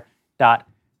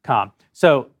dailywire.com.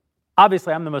 So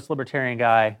obviously, I'm the most libertarian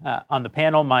guy on the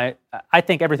panel. I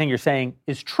think everything you're saying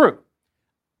is true.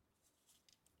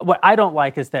 What I don't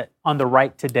like is that on the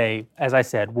right today, as I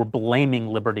said, we're blaming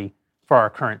liberty for our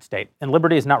current state. And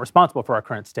liberty is not responsible for our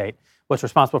current state. What's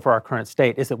responsible for our current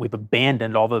state is that we've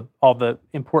abandoned all the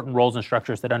important roles and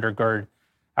structures that undergird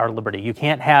our liberty. You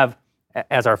can't have,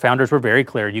 as our founders were very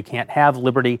clear, you can't have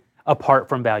liberty apart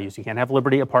from values. You can't have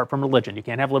liberty apart from religion. You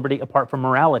can't have liberty apart from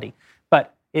morality.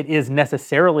 But it is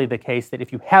necessarily the case that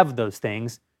if you have those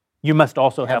things, you must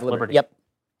also have liberty.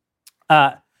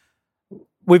 Yep.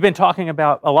 We've been talking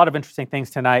about a lot of interesting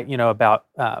things tonight, about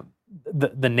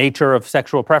the nature of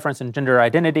sexual preference and gender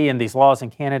identity and these laws in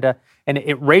Canada. And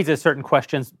it raises certain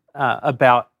questions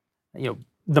about,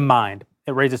 the mind.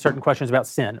 It raises certain questions about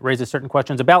sin. It raises certain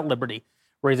questions about liberty. It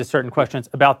raises certain questions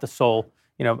about the soul.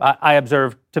 I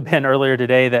observed to Ben earlier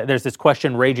today that there's this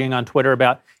question raging on Twitter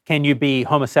about, can you be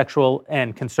homosexual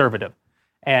and conservative?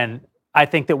 And I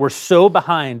think that we're so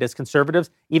behind as conservatives,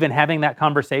 even having that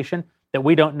conversation, that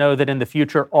we don't know that in the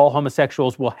future all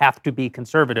homosexuals will have to be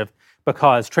conservative,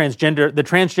 because the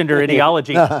transgender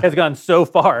ideology has gone so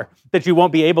far that you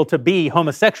won't be able to be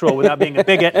homosexual without being a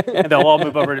bigot, and they'll all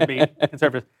move over to be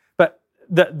conservative. But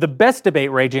the best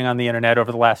debate raging on the internet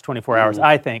over the last 24 hours,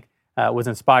 I think, was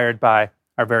inspired by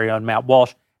our very own Matt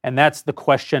Walsh, and that's the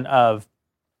question of,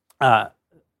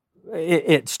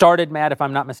 it started, Matt, if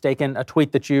I'm not mistaken, a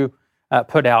tweet that you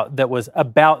put out that was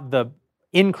about the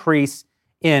increase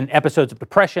in episodes of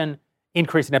depression,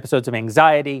 increase in episodes of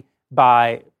anxiety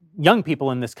by young people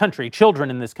in this country,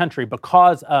 children in this country,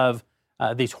 because of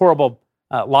these horrible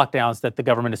lockdowns that the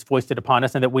government has foisted upon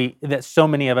us, and that so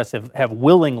many of us have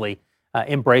willingly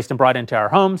embraced and brought into our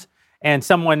homes. And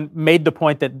someone made the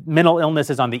point that mental illness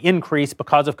is on the increase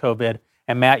because of COVID.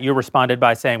 And Matt, you responded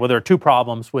by saying, well, there are two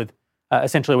problems with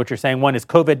essentially what you're saying. One is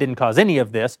COVID didn't cause any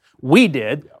of this. We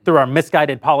did through our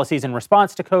misguided policies in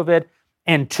response to COVID.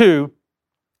 And two,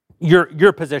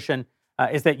 your position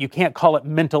is that you can't call it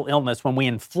mental illness when we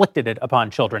inflicted it upon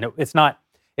children.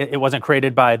 It wasn't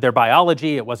created by their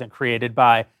biology. It wasn't created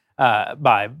by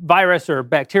virus or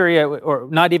bacteria, or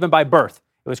not even by birth.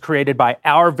 It was created by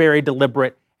our very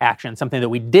deliberate action, something that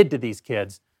we did to these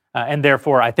kids. And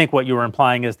therefore, I think what you were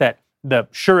implying is that the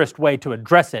surest way to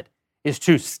address it is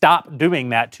to stop doing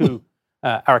that to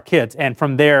our kids. And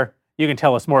from there, you can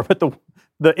tell us more, but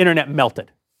the internet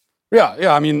melted.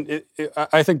 Yeah. I mean,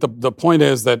 I think the point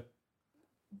is that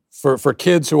for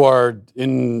kids who are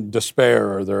in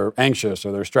despair, or they're anxious,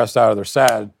 or they're stressed out, or they're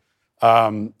sad,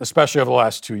 especially over the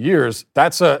last 2 years,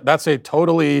 that's not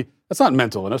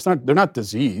mental illness. They're not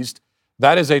diseased.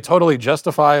 That is a totally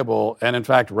justifiable and, in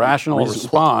fact, rational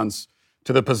response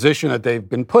to the position that they've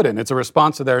been put in. It's a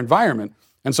response to their environment.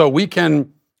 And so we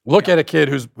can look at a kid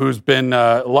who's been,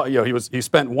 he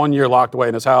spent 1 year locked away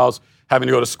in his house, having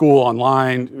to go to school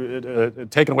online,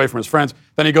 taken away from his friends.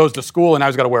 Then he goes to school, and now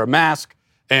he's got to wear a mask,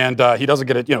 and he doesn't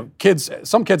get it.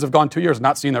 Some kids have gone 2 years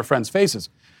not seeing their friends' faces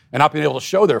and not being able to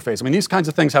show their face. I mean, these kinds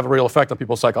of things have a real effect on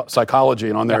people's psychology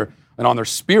and on their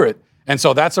spirit. And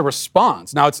so that's a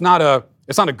response. Now, it's not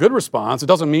a good response. It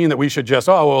doesn't mean that we should just,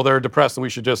 they're depressed and we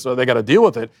should just, they got to deal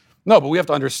with it. No, but we have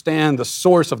to understand the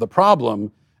source of the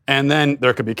problem, and then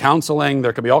there could be counseling,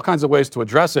 there could be all kinds of ways to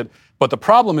address it. But the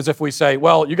problem is if we say,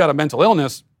 well, you got a mental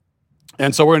illness,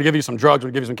 and so we're going to give you some drugs, we're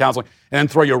going to give you some counseling, and then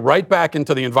throw you right back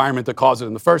into the environment that caused it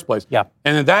in the first place. Yeah.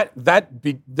 And then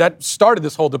that started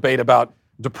this whole debate about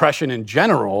depression in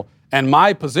general, and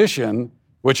my position,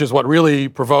 which is what really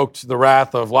provoked the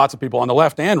wrath of lots of people on the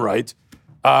left and right,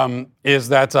 is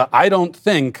that I don't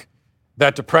think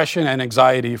that depression and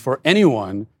anxiety for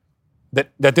anyone,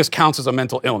 that this counts as a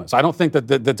mental illness. I don't think that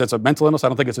that's a mental illness. I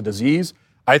don't think it's a disease.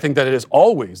 I think that it is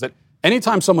always, that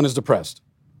anytime someone is depressed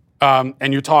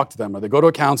and you talk to them or they go to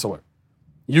a counselor,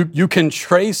 you can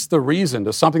trace the reason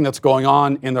to something that's going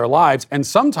on in their lives, and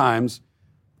sometimes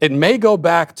it may go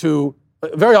back to,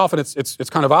 very often it's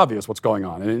kind of obvious what's going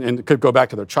on, and it could go back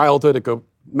to their childhood.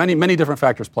 Many different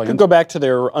factors play in. Could go back to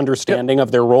their understanding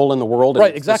of their role in the world, right?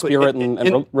 And Exactly. Spirit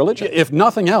and religion. If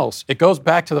nothing else, it goes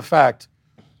back to the fact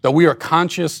that we are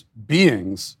conscious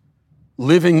beings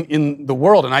living in the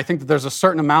world, and I think that there's a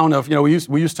certain amount of, we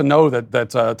used to know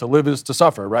that to live is to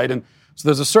suffer, right? And so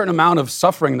there's a certain amount of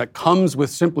suffering that comes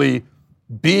with simply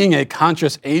being a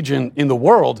conscious agent in the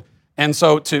world, and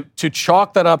so to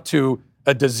chalk that up to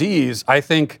a disease, I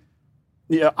think,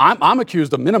 I'm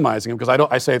accused of minimizing it because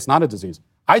I say it's not a disease.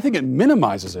 I think it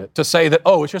minimizes it to say that,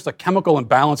 it's just a chemical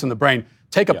imbalance in the brain.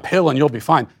 Take a pill and you'll be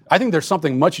fine. I think there's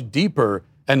something much deeper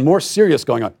and more serious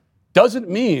going on. Doesn't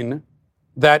mean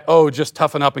that, just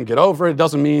toughen up and get over it. It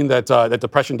doesn't mean that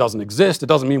depression doesn't exist. It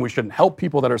doesn't mean we shouldn't help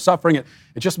people that are suffering it.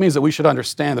 It just means that we should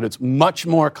understand that it's much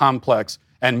more complex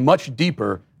and much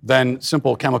deeper than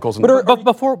simple chemicals. But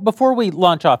before we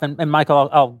launch off, and Michael,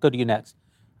 I'll go to you next.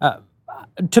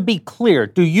 To be clear,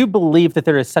 do you believe that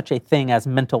there is such a thing as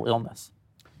mental illness?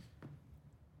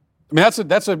 I mean,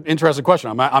 that's an interesting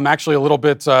question. I'm actually a little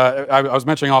bit, I was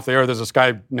mentioning off the air, there's this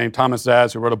guy named Thomas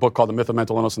Zaz who wrote a book called The Myth of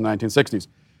Mental Illness in the 1960s.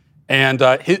 And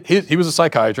he was a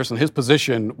psychiatrist, and his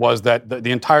position was that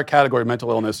the entire category of mental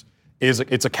illness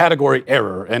it's a category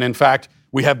error. And in fact,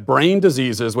 we have brain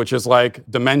diseases, which is like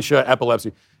dementia,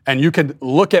 epilepsy. And you can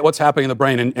look at what's happening in the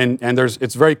brain, and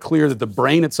it's very clear that the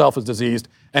brain itself is diseased,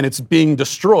 and it's being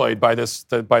destroyed by this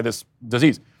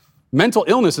disease. Mental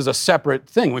illness is a separate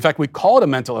thing. In fact, we call it a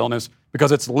mental illness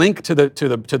because its link to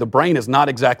the brain is not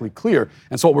exactly clear.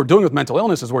 And so what we're doing with mental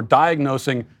illness is we're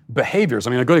diagnosing behaviors. I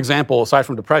mean, a good example, aside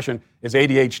from depression, is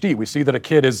ADHD. We see that a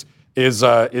kid is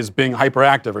being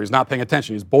hyperactive, or he's not paying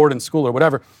attention, he's bored in school or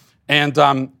whatever.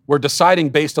 And we're deciding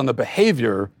based on the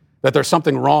behavior that there's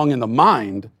something wrong in the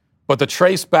mind, but the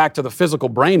trace back to the physical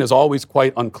brain is always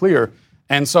quite unclear.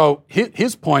 And so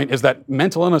his point is that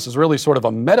mental illness is really sort of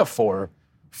a metaphor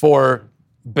for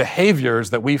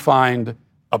behaviors that we find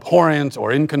abhorrent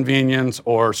or inconvenient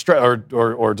or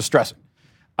distressing.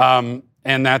 And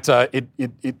that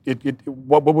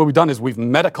what we've done is we've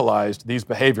medicalized these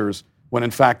behaviors when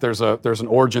in fact there's an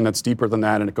origin that's deeper than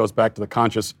that, and it goes back to the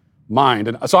conscious mind.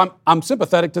 And so I'm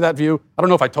sympathetic to that view. I don't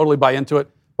know if I totally buy into it,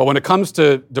 but when it comes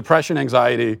to depression,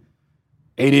 anxiety,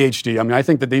 ADHD, I mean, I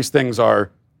think that these things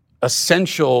are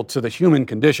essential to the human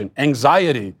condition.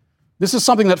 Anxiety, This is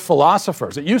something that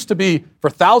philosophers, it used to be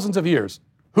for thousands of years,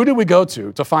 who did we go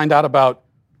to find out about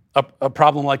a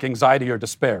problem like anxiety or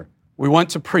despair? We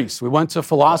went to priests. We went to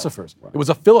philosophers. Right. It was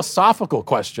a philosophical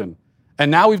question.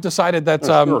 And now we've decided that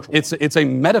it's a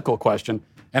medical question.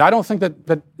 And I don't think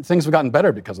that things have gotten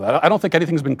better because of that. I don't think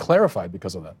anything's been clarified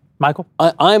because of that. Michael?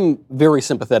 I'm very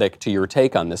sympathetic to your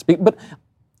take on this. But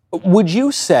would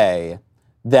you say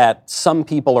that some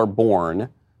people are born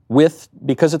with,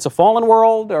 because it's a fallen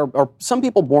world, or some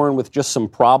people born with just some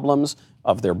problems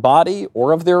of their body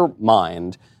or of their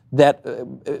mind that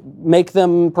make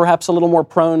them perhaps a little more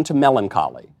prone to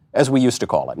melancholy, as we used to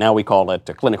call it? Now we call it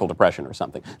clinical depression or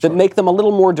something. Sure. That make them a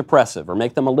little more depressive or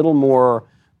make them a little more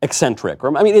eccentric.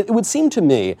 Or, I mean, it would seem to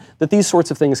me that these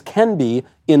sorts of things can be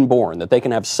inborn, that they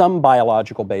can have some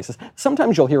biological basis.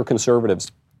 Sometimes you'll hear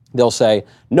conservatives, they'll say,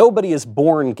 nobody is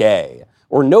born gay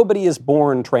or nobody is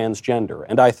born transgender.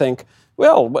 And I think,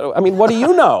 well, I mean, what do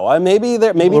you know? Maybe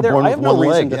I have no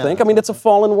reason to think. I mean, it's a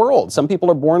fallen world. Some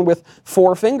people are born with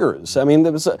 4 fingers. I mean,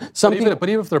 but even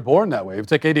if they're born that way, you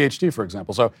take ADHD, for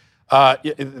example. So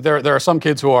there are some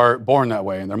kids who are born that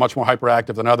way, and they're much more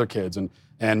hyperactive than other kids. And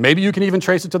maybe you can even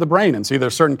trace it to the brain and see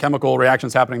there's certain chemical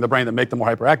reactions happening in the brain that make them more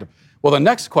hyperactive. Well, the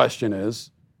next question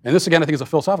is, and this again I think is a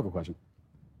philosophical question,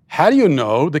 how do you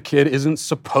know the kid isn't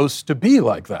supposed to be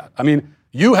like that? I mean,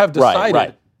 you have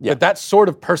decided that sort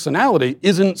of personality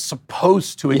isn't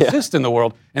supposed to exist in the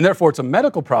world, and therefore it's a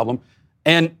medical problem.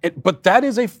 But that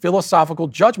is a philosophical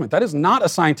judgment. That is not a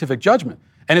scientific judgment.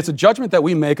 And it's a judgment that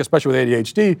we make, especially with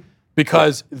ADHD,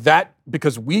 because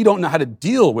we don't know how to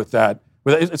deal with that.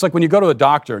 It's like when you go to a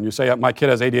doctor and you say, my kid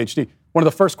has ADHD, one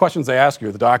of the first questions they ask you,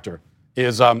 the doctor,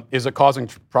 is it causing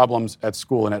problems at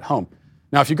school and at home?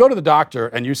 Now, if you go to the doctor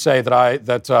and you say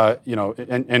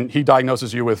and he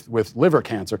diagnoses you with liver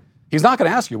cancer, he's not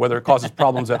going to ask you whether it causes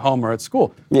problems at home or at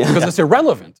school because it's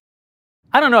irrelevant.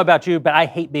 I don't know about you, but I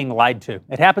hate being lied to.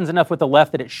 It happens enough with the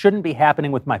left that it shouldn't be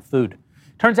happening with my food.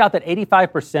 Turns out that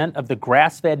 85% of the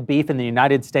grass-fed beef in the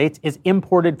United States is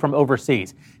imported from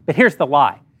overseas. But here's the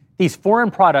lie. These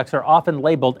foreign products are often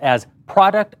labeled as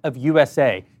product of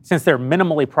USA since they're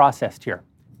minimally processed here.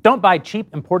 Don't buy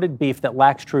cheap imported beef that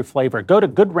lacks true flavor. Go to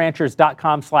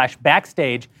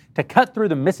goodranchers.com/backstage to cut through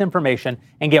the misinformation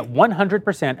and get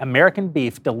 100% American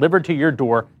beef delivered to your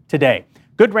door today.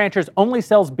 Good Ranchers only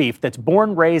sells beef that's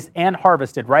born, raised, and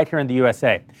harvested right here in the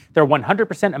USA. They're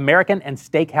 100% American and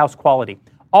steakhouse quality.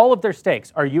 All of their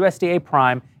steaks are USDA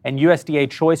Prime and USDA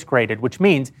Choice graded, which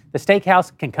means the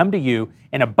steakhouse can come to you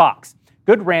in a box.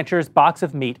 Good Ranchers box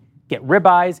of meat. Get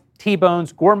ribeyes,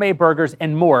 T-bones, gourmet burgers,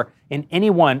 and more in any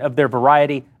one of their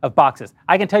variety of boxes.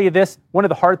 I can tell you this, one of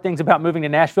the hard things about moving to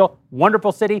Nashville,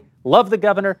 wonderful city, love the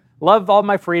governor, love all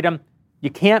my freedom. You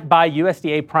can't buy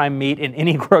USDA Prime meat in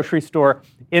any grocery store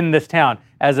in this town.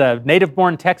 As a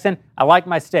native-born Texan, I like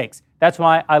my steaks. That's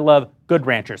why I love Good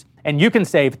Ranchers. And you can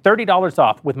save $30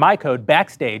 off with my code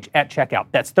BACKSTAGE at checkout.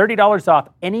 That's $30 off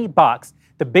any box,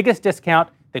 the biggest discount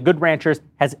that Good Ranchers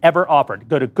has ever offered.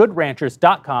 Go to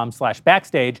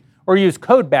goodranchers.com/backstage or use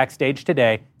code BACKSTAGE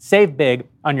today. Save big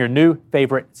on your new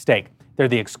favorite steak. They're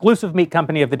the exclusive meat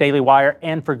company of the Daily Wire,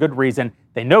 and for good reason.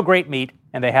 They know great meat,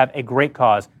 and they have a great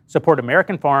cause. Support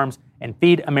American farms and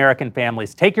feed American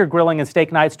families. Take your grilling and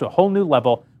steak nights to a whole new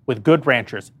level with Good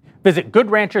Ranchers. Visit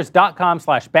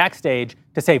goodranchers.com/backstage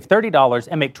to save $30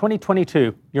 and make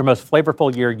 2022 your most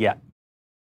flavorful year yet.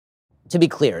 To be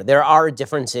clear, there are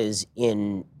differences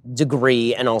in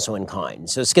degree and also in kind.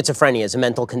 So schizophrenia is a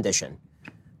mental condition,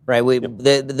 right?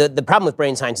 The problem with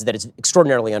brain science is that it's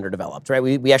extraordinarily underdeveloped, right?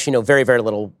 We actually know very, very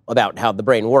little about how the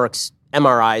brain works.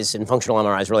 MRIs and functional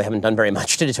MRIs really haven't done very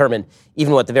much to determine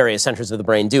even what the various centers of the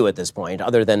brain do at this point,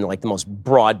 other than like the most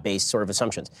broad-based sort of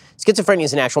assumptions. Schizophrenia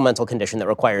is an actual mental condition that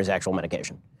requires actual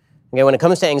medication. Okay, when it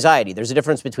comes to anxiety, there's a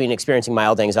difference between experiencing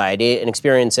mild anxiety and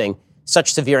experiencing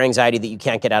such severe anxiety that you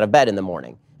can't get out of bed in the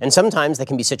morning. And sometimes that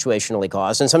can be situationally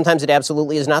caused, and sometimes it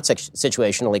absolutely is not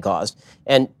situationally caused.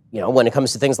 And when it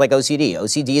comes to things like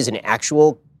OCD is an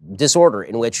actual disorder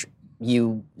in which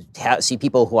you see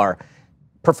people who are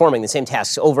performing the same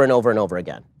tasks over and over and over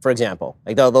again. For example,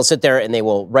 like they'll sit there and they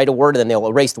will write a word and then they'll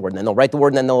erase the word, and then they'll write the word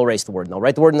and then they'll erase the word, and they'll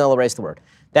write the word and they'll erase the word.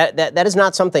 That is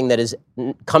not something that is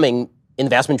coming in the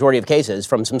vast majority of cases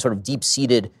from some sort of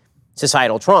deep-seated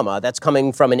societal trauma. That's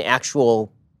coming from an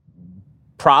actual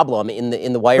problem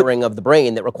in the wiring of the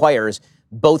brain that requires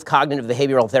both cognitive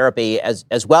behavioral therapy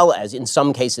as well as, in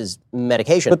some cases,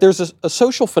 medication. But there's a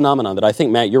social phenomenon that I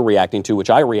think, Matt, you're reacting to, which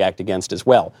I react against as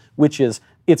well, which is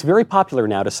it's very popular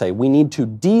now to say we need to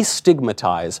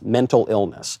destigmatize mental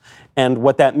illness. And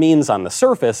what that means on the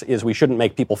surface is we shouldn't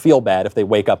make people feel bad if they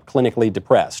wake up clinically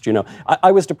depressed. You know,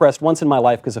 I was depressed once in my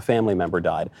life because a family member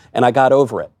died, and I got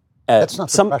over it. That's not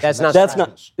depression.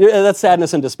 That's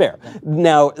sadness and despair. Yeah.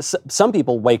 Now, some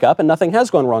people wake up and nothing has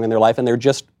gone wrong in their life and they're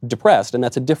just depressed, and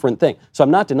that's a different thing. So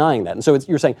I'm not denying that. And so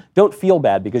you're saying don't feel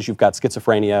bad because you've got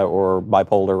schizophrenia or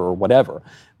bipolar or whatever.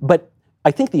 But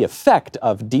I think the effect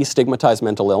of destigmatized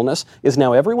mental illness is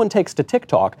now everyone takes to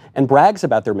TikTok and brags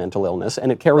about their mental illness,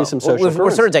 and it carries some social currency.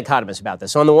 We're sort of dichotomous about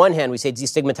this. So on the one hand, we say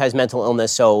destigmatize mental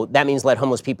illness, so that means let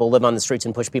homeless people live on the streets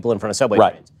and push people in front of subway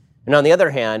trains. And on the other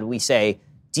hand, we say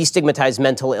destigmatize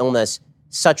mental illness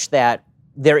such that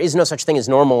there is no such thing as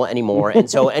normal anymore, and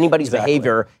so anybody's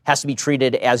behavior has to be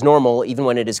treated as normal even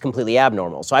when it is completely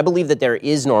abnormal. So I believe that there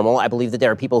is normal. I believe that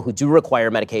there are people who do require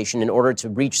medication in order to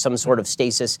reach some sort of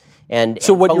stasis and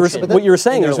so what you're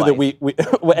saying is that we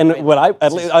and what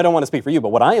I don't want to speak for you, but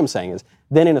what I am saying is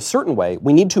then in a certain way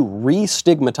we need to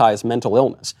re-stigmatize mental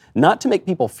illness, not to make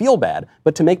people feel bad,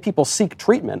 but to make people seek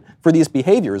treatment for these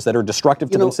behaviors that are destructive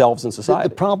to themselves and society.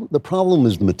 The problem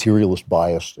is materialist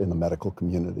bias in the medical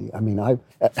community. I mean,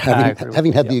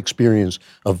 having had the experience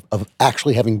of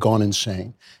actually having gone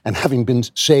insane and having been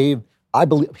saved,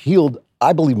 healed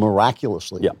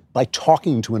miraculously by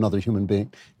talking to another human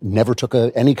being. Never took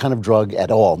any kind of drug at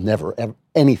all, never, ever,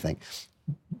 anything.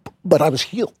 But I was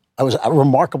healed. I was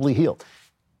remarkably healed.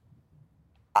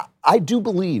 I do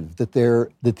believe that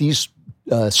these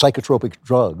psychotropic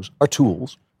drugs are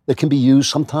tools that can be used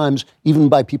sometimes even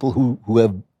by people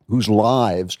whose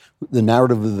lives, the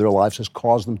narrative of their lives has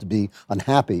caused them to be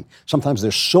unhappy. Sometimes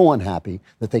they're so unhappy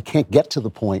that they can't get to the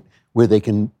point where they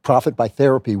can profit by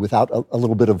therapy without a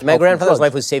little bit of. My grandfather's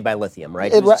life was saved by lithium,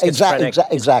 right? Exactly.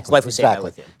 His life was saved by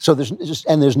lithium. So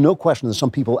there's no question that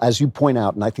some people, as you point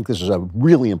out, and I think this is a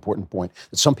really important point,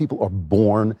 that some people are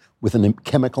born with a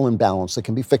chemical imbalance that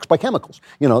can be fixed by chemicals.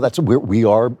 You know, that's we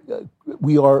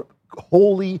are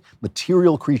wholly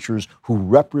material creatures who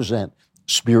represent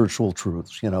spiritual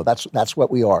truths. You know, that's what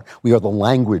we are. We are the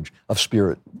language of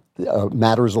spirit.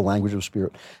 Matter is the language of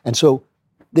spirit. And so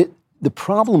the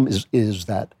problem is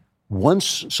that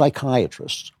once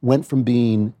psychiatrists went from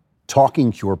being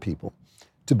talking cure people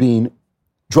to being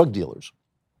drug dealers,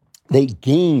 they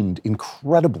gained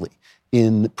incredibly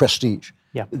in prestige.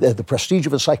 Yeah. The prestige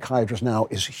of a psychiatrist now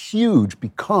is huge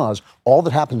because all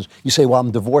that happens, you say, well, I'm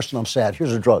divorced and I'm sad,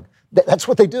 here's a drug. That's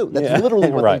what they do. That's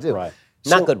literally what they do. Right.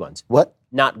 Not good ones. What?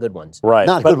 Not good ones. Right.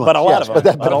 Not good ones. But a lot of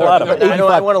them. But a lot of them.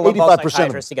 I want to lump all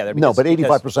psychiatrists together. No, but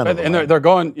 85% of them. And they're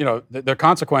going, their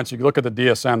consequence, you look at the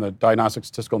DSM, the Diagnostic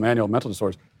Statistical Manual of Mental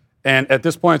Disorders, and at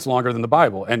this point it's longer than the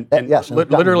Bible. And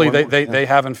literally they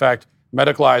have, in fact,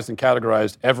 medicalized and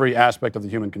categorized every aspect of the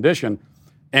human condition.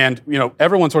 And,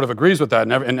 everyone sort of agrees with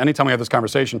that. And anytime we have this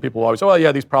conversation, people always say, oh,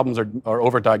 yeah, these problems are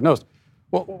overdiagnosed.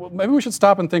 Well, maybe we should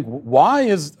stop and think, why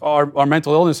is our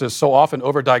mental illnesses so often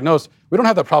overdiagnosed? We don't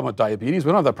have that problem with diabetes. We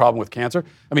don't have that problem with cancer.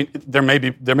 I mean, there may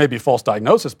be false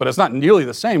diagnosis, but it's not nearly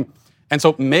the same. And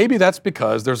so maybe that's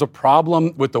because there's a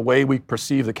problem with the way we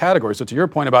perceive the category. So to your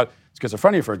point about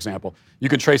schizophrenia, for example, you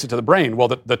could trace it to the brain. Well,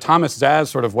 the Thomas Zaz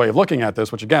sort of way of looking at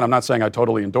this, which again, I'm not saying I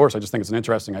totally endorse, I just think it's an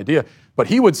interesting idea, but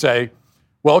he would say,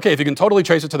 well, okay, if you can totally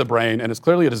trace it to the brain and it's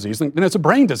clearly a disease, then it's a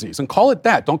brain disease, and call it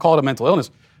that. Don't call it a mental illness.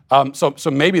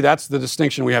 So maybe that's the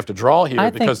distinction we have to draw here,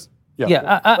 because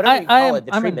whatever you call it,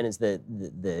 the treatment is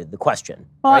the question.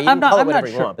 Well, right? I'm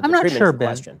not sure, Ben.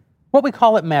 Question. What we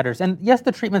call it matters, and yes,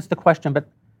 the treatment's the question,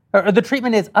 or the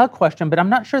treatment is a question, but I'm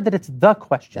not sure that it's the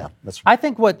question. Yeah, that's right. I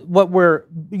think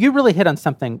you really hit on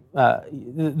something,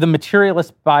 the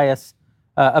materialist bias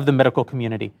of the medical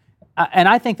community, and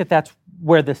I think that's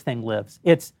where this thing lives.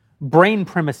 It's brain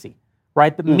primacy.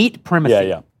 Right, the meat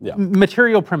primacy,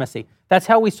 material primacy. That's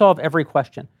how we solve every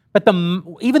question. But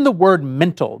even the word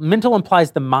mental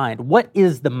implies the mind. What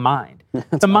is the mind?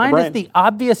 The mind is the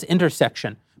obvious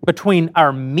intersection between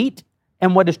our meat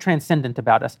and what is transcendent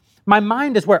about us. My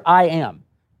mind is where I am,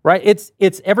 right?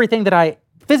 It's everything that I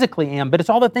physically am, but it's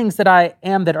all the things that I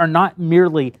am that are not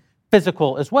merely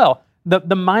physical as well.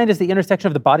 The mind is the intersection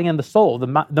of the body and the soul.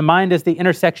 The mind is the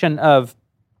intersection of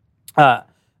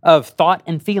thought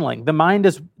and feeling. The mind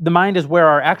is where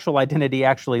our actual identity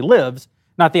actually lives,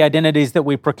 not the identities that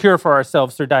we procure for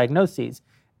ourselves through diagnoses.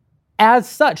 As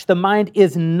such, the mind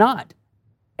is not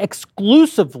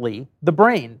exclusively the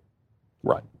brain.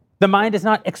 Right. The mind is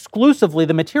not exclusively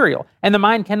the material, and the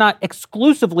mind cannot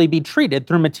exclusively be treated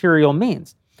through material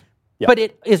means. Yeah. But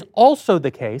it is also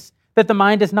the case that the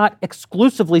mind is not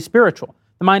exclusively spiritual.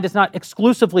 The mind is not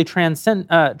exclusively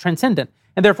transcendent,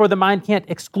 and therefore the mind can't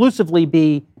exclusively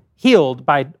be healed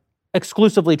by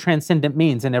exclusively transcendent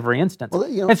means in every instance. Well,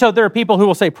 you know, and so there are people who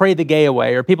will say, pray the gay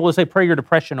away, or people who say, pray your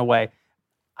depression away.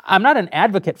 I'm not an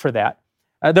advocate for that.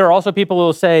 There are also people who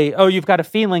will say, oh, you've got a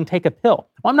feeling, take a pill.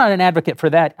 Well, I'm not an advocate for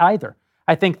that either.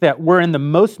 I think that we're in the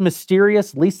most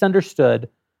mysterious, least understood,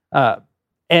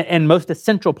 and most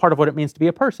essential part of what it means to be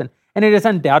a person. And it is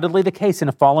undoubtedly the case in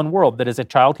a fallen world that as a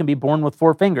child can be born with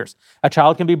 4 fingers. A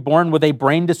child can be born with a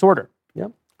brain disorder.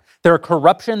 Yep. There are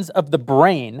corruptions of the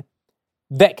brain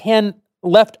that can,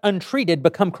 left untreated,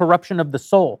 become corruption of the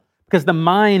soul, because the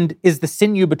mind is the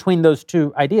sinew between those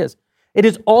two ideas. It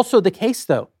is also the case,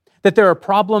 though, that there are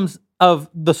problems of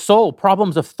the soul,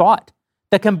 problems of thought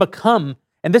that can become,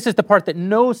 and this is the part that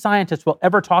no scientist will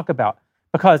ever talk about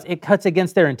because it cuts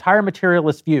against their entire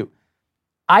materialist view.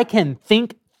 I can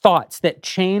think thoughts that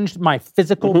changed my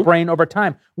physical brain over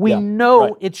time. We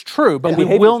know it's true, but we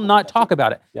will not talk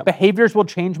about it. Yep. Behaviors will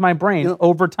change my brain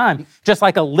over time, just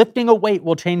like a lifting a weight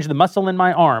will change the muscle in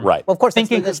my arm. Right. Well, of course, that's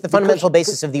the fundamental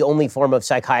basis of the only form of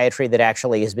psychiatry that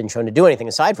actually has been shown to do anything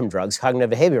aside from drugs,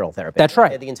 cognitive behavioral therapy. That's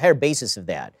right. The entire basis of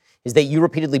that is that you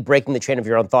repeatedly breaking the chain of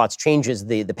your own thoughts changes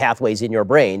the pathways in your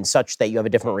brain such that you have a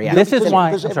different reaction. This is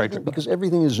why, because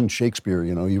everything is in Shakespeare.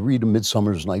 You know, you read A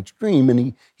Midsummer's Night's Dream,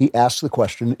 and he asks the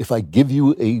question: if I give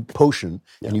you a potion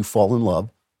and you fall in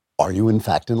love, are you in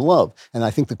fact in love? And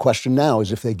I think the question now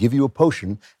is: if they give you a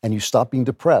potion and you stop being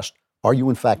depressed, are you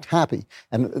in fact happy?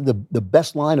 And the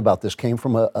best line about this came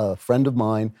from a friend of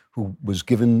mine who was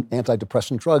given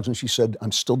antidepressant drugs, and she said,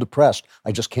 I'm still depressed,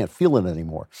 I just can't feel it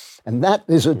anymore. And that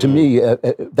is, to me,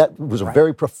 that was a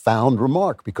very profound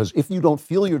remark, because if you don't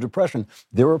feel your depression,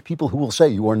 there are people who will say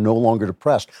you are no longer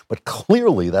depressed, but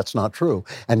clearly that's not true.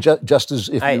 And just as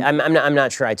if I'm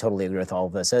not sure I totally agree with all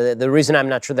of this. The reason I'm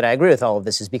not sure that I agree with all of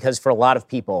this is because for a lot of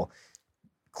people,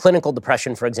 clinical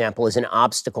depression, for example, is an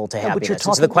obstacle to happiness.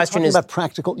 But so the question is,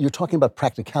 you're talking about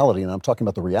practicality, and I'm talking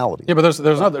about the reality. Yeah, but there's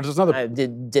another.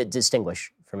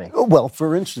 Distinguish for me. Well,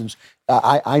 for instance,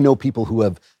 I know people who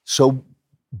have so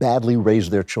badly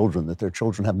raised their children that their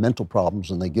children have mental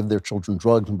problems, and they give their children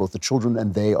drugs, and both the children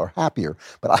and they are happier.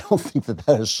 But I don't think that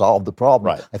has solved the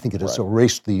problem. Right. I think it has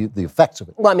erased the effects of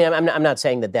it. Well, I mean, I'm not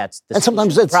saying that that's the and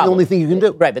sometimes that's the only thing you can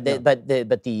do. Right, but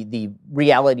the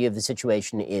reality of the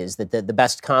situation is that the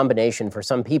best combination for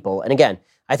some people, and again,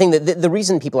 I think that the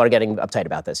reason people are getting uptight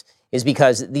about this is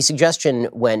because the suggestion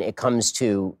when it comes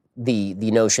to the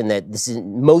notion that this is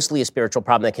mostly a spiritual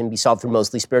problem that can be solved through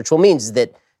mostly spiritual means is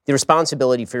that the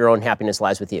responsibility for your own happiness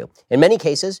lies with you. In many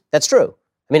cases, that's true.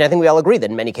 I mean, I think we all agree that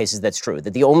in many cases that's true,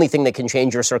 that the only thing that can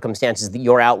change your circumstances is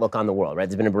your outlook on the world, right?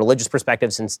 There's been a religious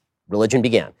perspective since religion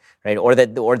began, right? Or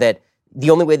that the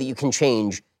only way that you can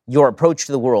change your approach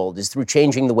to the world is through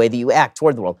changing the way that you act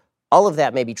toward the world. All of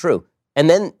that may be true. And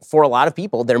then for a lot of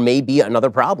people, there may be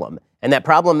another problem. And that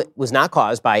problem was not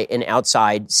caused by an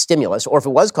outside stimulus, or if it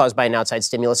was caused by an outside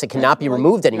stimulus, it cannot be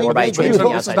removed anymore by changing the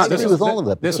outside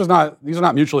stimulus. These are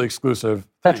not mutually exclusive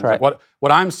That's things. right.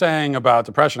 What I'm saying about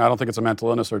depression, I don't think it's a mental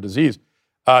illness or disease.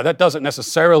 That doesn't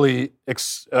necessarily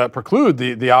preclude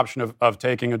the option of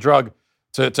taking a drug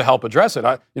to help address it.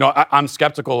 I'm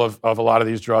skeptical of a lot of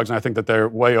these drugs, and I think that they're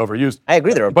way overused. I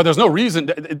agree there. But there's no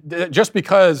reason, just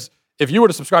because if you were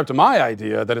to subscribe to my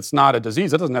idea that it's not a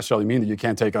disease, that doesn't necessarily mean that you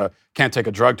can't take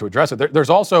a drug to address it. There's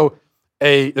also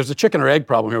there's a chicken or egg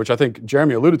problem here, which I think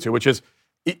Jeremy alluded to, which is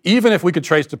even if we could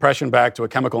trace depression back to a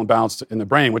chemical imbalance in the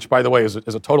brain, which by the way is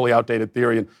a totally outdated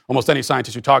theory, and almost any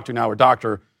scientist you talk to now or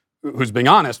doctor who's being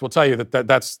honest will tell you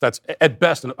that's at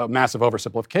best a massive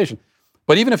oversimplification.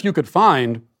 But even if you could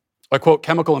find a quote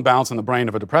chemical imbalance in the brain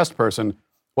of a depressed person,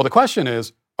 well, the question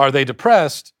is, are they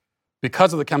depressed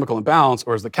because of the chemical imbalance,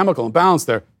 or is the chemical imbalance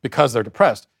there because they're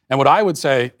depressed? And what I would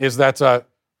say is that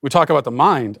we talk about the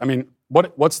mind. I mean,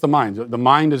 what's the mind? The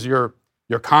mind is your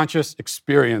conscious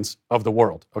experience of the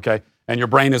world, okay? And your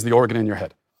brain is the organ in your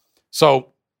head. So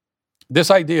this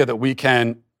idea that we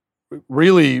can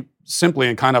really simply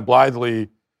and kind of blithely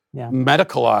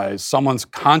medicalize someone's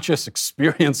conscious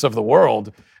experience of the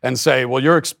world and say, well,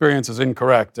 your experience is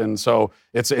incorrect, and so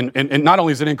it's and not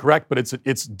only is it incorrect, but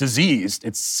it's diseased,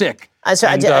 it's sick. I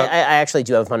actually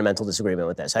do have a fundamental disagreement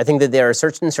with this. I think that there are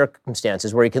certain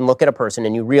circumstances where you can look at a person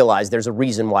and you realize there's a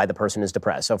reason why the person is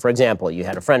depressed. So, for example, you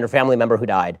had a friend or family member who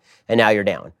died, and now you're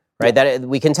down. Right, that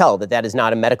we can tell that is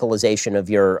not a medicalization of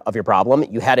your problem.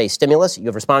 You had a stimulus. You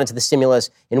have responded to the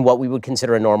stimulus in what we would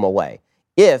consider a normal way.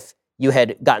 If you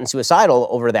had gotten suicidal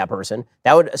over that person,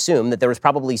 that would assume that there was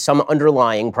probably some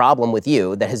underlying problem with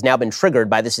you that has now been triggered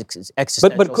by this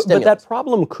existential stimulus. But that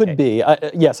problem could be,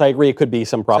 yes, I agree, it could be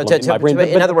some problem in my brain.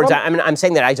 In other words, I'm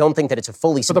saying that I don't think that it's a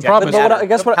fully subjective matter.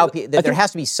 There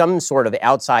has to be some sort of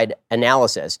outside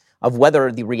analysis of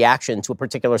whether the reaction to a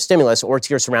particular stimulus or to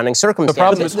your surrounding circumstances. The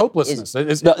problem is hopelessness.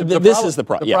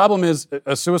 The problem is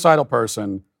a suicidal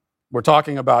person. We're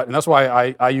talking about, and that's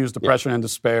why I use depression and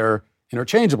despair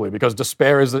interchangeably, because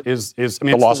despair is I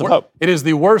mean, the loss of hope. It is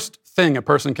the worst thing a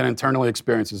person can internally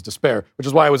experience is despair, which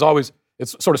is why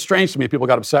it's sort of strange to me people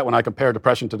got upset when I compare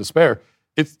depression to despair.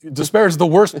 Despair is the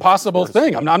worst possible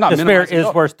thing. I'm not despair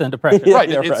is worse than depression. Right.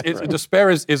 Despair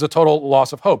is a total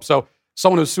loss of hope. So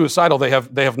someone who's suicidal, they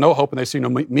have no hope and they see no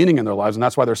meaning in their lives, and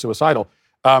that's why they're suicidal.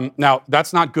 Now,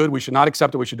 that's not good. We should not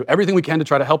accept it. We should do everything we can to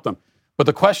try to help them. But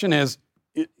the question is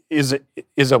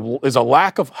a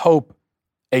lack of hope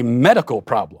a medical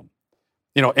problem?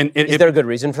 Is there a good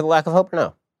reason for the lack of hope or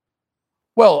no?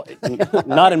 Well,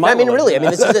 not in my. I mean, really. I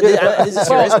mean, this is a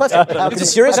serious question. It's a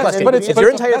serious question. But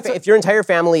if your entire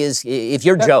family if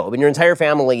you're Job and your entire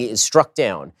family is struck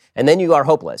down, and then you are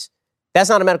hopeless, that's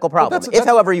not a medical problem. If,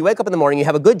 however, you wake up in the morning, you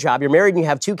have a good job, you're married, and you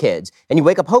have 2 kids, and you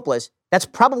wake up hopeless, that's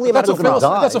probably a medical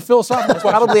problem. That's a philosophical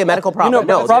question. Probably a medical problem.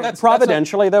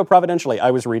 Providentially,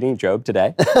 I was reading Job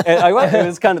today. And it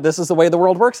was kind of, this is the way the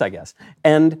world works, I guess.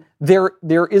 And there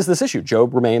is this issue.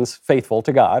 Job remains faithful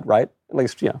to God, right? At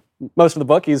least, most of the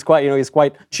book, he's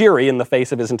quite cheery in the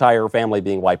face of his entire family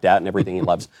being wiped out and everything he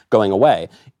loves going away.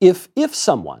 If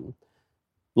someone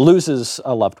loses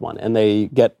a loved one and they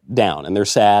get down and they're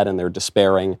sad and they're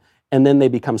despairing and then they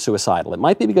become suicidal, it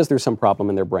might be because there's some problem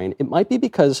in their brain. It might be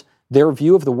because their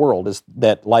view of the world is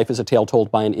that life is a tale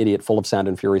told by an idiot full of sound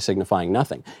and fury signifying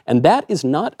nothing. And that is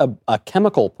not a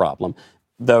chemical problem,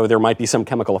 though there might be some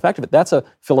chemical effect of it. That's a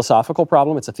philosophical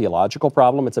problem. It's a theological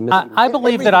problem. It's a misunderstanding. I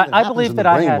believe that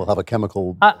I will have a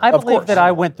chemical. I believe that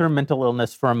I went through mental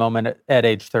illness for a moment at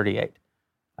age 38,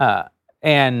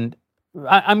 and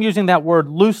I'm using that word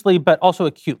loosely, but also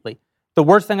acutely. The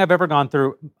worst thing I've ever gone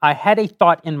through. I had a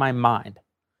thought in my mind,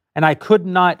 and I could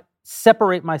not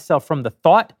separate myself from the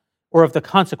thought or of the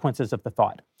consequences of the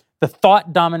thought. The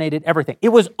thought dominated everything. It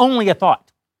was only a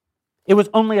thought. It was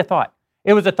only a thought.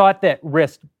 It was a thought that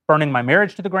risked burning my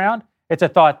marriage to the ground. It's a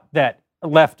thought that,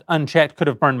 left unchecked, could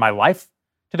have burned my life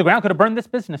to the ground, could have burned this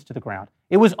business to the ground.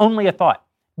 It was only a thought,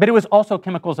 but it was also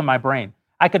chemicals in my brain.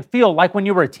 I could feel, like when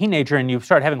you were a teenager and you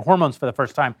started having hormones for the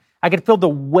first time, I could feel the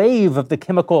wave of the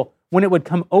chemical when it would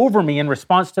come over me in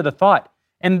response to the thought,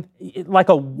 and like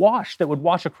a wash that would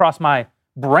wash across my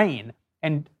brain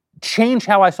and change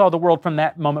how I saw the world from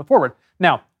that moment forward.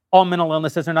 Now, all mental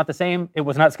illnesses are not the same. It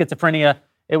was not schizophrenia.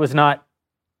 It was not.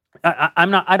 I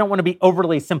don't want to be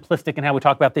overly simplistic in how we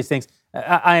talk about these things.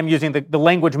 I am using the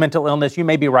language mental illness. You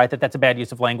may be right that that's a bad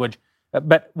use of language.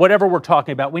 But whatever we're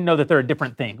talking about, we know that they're a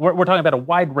different thing. We're talking about a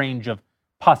wide range of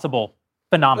possible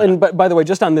phenomena. And by the way,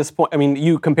 just on this point, I mean,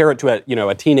 you compare it to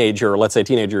a teenager. Let's say a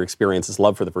teenager experiences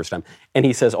love for the first time, and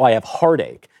he says, "Oh, I have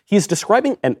heartache." He's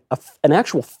describing an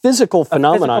actual physical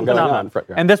phenomenon going on.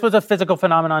 And this was a physical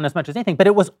phenomenon as much as anything, but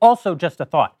it was also just a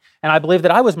thought. And I believe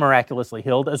that I was miraculously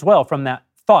healed as well from that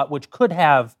thought, which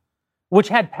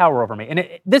had power over me.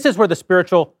 And this is where the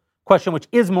spiritual question, which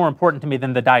is more important to me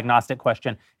than the diagnostic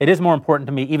question, it is more important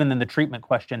to me even than the treatment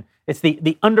question. It's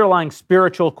the underlying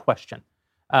spiritual question.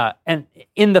 And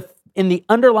in the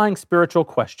underlying spiritual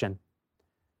question,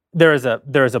 there is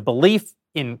a belief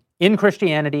in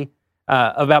Christianity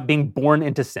about being born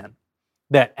into sin.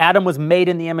 That Adam was made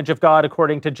in the image of God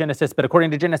according to Genesis, but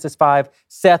according to Genesis 5,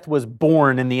 Seth was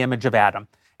born in the image of Adam.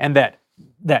 And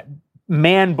that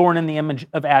man born in the image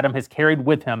of Adam has carried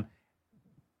with him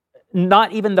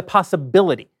not even the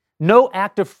possibility. No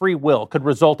act of free will could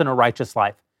result in a righteous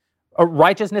life.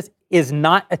 Righteousness is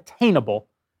not attainable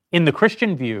in the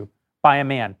Christian view by a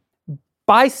man.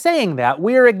 By saying that,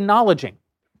 we're acknowledging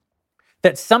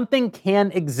that something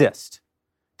can exist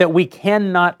that we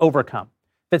cannot overcome.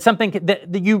 That something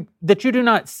that you do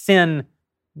not sin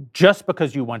just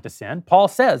because you want to sin. Paul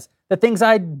says, the things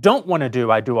I don't want to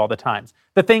do, I do all the times.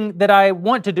 The thing that I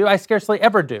want to do, I scarcely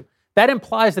ever do. That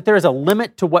implies that there is a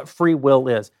limit to what free will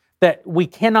is, that we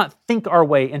cannot think our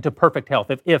way into perfect health.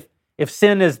 If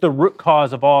sin is the root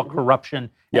cause of all corruption,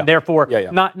 and therefore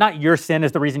not your sin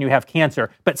is the reason you have cancer,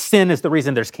 but sin is the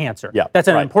reason there's cancer. That's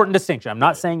an important distinction. I'm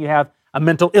not saying you have a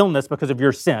mental illness because of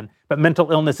your sin, but mental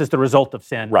illness is the result of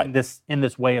sin in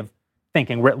this way of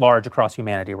thinking writ large across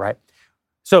humanity, right?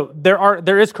 So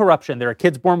there is corruption. There are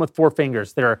kids born with 4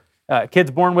 fingers. There are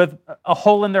kids born with a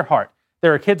hole in their heart.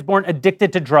 There are kids born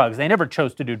addicted to drugs. They never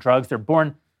chose to do drugs. They're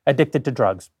born addicted to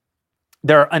drugs.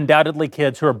 There are undoubtedly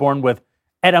kids who are born with,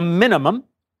 at a minimum,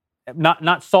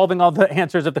 not solving all the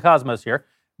answers of the cosmos here,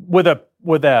 with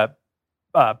a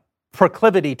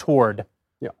proclivity toward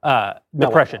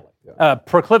depression,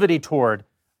 proclivity toward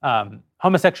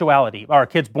homosexuality. Are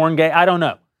kids born gay? I don't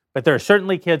know. But there are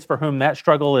certainly kids for whom that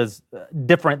struggle is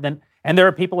different than, and there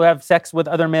are people who have sex with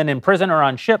other men in prison or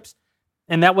on ships,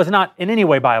 and that was not in any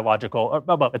way biological.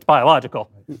 Well, it's biological,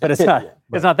 but it's not.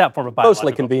 It's not that form of biological.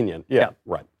 Mostly convenient. Yeah,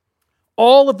 right.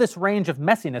 All of this range of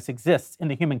messiness exists in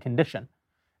the human condition.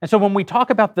 And so when we talk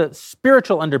about the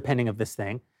spiritual underpinning of this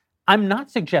thing, I'm not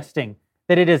suggesting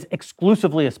that it is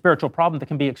exclusively a spiritual problem that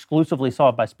can be exclusively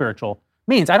solved by spiritual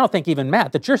means. I don't think even,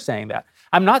 Matt, that you're saying that.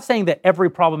 I'm not saying that every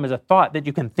problem is a thought that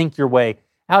you can think your way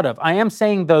out of. I am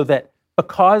saying, though, that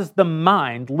because the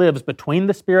mind lives between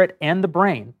the spirit and the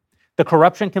brain, the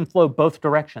corruption can flow both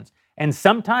directions. And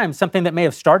sometimes something that may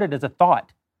have started as a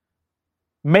thought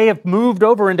may have moved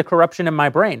over into corruption in my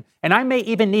brain. And I may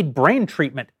even need brain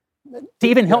treatment to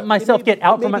even help myself get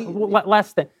out from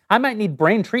last thing. I might need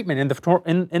brain treatment in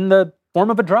the form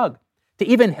of a drug to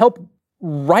even help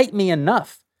right me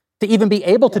enough to even be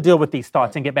able to deal with these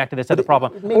thoughts and get back to this other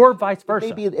problem, or vice versa. It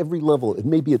may be at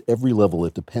every level.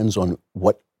 It depends on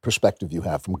what perspective you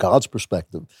have. From God's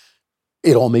perspective,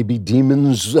 it all may be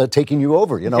demons taking you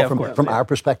over. From our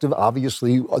perspective,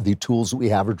 obviously, the tools that we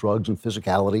have are drugs and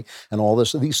physicality and all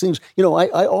this. These things, I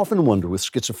often wonder with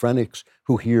schizophrenics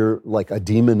who hear like a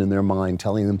demon in their mind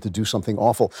telling them to do something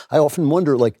awful. I often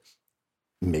wonder,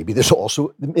 maybe they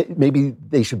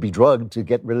should be drugged to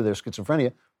get rid of their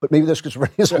schizophrenia, but maybe their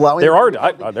schizophrenia is allowing there are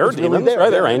demons, right?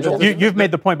 There are angels. You've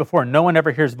made the point before. No one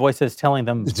ever hears voices telling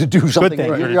them to do something.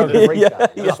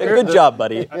 Good job,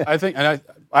 buddy. I think, and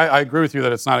I agree with you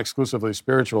that it's not exclusively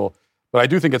spiritual, but I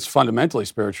do think it's fundamentally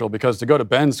spiritual, because to go to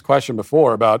Ben's question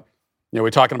before about, we're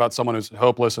talking about someone who's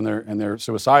hopeless and they're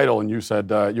suicidal, and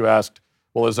you asked,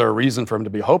 well, is there a reason for him to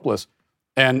be hopeless?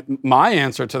 And my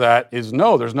answer to that is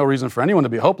no, there's no reason for anyone to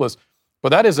be hopeless. But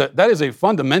that is a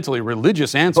fundamentally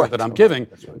religious answer that I'm giving,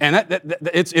 and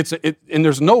and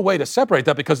there's no way to separate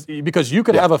that because you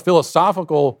could have a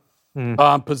philosophical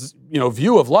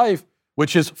view of life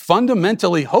which is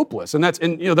fundamentally hopeless, and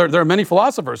there are many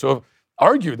philosophers who have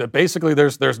argued that basically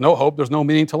there's no hope, there's no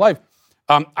meaning to life.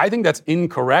 I think that's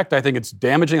incorrect. I think it's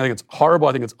damaging. I think it's horrible.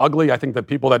 I think it's ugly. I think that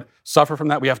people that suffer from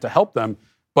that, we have to help them.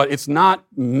 But it's not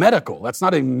medical. That's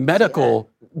not a medical.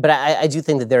 But I do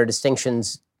think that there are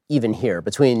distinctions even here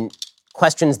between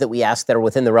questions that we ask that are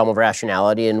within the realm of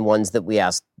rationality and ones that we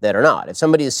ask that are not. If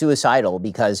somebody is suicidal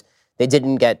because they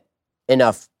didn't get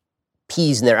enough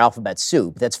P's in their alphabet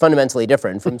soup, that's fundamentally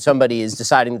different from somebody is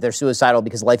deciding that they're suicidal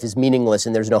because life is meaningless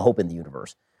and there's no hope in the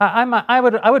universe. I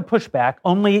would push back.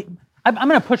 I'm going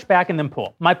to push back and then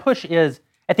pull. My push is,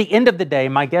 at the end of the day,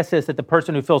 my guess is that the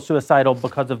person who feels suicidal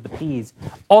because of the P's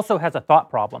also has a thought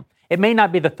problem. It may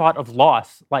not be the thought of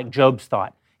loss like Job's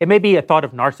thought. It may be a thought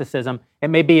of narcissism. It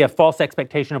may be a false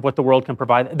expectation of what the world can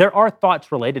provide. There are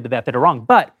thoughts related to that are wrong.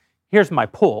 But here's my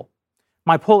pull.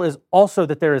 My pull is also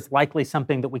that there is likely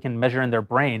something that we can measure in their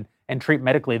brain and treat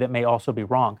medically that may also be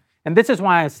wrong. And this is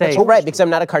why I say... That's right, because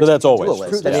I'm not a cartoon that's always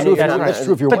dualist. That's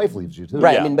true if your wife leaves you, too.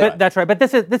 Right, but that's right. But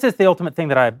this is the ultimate thing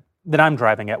that I'm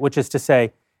driving at, which is to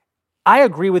say, I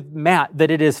agree with Matt that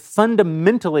it is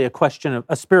fundamentally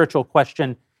a spiritual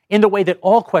question in the way that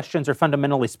all questions are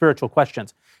fundamentally spiritual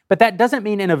questions. But that doesn't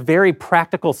mean in a very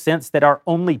practical sense that our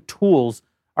only tools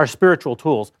are spiritual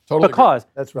tools. Totally because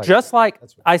That's right. just like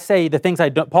I say the things I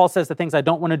don't, Paul says the things I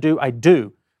don't want to do, I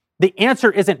do. The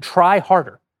answer isn't try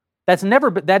harder.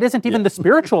 That isn't even the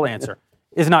spiritual answer,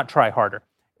 is not try harder.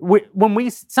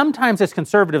 Sometimes as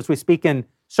conservatives, we speak in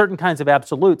certain kinds of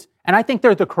absolutes, and I think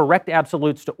they're the correct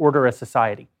absolutes to order a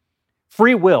society.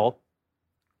 Free will,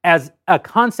 as a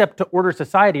concept to order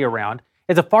society around,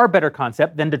 is a far better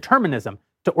concept than determinism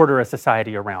to order a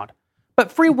society around.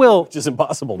 But free will... Which is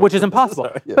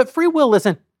impossible. Yeah. But free will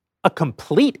isn't a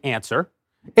complete answer.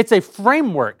 It's a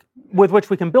framework with which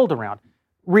we can build around.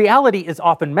 Reality is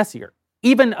often messier.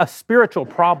 Even a spiritual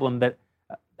problem that,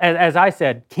 as I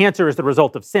said, cancer is the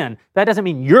result of sin, that doesn't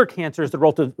mean your cancer is the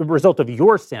result of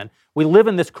your sin. We live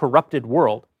in this corrupted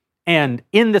world, and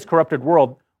in this corrupted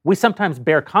world, we sometimes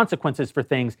bear consequences for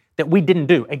things that we didn't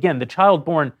do. Again, the child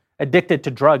born addicted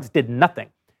to drugs did nothing.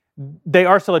 They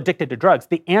are still addicted to drugs.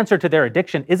 The answer to their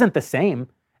addiction isn't the same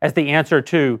as the answer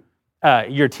to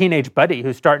your teenage buddy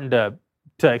who's starting to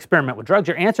experiment with drugs.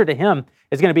 Your answer to him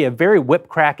is going to be a very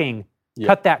whip-cracking,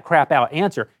 cut that crap out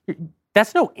answer.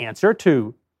 That's no answer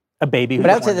to a baby who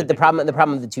But I would say that the problem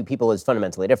of the two people is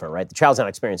fundamentally different, right? The child's not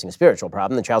experiencing a spiritual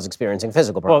problem. The child's experiencing a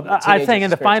physical problem. Well, I'm saying in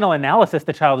the final analysis,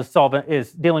 the child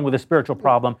is dealing with a spiritual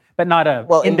problem, but not a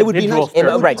individual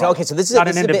spiritual right. problem. Okay, so this is not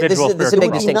a an individual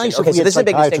big distinction. Nice Okay, so this is a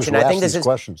big distinction. I think this is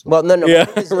questions. Well, no.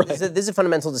 This is a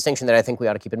fundamental distinction that I think we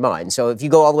ought to keep in mind. So if you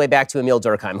go all the way back to Emil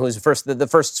Durkheim, who was the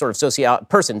first sort of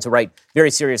person to write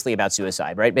very seriously about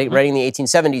suicide, right? Writing in the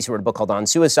 1870s, who wrote a book called On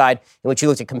Suicide, in which he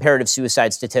looked at comparative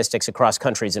suicide statistics across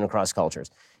countries and across cultures.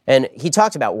 And he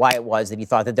talked about why it was that he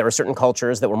thought that there were certain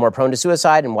cultures that were more prone to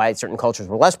suicide and why certain cultures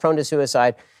were less prone to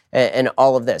suicide and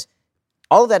all of this.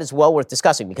 All of that is well worth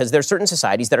discussing because there are certain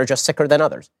societies that are just sicker than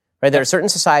others. Right? There are certain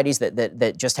societies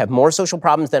that just have more social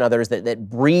problems than others, that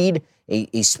breed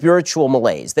a spiritual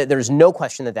malaise. That there's no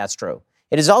question that that's true.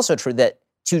 It is also true that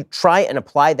to try and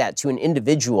apply that to an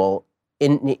individual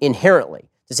inherently,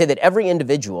 to say that every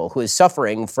individual who is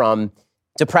suffering from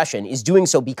depression is doing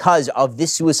so because of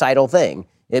this suicidal thing,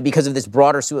 because of this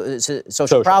broader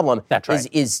social problem, that's right.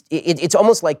 It's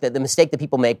almost like the mistake that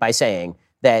people make by saying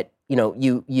that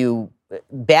you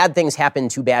bad things happen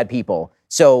to bad people.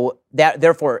 So that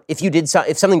therefore, if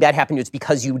something bad happened to you, it's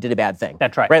because you did a bad thing.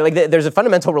 That's right. Right. Like there's a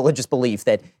fundamental religious belief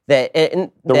that the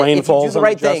rain falls on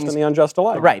the just and the unjust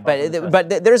alike. Right.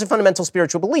 But there's a fundamental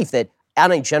spiritual belief that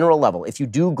on a general level, if you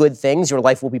do good things, your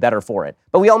life will be better for it.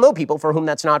 But we all know people for whom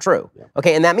that's not true. Yeah.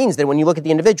 Okay. And that means that when you look at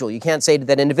the individual, you can't say to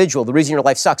that individual, the reason your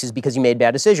life sucks is because you made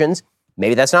bad decisions.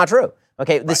 Maybe that's not true.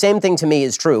 Okay. The same thing to me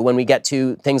is true when we get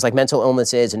to things like mental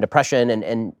illnesses and depression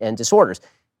and disorders.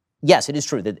 Yes, it is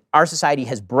true that our society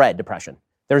has bred depression.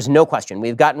 There's no question.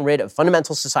 We've gotten rid of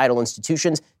fundamental societal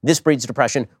institutions. This breeds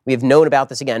depression. We have known about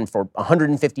this again for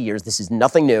 150 years. This is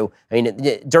nothing new. I mean,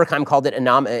 Durkheim called it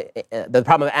the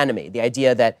problem of anomie, the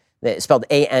idea that spelled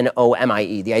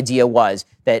anomie. The idea was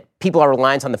that people are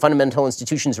reliant on the fundamental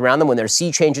institutions around them. When there are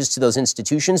sea changes to those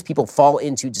institutions, people fall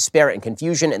into despair and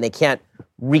confusion, and they can't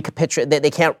recapitulate. They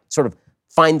can't sort of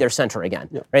find their center again.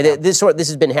 Yeah. Right? This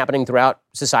has been happening throughout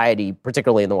society,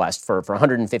 particularly in the West, for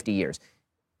 150 years.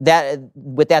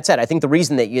 With that said, I think the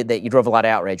reason that you drove a lot of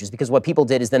outrage is because what people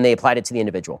did is then they applied it to the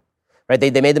individual. Right?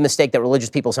 They made the mistake that religious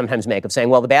people sometimes make of saying,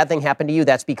 well, the bad thing happened to you,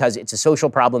 that's because it's a social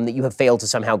problem that you have failed to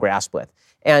somehow grasp with.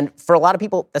 And for a lot of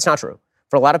people, that's not true.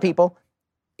 For a lot of people,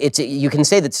 you can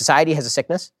say that society has a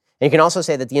sickness, and you can also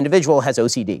say that the individual has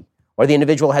OCD, or the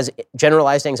individual has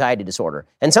generalized anxiety disorder.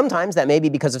 And sometimes that may be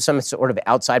because of some sort of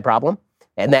outside problem,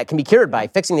 and that can be cured by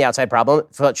fixing the outside problem,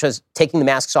 such as taking the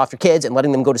masks off your kids and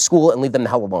letting them go to school and leave them the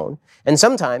hell alone. And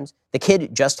sometimes the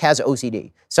kid just has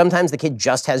OCD. Sometimes the kid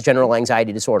just has general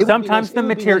anxiety disorder. Sometimes the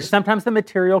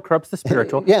material corrupts the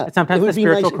spiritual. Yeah. Sometimes the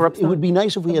spiritual corrupts the... It would be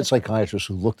nice if we had psychiatrists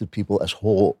who looked at people as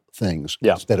whole things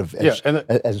instead of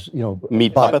as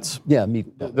meat puppets. Yeah,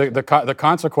 meat. The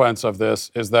consequence of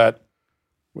this is that,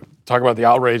 talk about the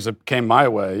outrage that came my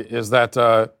way, is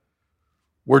that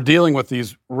we're dealing with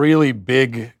these really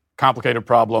big, complicated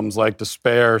problems like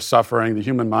despair, suffering, the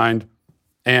human mind,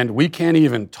 and we can't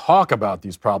even talk about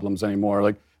these problems anymore.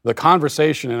 Like, the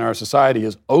conversation in our society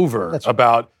is over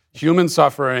about human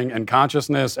suffering and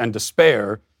consciousness and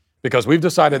despair because we've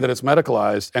decided that it's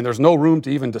medicalized and there's no room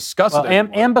to even discuss it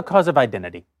anymore. And because of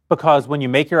identity. Because when you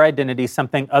make your identity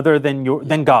something other than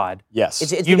God,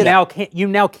 yes, you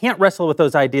now can't wrestle with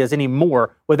those ideas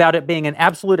anymore without it being an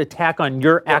absolute attack on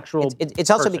your actual. It's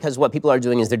also person. Because what people are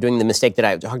doing is they're doing the mistake that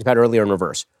I talked about earlier in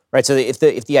reverse, right? So if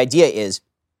the idea is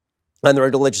on the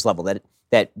religious level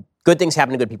that good things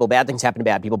happen to good people, bad things happen to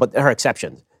bad people, but there are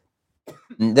exceptions,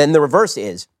 then the reverse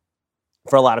is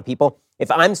for a lot of people.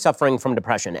 If I'm suffering from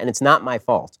depression and it's not my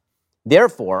fault,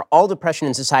 therefore all depression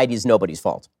in society is nobody's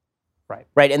fault.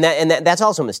 Right, and that's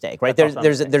also a mistake, right?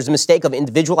 There's a mistake of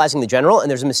individualizing the general, and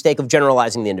there's a mistake of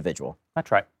generalizing the individual.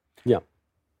 That's right. Yeah.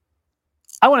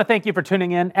 I want to thank you for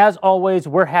tuning in. As always,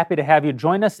 we're happy to have you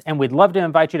join us, and we'd love to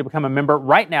invite you to become a member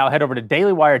right now. Head over to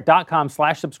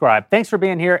dailywire.com/subscribe. Thanks for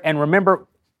being here, and remember,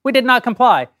 we did not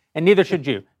comply, and neither should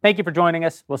you. Thank you for joining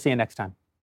us. We'll see you next time.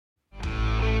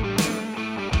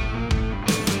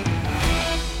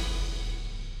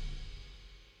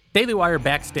 Daily Wire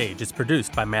Backstage is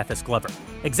produced by Mathis Glover.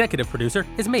 Executive producer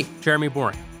is me, Jeremy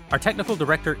Boring. Our technical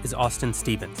director is Austin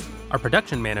Stevens. Our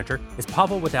production manager is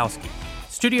Pavel Wadowski.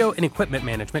 Studio and equipment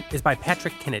management is by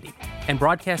Patrick Kennedy. And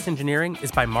broadcast engineering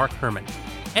is by Mark Herman.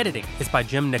 Editing is by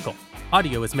Jim Nickel.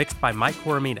 Audio is mixed by Mike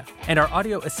Coromina. And our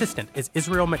audio assistant is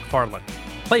Israel McFarland.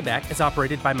 Playback is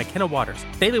operated by McKenna Waters.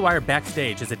 Daily Wire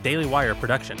Backstage is a Daily Wire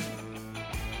production.